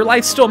think, yeah, your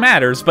life still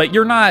matters, but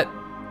you're not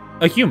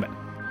a human.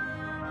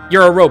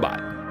 You're a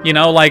robot. You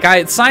know, like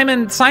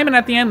Simon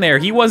at the end there,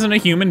 he wasn't a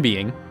human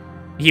being.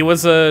 He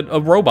was a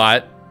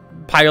robot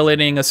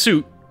piloting a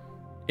suit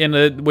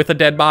with a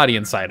dead body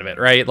inside of it,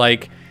 right?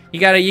 Like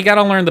you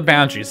gotta learn the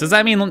boundaries. Does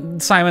that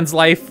mean Simon's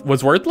life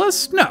was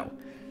worthless? No.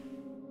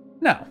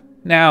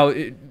 Now,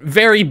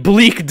 very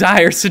bleak,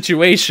 dire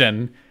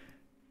situation.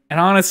 And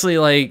honestly,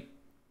 like,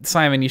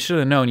 Simon, you should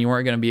have known you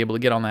weren't gonna be able to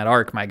get on that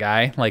Ark, my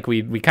guy. Like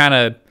we kind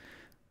of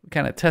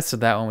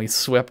tested that when we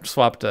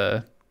swapped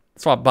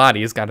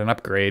bodies, got an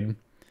upgrade.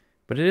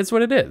 But it is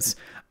what it is.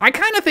 I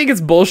kind of think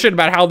it's bullshit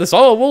about how this,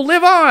 we'll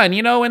live on,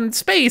 you know, in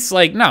space.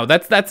 Like, no,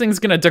 that thing's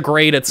gonna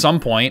degrade at some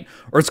point,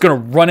 or it's gonna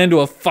run into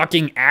a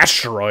fucking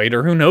asteroid,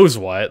 or who knows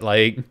what.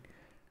 Like,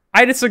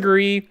 I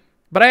disagree,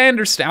 but I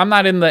understand. I'm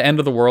not in the end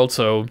of the world,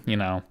 so, you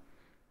know,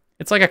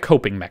 it's like a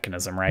coping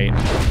mechanism, right?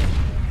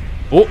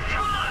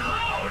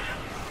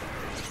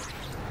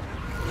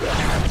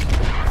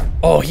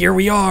 Oh, here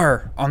we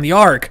are on the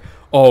Ark.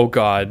 Oh,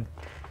 God.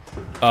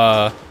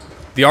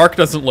 The Ark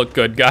doesn't look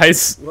good,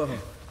 guys. Whoa.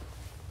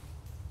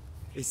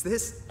 Is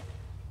this...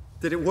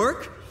 Did it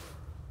work?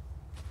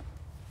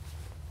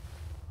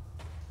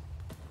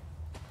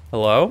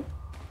 Hello?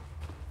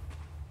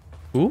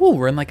 Ooh,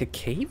 we're in like a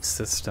cave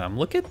system.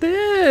 Look at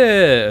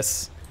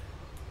this.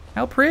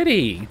 How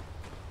pretty.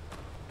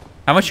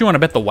 How much you want to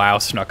bet the WAU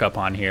snuck up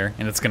on here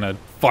and it's gonna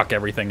fuck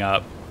everything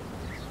up?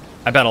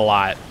 I bet a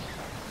lot.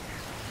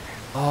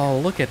 Oh,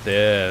 look at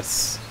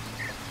this.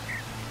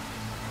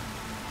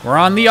 We're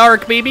on the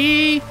Ark,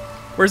 baby!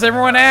 Where's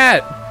everyone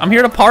at? I'm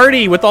here to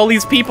party with all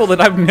these people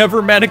that I've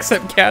never met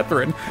except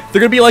Catherine.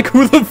 They're gonna be like,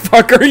 who the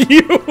fuck are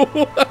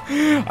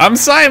you? I'm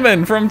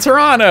Simon from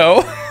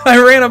Toronto. I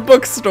ran a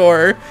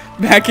bookstore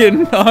back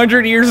in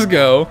 100 years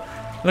ago.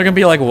 They're gonna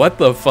be like, what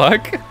the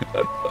fuck?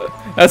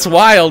 That's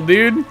wild,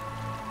 dude.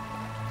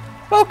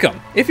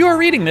 Welcome. If you are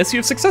reading this, you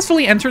have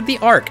successfully entered the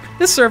Ark.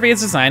 This survey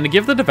is designed to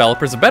give the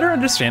developers a better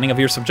understanding of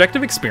your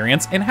subjective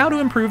experience and how to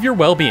improve your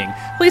well-being.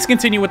 Please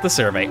continue with the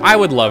survey. I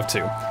would love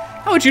to.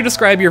 How would you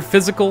describe your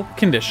physical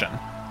condition?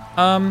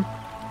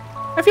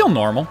 I feel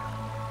normal.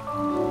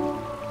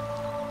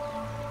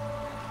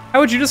 How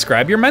would you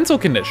describe your mental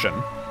condition?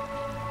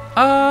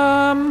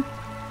 I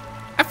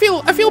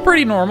feel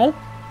pretty normal.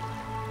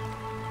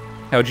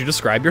 How would you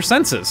describe your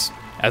senses?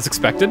 As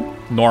expected,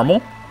 normal.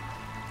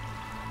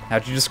 How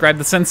would you describe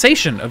the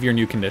sensation of your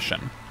new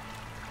condition?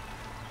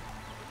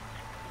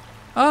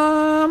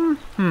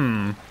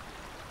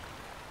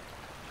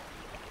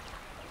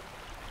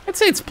 I'd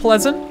say it's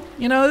pleasant.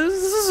 You know,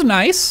 this is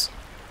nice.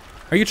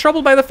 Are you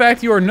troubled by the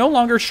fact you are no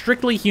longer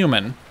strictly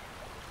human?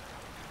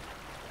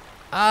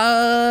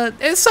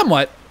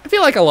 Somewhat. I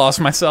feel like I lost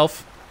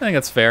myself. I think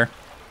that's fair.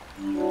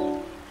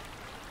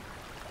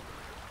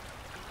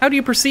 How do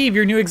you perceive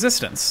your new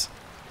existence?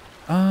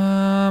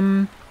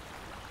 Yeah,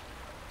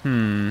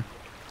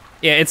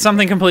 it's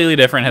something completely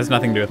different, has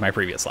nothing to do with my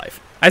previous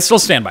life. I still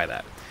stand by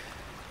that.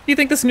 Do you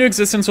think this new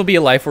existence will be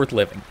a life worth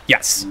living?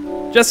 Yes,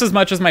 just as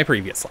much as my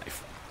previous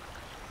life.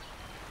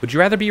 Would you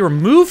rather be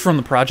removed from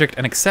the project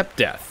and accept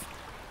death?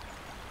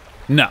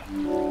 No.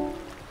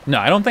 No,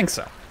 I don't think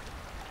so.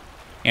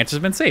 Answer's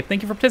been safe.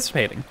 Thank you for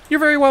participating. You're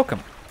very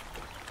welcome.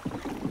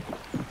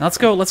 Now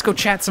let's go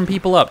chat some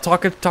people up.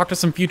 Talk to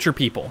some future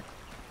people.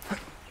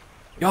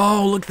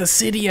 Yo, look at the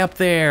city up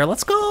there.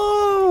 Let's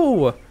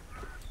go.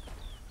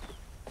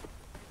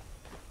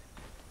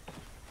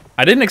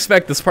 I didn't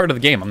expect this part of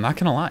the game, I'm not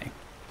gonna lie.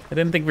 I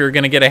didn't think we were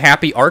gonna get a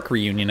happy ARC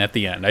reunion at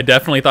the end. I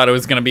definitely thought it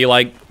was gonna be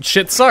like,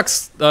 shit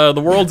sucks, the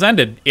world's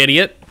ended,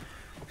 idiot.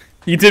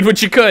 You did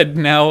what you could,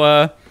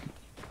 now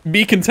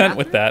be content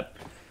with that.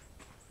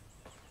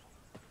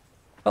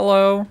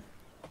 Hello.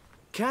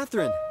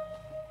 Catherine.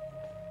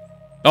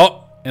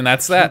 Oh, and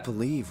that's that. I can't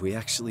believe we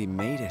actually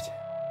made it.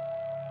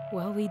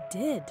 Well, we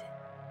did.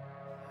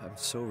 I'm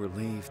so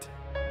relieved.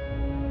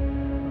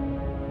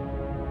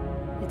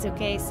 It's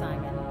okay,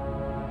 Simon.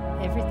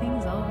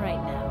 Everything's all right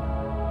now.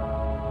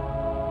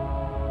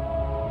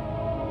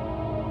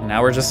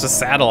 Now we're just a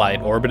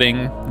satellite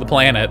orbiting the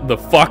planet, the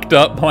fucked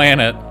up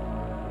planet.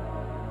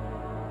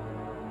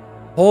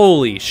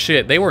 Holy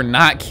shit, they were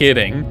not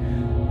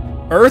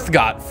kidding. Earth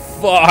got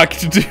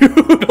fucked,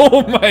 dude.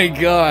 Oh my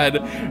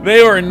god.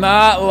 They were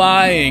not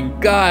lying.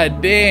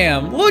 God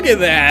damn. Look at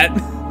that.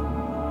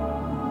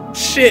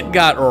 Shit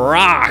got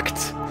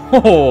rocked.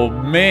 Oh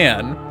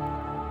man.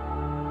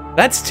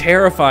 That's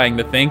terrifying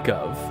to think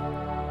of,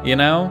 you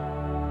know?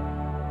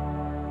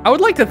 I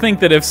would like to think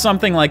that if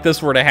something like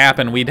this were to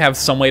happen, we'd have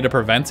some way to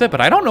prevent it, but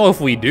I don't know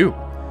if we do.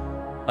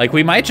 Like,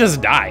 we might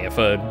just die if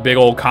a big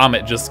old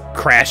comet just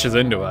crashes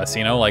into us,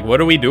 you know? Like, what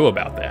do we do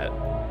about that?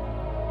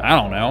 I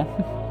don't know.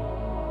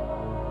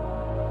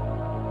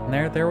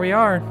 And there we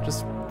are,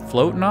 just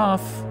floating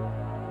off.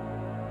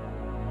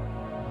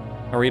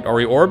 Are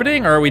we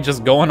orbiting, or are we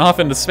just going off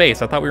into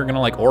space? I thought we were gonna,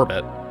 like,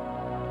 orbit.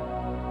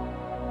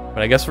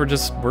 But I guess we're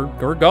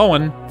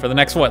going for the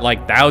next, what, like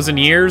 1,000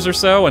 years or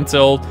so,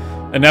 until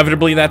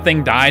inevitably that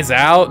thing dies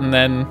out, and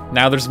then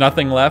now there's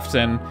nothing left,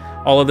 and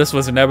all of this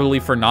was inevitably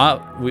for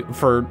naught. We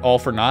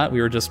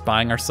were just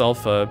buying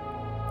ourselves a,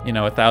 you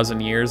know, 1,000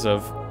 years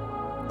of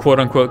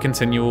quote-unquote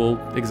continual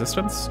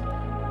existence.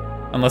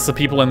 Unless the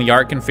people in the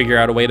Ark can figure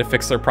out a way to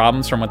fix their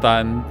problems from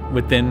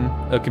within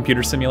a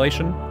computer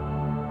simulation.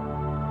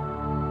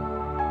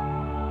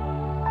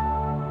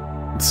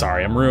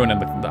 Sorry, I'm ruining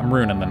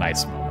the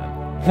nice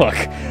moment. Look,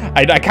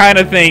 I kind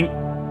of think,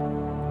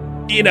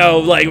 you know,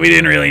 like, we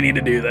didn't really need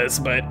to do this,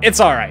 but it's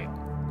all right.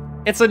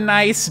 It's a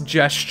nice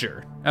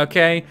gesture,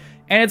 okay?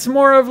 And it's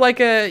more of like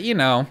a, you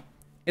know,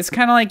 it's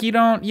kind of like you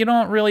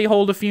don't really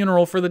hold a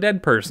funeral for the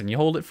dead person. You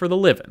hold it for the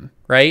living,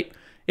 right?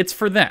 It's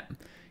for them.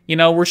 You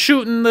know, we're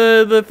shooting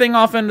the thing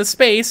off into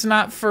space,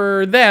 not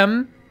for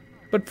them,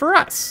 but for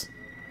us.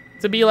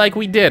 To be like,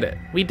 we did it.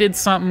 We did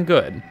something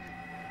good.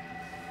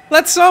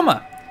 Let's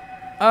SOMA.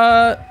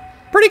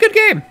 Pretty good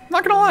game,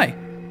 not gonna lie.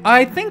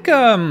 I think,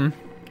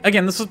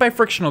 again, this was by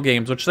Frictional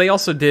Games, which they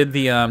also did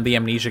the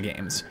Amnesia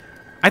games.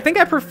 I think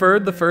I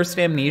preferred the first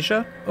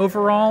Amnesia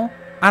overall.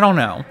 I don't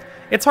know.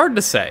 It's hard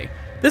to say.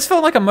 This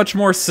felt like a much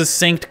more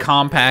succinct,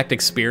 compact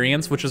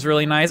experience, which was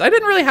really nice. I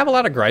didn't really have a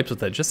lot of gripes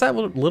with it, just that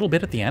little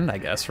bit at the end, I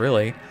guess,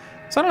 really.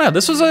 So I don't know.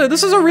 This was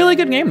a really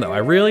good game, though. I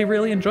really,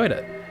 really enjoyed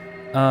it.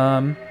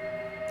 And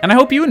I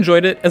hope you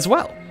enjoyed it as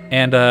well.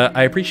 And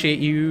I appreciate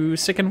you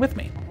sticking with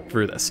me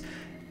through this.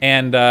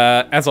 And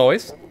as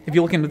always, if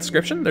you look in the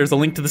description, there's a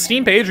link to the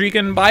Steam page where you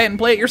can buy it and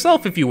play it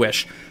yourself if you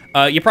wish.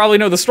 You probably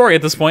know the story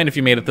at this point if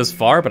you made it this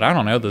far, but I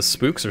don't know, the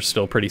spooks are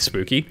still pretty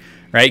spooky,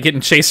 right?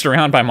 Getting chased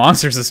around by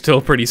monsters is still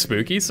pretty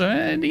spooky,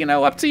 so, you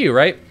know, up to you,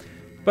 right?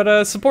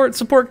 But support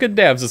good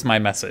devs is my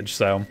message,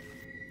 so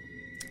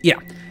yeah.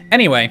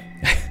 Anyway,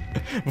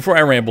 before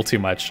I ramble too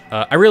much,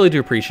 I really do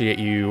appreciate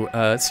you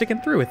sticking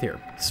through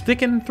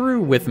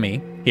with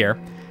me here.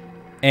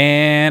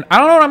 And I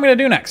don't know what I'm gonna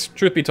do next,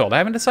 truth be told. I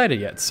haven't decided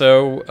yet.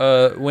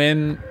 So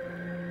when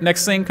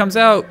next thing comes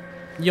out,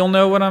 you'll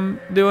know what I'm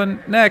doing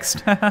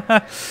next.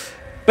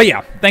 But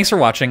yeah, thanks for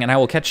watching, and I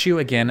will catch you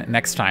again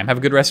next time. Have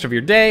a good rest of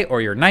your day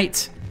or your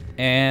night,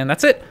 and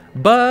that's it.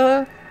 Bye-bye.